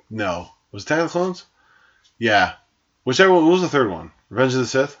the... No. Was it Attack of the Clones? Yeah. Whichever one, what was the third one? Revenge of the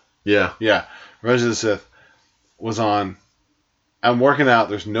Sith? Yeah. Yeah. Revenge of the Sith was on. I'm working out.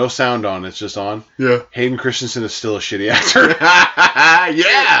 There's no sound on. It's just on. Yeah. Hayden Christensen is still a shitty actor.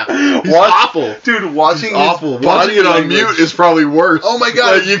 Yeah. He's awful. Dude, watching awful. Watching it on mute is probably worse. Oh my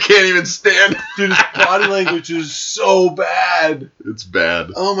God. Like, you can't even stand. Dude, his body language is so bad. It's bad.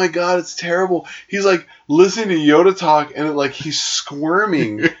 Oh my God, it's terrible. He's like listening to Yoda talk and he's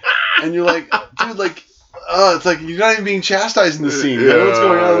squirming. And you're like, dude, like, it's like you're not even being chastised in the scene. You know what's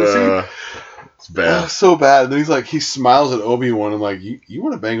going on in the scene? It's bad. So bad. And then he's like, he smiles at Obi-Wan. I'm like, you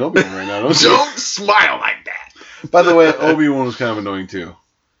want to bang Obi-Wan right now, don't you? Don't smile like that. By the way, Obi-Wan was kind of annoying too.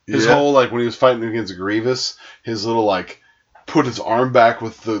 His whole, like, when he was fighting against Grievous, his little, like, put his arm back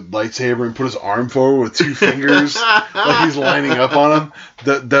with the lightsaber and put his arm forward with 2 fingers, like he's lining up on him.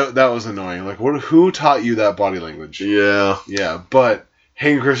 That was annoying. Like, who taught you that body language? Yeah. Yeah, but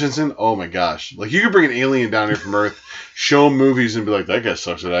Hayden Christensen, oh my gosh. Like, you could bring an alien down here from Earth, show him movies, and be like, that guy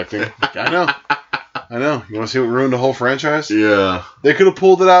sucks at acting. Like, I know. You want to see what ruined the whole franchise? Yeah. They could have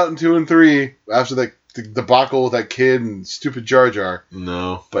pulled it out in 2 and 3 after the debacle with that kid and stupid Jar Jar.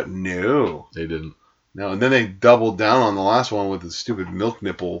 No. But no. They didn't. No, and then they doubled down on the last one with the stupid milk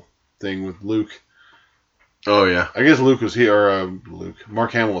nipple thing with Luke. Oh, yeah. I guess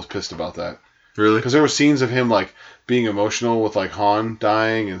Mark Hamill was pissed about that. Really? Because there were scenes of him, like, being emotional with, like, Han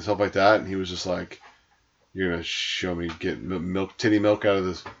dying and stuff like that, and he was just like, you're going to show me get titty milk out of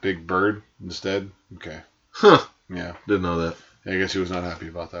this big bird instead? Okay. Huh. Yeah. Didn't know that. I guess he was not happy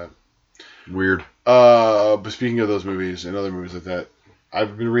about that. Weird. But speaking of those movies and other movies like that,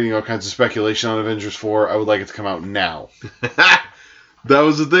 I've been reading all kinds of speculation on Avengers 4. I would like it to come out now. That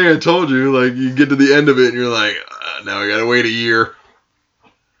was the thing I told you. Like, you get to the end of it and you're like, now I gotta wait a year.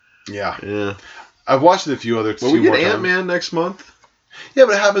 Yeah. Yeah. I've watched it a few other Well, we get Ant-Man next month. Yeah,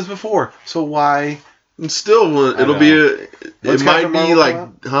 but it happens before. So why? And still, it'll be When's it might Captain be Marvel like,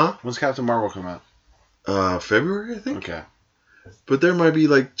 come huh? When's Captain Marvel come out? February, I think. Okay. But there might be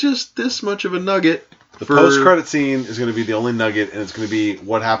like just this much of a nugget. The post-credit scene is going to be the only nugget, and it's going to be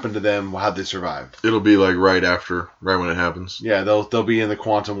what happened to them, how they survived. It'll be like right when it happens. Yeah, they'll be in the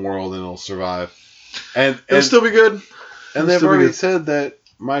quantum world and they'll survive. And it'll still be good. And they've already said that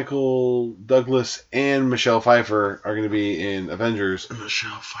Michael Douglas and Michelle Pfeiffer are going to be in Avengers.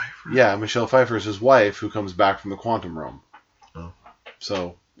 Michelle Pfeiffer? Yeah, Michelle Pfeiffer is his wife who comes back from the quantum realm. Oh.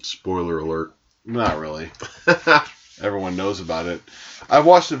 So. Spoiler alert. Not really. Everyone knows about it. I've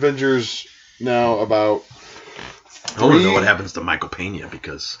watched Avengers now about... I want to know what happens to Michael Pena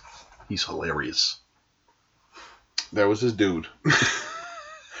because he's hilarious. There was his dude. I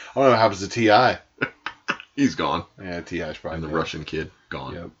don't know what happens to T.I. He's gone. Yeah, T.I.'s probably And the dead. Russian kid,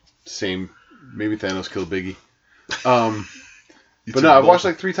 gone. Yep. Same. Maybe Thanos killed Biggie. But no, I've watched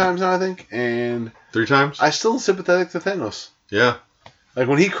like 3 times now, I think, and 3 times? I'm still sympathetic to Thanos. Yeah. Like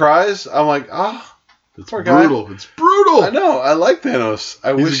when he cries, I'm like, it's poor brutal. guy. It's brutal. I know. I like Thanos.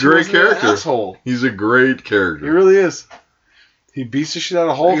 I wish He's a great he wasn't character. an asshole. He's a great character. He really is. He beats the shit out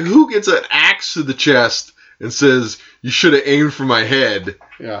of Hulk. Like, who gets an axe to the chest and says, "You should have aimed for my head"?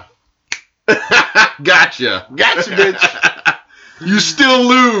 Yeah. Gotcha, bitch. You still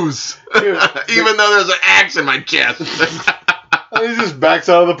lose, even though there's an axe in my chest. And he just backs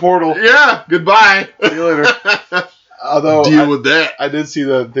out of the portal. Yeah, goodbye. See you later. Although deal with that. I did see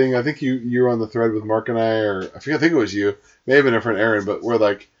the thing. I think you were on the thread with Mark and I, or I think it was you. May have been a friend Aaron, but we're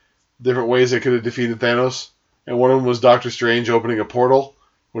like different ways they could have defeated Thanos. And one of them was Doctor Strange opening a portal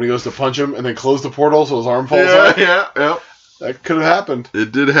when he goes to punch him, and then close the portal so his arm falls out. Yeah. That could have happened.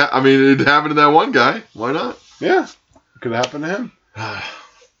 It did. It happened to that one guy. Why not? Yeah, it could have happened to him.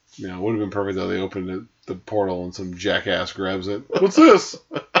 It would have been perfect though. They opened the portal and some jackass grabs it. What's this?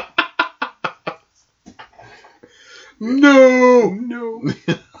 No.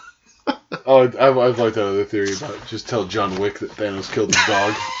 Oh, I've liked that other theory about just tell John Wick that Thanos killed his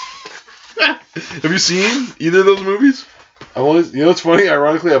dog. Have you seen either of those movies? I've only, you know what's funny?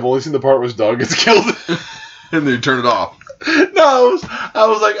 Ironically, I've only seen the part where his dog gets killed. And then you turn it off. No, I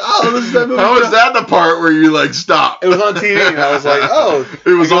was like, oh, this is that movie. How is that the part where you like stop? It was on TV, and I was like, oh. It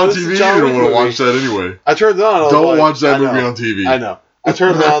was I go, on this is TV. You John don't Wick want to movie. watch that anyway. I turned it on. I was Don't like, watch that I movie know. on TV. I know. I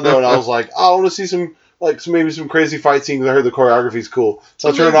turned it on though, and I was like, oh, I want to see some maybe some crazy fight scenes. I heard the choreography's cool, so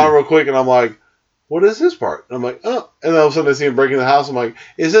I turned it on real quick, and I'm like, what is this part? And I'm like, oh, and then all of a sudden I see him breaking the house. I'm like,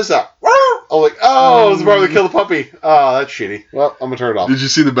 is this a? I'm like, oh, it's the part where they kill the puppy. Oh, that's shitty. Well, I'm gonna turn it off. Did you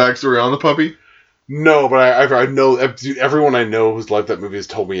see the backstory on the puppy? No, but I know dude, everyone I know who's liked that movie has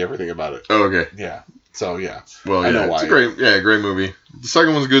told me everything about it. Oh, okay. Yeah. So yeah. Well, I yeah, know it's why. a great movie. The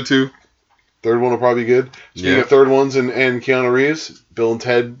second one's good too. Third one will probably be good. Speaking of third ones and Keanu Reeves, Bill and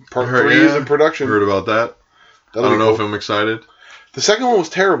Ted Part 3 is in production. Heard about that. I don't know if I'm excited. The second one was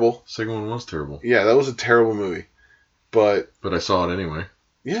terrible. Second one was terrible. Yeah, that was a terrible movie. But I saw it anyway.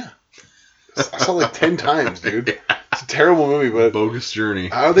 yeah. I saw it like 10 times, dude. It's a terrible movie, but Bogus Journey.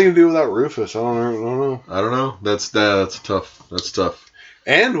 how are they gonna do without Rufus? I don't know. I don't know. That's tough. That's tough.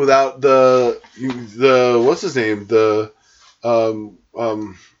 And without the what's his name? The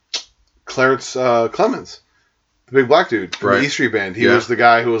Clarence Clemens, the big black dude from the E Street Band. He was the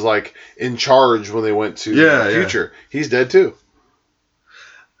guy who was like in charge when they went to the future. He's dead too.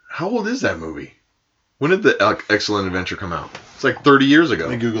 How old is that movie? When did the Excellent Adventure come out? It's like 30 years ago.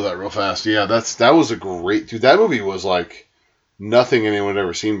 Let me Google that real fast. Yeah, that was a great dude. That movie was like nothing anyone had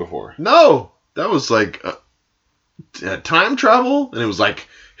ever seen before. No, that was like time travel, and it was like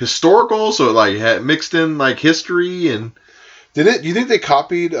historical, so it like had mixed in like history and. Did it? Do you think they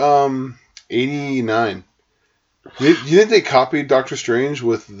copied 89? Do you think they copied Doctor Strange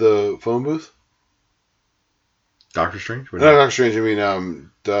with the phone booth? Doctor Strange? Not Doctor Strange. I mean,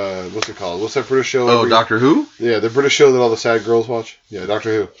 what's it called? What's that British show? Oh, Doctor Who? Yeah, the British show that all the sad girls watch. Yeah,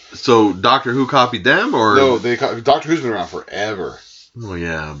 Doctor Who. So Doctor Who copied them, or no? Doctor Who's been around forever. Well,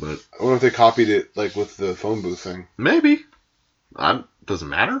 yeah, but I wonder if they copied it like with the phone booth thing. maybe. Doesn't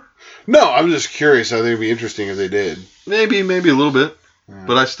matter. No, I'm just curious. I think it'd be interesting if they did. Maybe a little bit,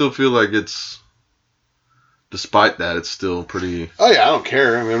 but I still feel like it's. Despite that, it's still pretty. Oh yeah, I don't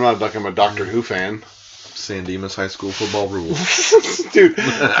care. I mean, I'm not like I'm a Doctor Who fan. San Dimas High School football rules. Dude,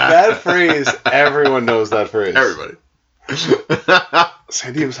 that phrase, everyone knows that phrase. Everybody.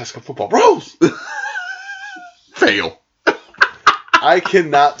 San Dimas High School football rules. Fail. I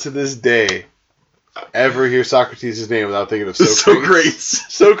cannot to this day ever hear Socrates' name without thinking of Socrates.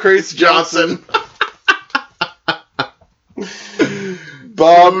 Socrates Johnson.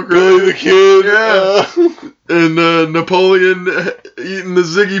 Bob, Billy the Kid. Yeah. And Napoleon eating the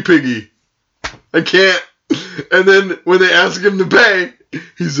Ziggy Piggy. I can't. And then when they ask him to pay,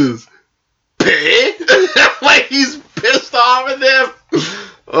 he says, pay? Like he's pissed off at them.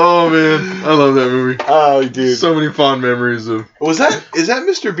 Oh, man. I love that movie. Oh, dude. So many fond memories of... Is that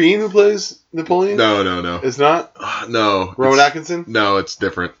Mr. Bean who plays Napoleon? No. It's not? No. Rowan Atkinson? No, it's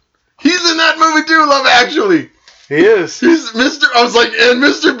different. He's in that movie too, Love Actually. He is. He's Mr. I was like, and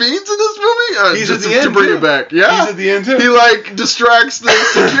Mr. Bean's in this movie? He's just at the end, to bring too. it back. Yeah. He's at the end, too. He, like, distracts the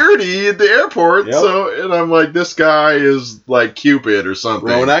security at the airport. Yep. So, and I'm like, this guy is, like, Cupid or something.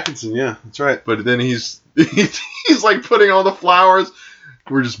 Rowan Atkinson, yeah. That's right. But then he's like, putting all the flowers.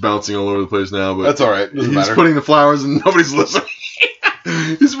 We're just bouncing all over the place now. But That's all right. Doesn't he's matter. putting the flowers and nobody's listening.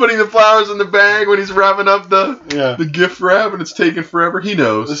 He's putting the flowers in the bag when he's wrapping up the gift wrap, and it's taking forever. He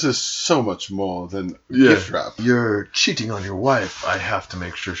knows. This is so much more than gift wrap. You're cheating on your wife. I have to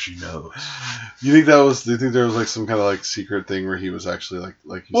make sure she knows. Do you think there was like some kind of like secret thing where he was actually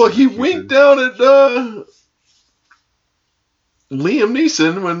like? Well, he winked down at Liam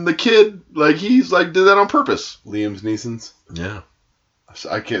Neeson when the kid he's like did that on purpose. Liam's Neeson's. Yeah.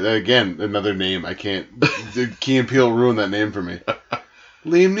 I can't. Again, another name. I can't. Key and Peele ruined that name for me.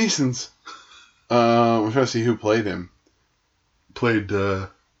 Liam Neeson's. I'm trying to see who played him.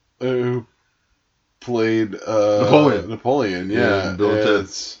 Who played Napoleon. Napoleon, Yeah, yeah. Bill and Ted.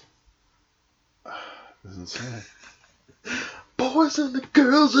 It's doesn't say. Boys and the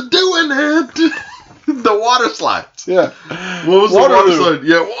girls are doing it. The water slides. Yeah. What was Waterloo. the water slide?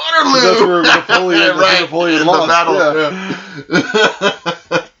 Yeah, Waterloo. That's where Napoleon, Right. Napoleon In lost. the battle.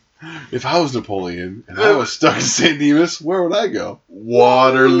 Yeah. If I was Napoleon and I was stuck in San Dimas, where would I go?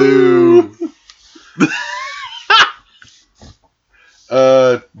 Waterloo.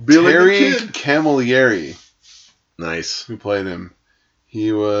 Billy Terry the Kid. Camilleri, Nice. who played him.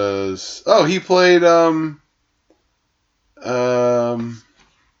 He was. Oh, he played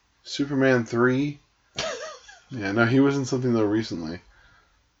Superman 3. Yeah, no, he was in something though recently.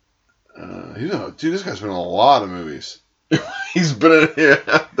 This guy's been in a lot of movies. He's been in,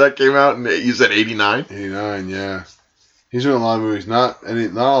 yeah, that came out in, you said 89? 89, yeah. He's been in a lot of movies. Not a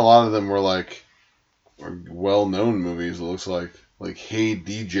lot of them were well-known movies, it looks like. Like Hey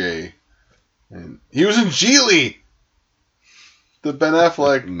DJ. And he was in Geely! The Ben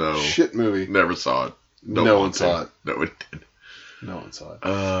Affleck shit movie. Never saw it. No one saw it. No one did. No one saw it.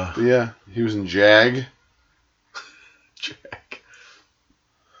 But yeah, he was in Jag. Jack.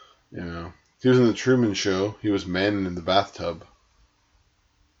 You know. He was in The Truman Show. He was Man in the Bathtub.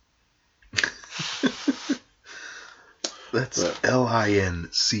 That's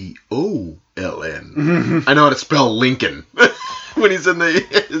Lincoln. I know how to spell Lincoln. When he's in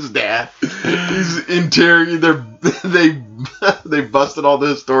his dad, he's interrogating. They busted all the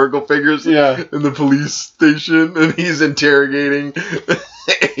historical figures in the police station, and he's interrogating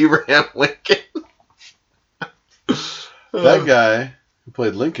Abraham Lincoln. That guy who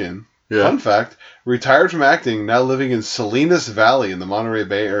played Lincoln, fun fact, retired from acting, now living in Salinas Valley in the Monterey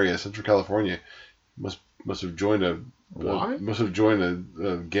Bay area, Central California. Must have joined a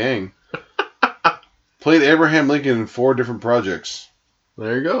gang. Played Abraham Lincoln in 4 different projects.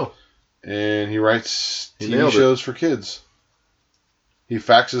 There you go. And he writes TV shows for kids. He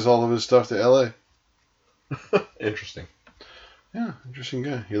faxes all of his stuff to L.A. Interesting. Yeah, interesting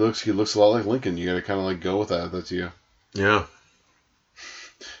guy. He looks a lot like Lincoln. You got to kind of go with that. That's you. Yeah.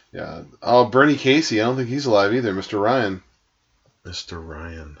 Yeah. Oh, Bernie Casey. I don't think he's alive either. Mr. Ryan. Mr.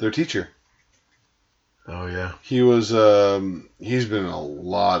 Ryan. Their teacher. Oh yeah. He was. He's been in a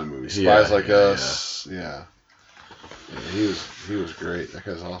lot of movies. Spies Like Us. Yeah. He was great. That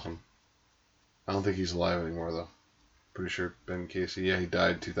guy's awesome. I don't think he's alive anymore though. Pretty sure Ben Casey. Yeah, he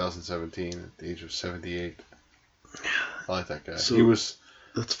died in 2017 at the age of 78. I like that guy. So, he was.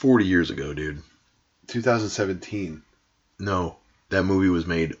 That's 40 years ago, dude. 2017. No, that movie was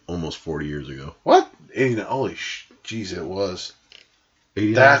made almost 40 years ago. What? 89. Holy jeez, it was.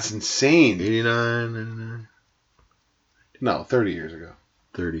 89? That's insane. 89, 99? No, 30 years ago.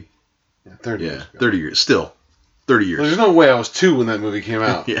 30. Yeah, 30 years ago. 30 years. Still. 30 years. Well, there's no way I was 2 when that movie came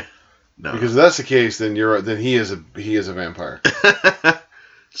out. Yeah. No. Because if that's the case, then he is a vampire.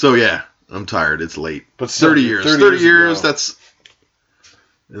 So yeah, I'm tired. It's late. But still, 30 years. 30 years, that's...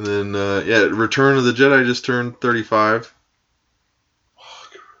 And then, Return of the Jedi just turned 35.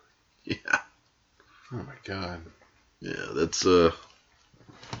 Yeah. Oh my god. Yeah, that's,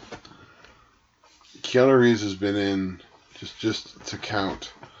 Keanu Reeves has been in, just to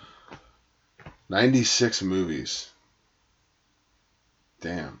count, 96 movies.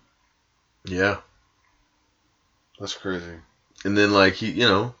 Damn. Yeah. That's crazy. And then,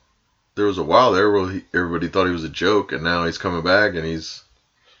 there was a while there where everybody thought he was a joke, and now he's coming back, and he's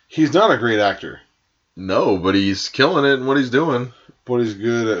not a great actor. No, but he's killing it in what he's doing. But he's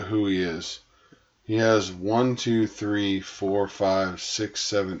good at who he is. He has 1, 2, 3, 4, 5, 6,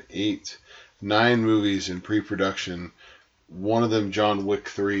 7, 8, 9 movies in pre-production. One of them, John Wick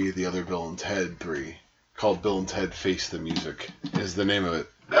 3, the other Bill and Ted 3, called Bill and Ted Face the Music, is the name of it.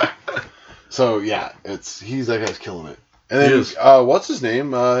 So yeah, that guy's killing it. And then what's his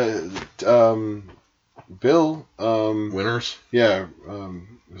name? Bill. Winners. Yeah.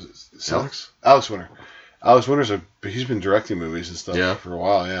 Alex. Alex Winter. Alex Winter's he's been directing movies and stuff for a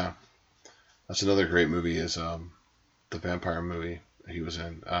while. Yeah. That's another great movie. Is the vampire movie he was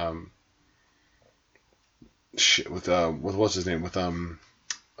in. With what's his name? With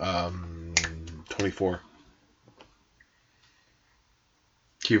 24.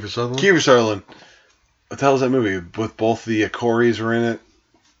 Kiefer Sutherland? Kiefer Sutherland. What the hell is that movie? With both the Coreys were in it.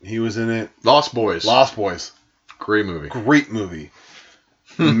 He was in it. Lost Boys. Lost Boys. Great movie. Great movie.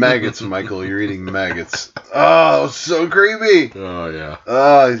 Maggots, Michael. You're eating maggots. Oh, so creepy. Oh, yeah.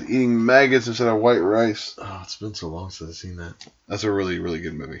 Oh, he's eating maggots instead of white rice. Oh, it's been so long since I've seen that. That's a really, really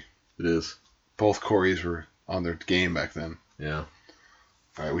good movie. It is. Both Coreys were on their game back then. Yeah.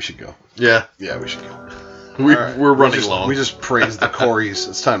 All right, we should go. Yeah. Yeah, we should go. We're running long. We just praised the Coreys.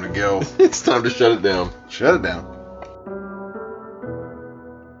 It's time to go. It's time to shut it down. Shut it down.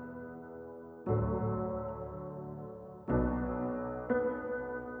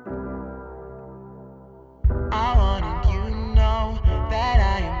 I wanted you to know that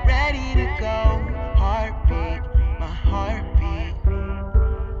I am ready to go. Heartbeat, my heartbeat.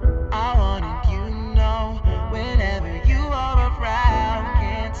 I wanted you to know whenever you are around.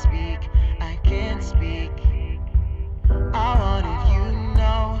 Can't speak, I can't speak. I wanted you to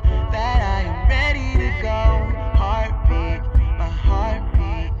know that I am ready to go.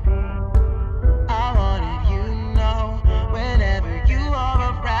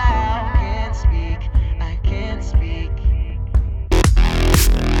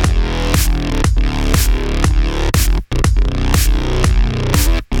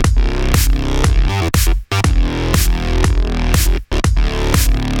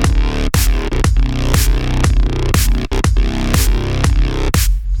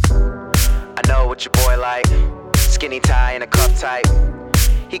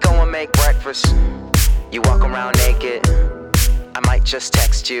 go and make breakfast. You walk around naked. I might just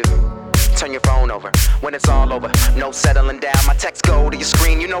text you. Turn your phone over when it's all over. No settling down. My texts go to your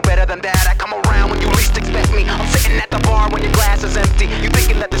screen. You know better than that. I come around when you least expect me. I'm sitting at the bar when your glass is empty. You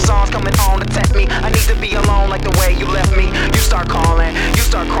thinking that the song's coming on to tempt me. I need to be alone like the way you left me. You start calling, you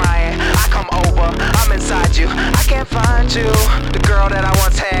start crying. I come over, I'm inside you. I can't find you, the girl that I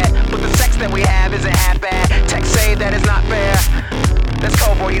once had. But the sex that we have isn't half bad. Text say that it's not fair. That's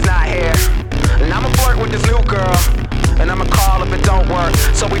cold, boy, he's not here. And I'ma flirt with this new girl. And I'ma call if it don't work.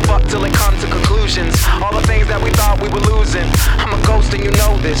 So we fuck till it comes to conclusions. All the things that we thought we were losing. I'm a ghost and you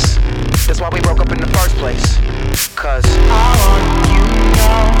know this. That's why we broke up in the first place. Cause I want you to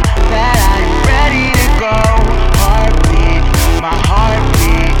know that I'm ready to go. Heartbeat, my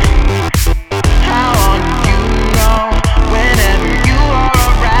heartbeat. I want you to know whenever you are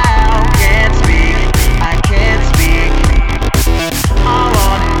around. Can't speak, I can't speak. I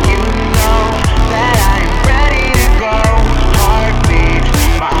want you to know that I'm ready to go. Heartbeat,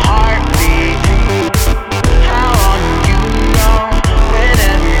 my heartbeat. I want you to know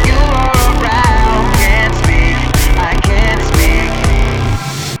whenever you are around. Can't speak, I can't speak.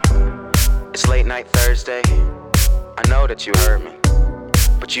 it's late night Thursday. I know that you heard me,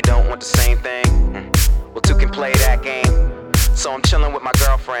 but you don't want the same thing. Well, two can play that game. So I'm chilling with my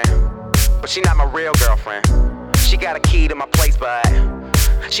girlfriend, but she not my real girlfriend. She got a key to my place, but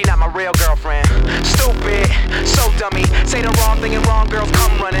she not my real girlfriend. Stupid, so dummy. Say the wrong thing and wrong girls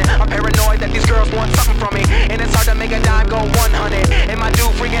come running. I'm paranoid that these girls want something from me, and it's hard to make a dime go 100. And my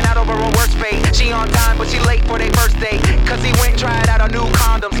dude freaking out over her worst fate. She on time, but she late for their first date. Cause he went and tried out a new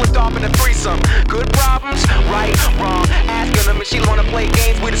condom, slipped off in a threesome. Good problems, right, wrong. Asking them if she wanna play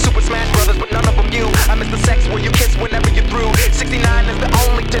games with the Super Smash Brothers, but none of them you. I miss the sex where you kiss whenever you're through. 69 is the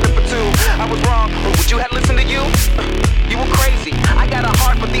only dinner for two. I was wrong, but would you have listened to you? You were crazy. I got a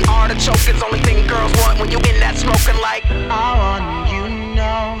heart, but the artichoke is the only thing girls want when you in that smoking like. I want you to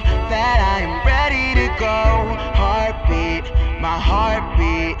know that I am ready to go. Heartbeat, my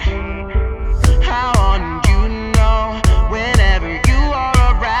heartbeat. I want you to know whenever you are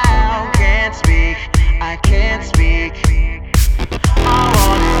around. Can't speak, I can't speak. I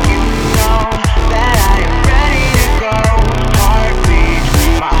want you to know that I am ready to go. Heartbeat,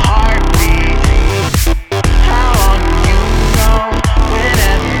 my heartbeat. I want you to know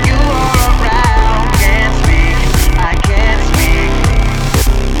whenever you are around. Can't speak, I can't speak.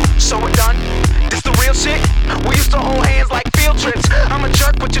 So we're done? This the real shit? We used to hold hands like field trips. I'm a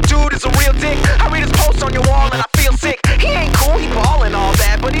jerk, but your dude is a real dick. I read his posts on your wall and I feel sick. He ain't cool, he ballin' all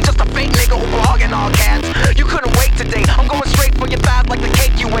that, but he's just a fake nigga who blog in all caps. You couldn't wait today. I'm going straight for your thighs like the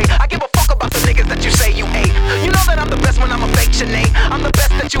cake you ate. I give a fuck about the niggas that you say you ate. You know that I'm the best when I'm a fake Sinead. I'm the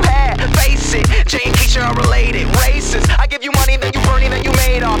best that you had, face it. Jay and Keisha are related, racist. I give you money, then you burn it, then you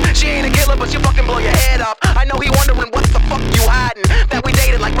made off. She ain't a killer, but she fucking blow your head off. I know he wondering what the fuck you hiding. That we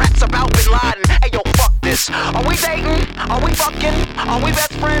dated like rats about Bin Laden. Hey yo, fuck this. Are we dating? Are we fucking? Are we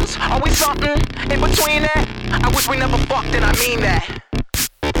best friends? Are we something in between that? I wish we never fucked and I mean that.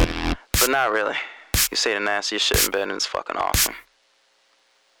 But not really. You say the nastiest shit in bed and it's fucking awesome.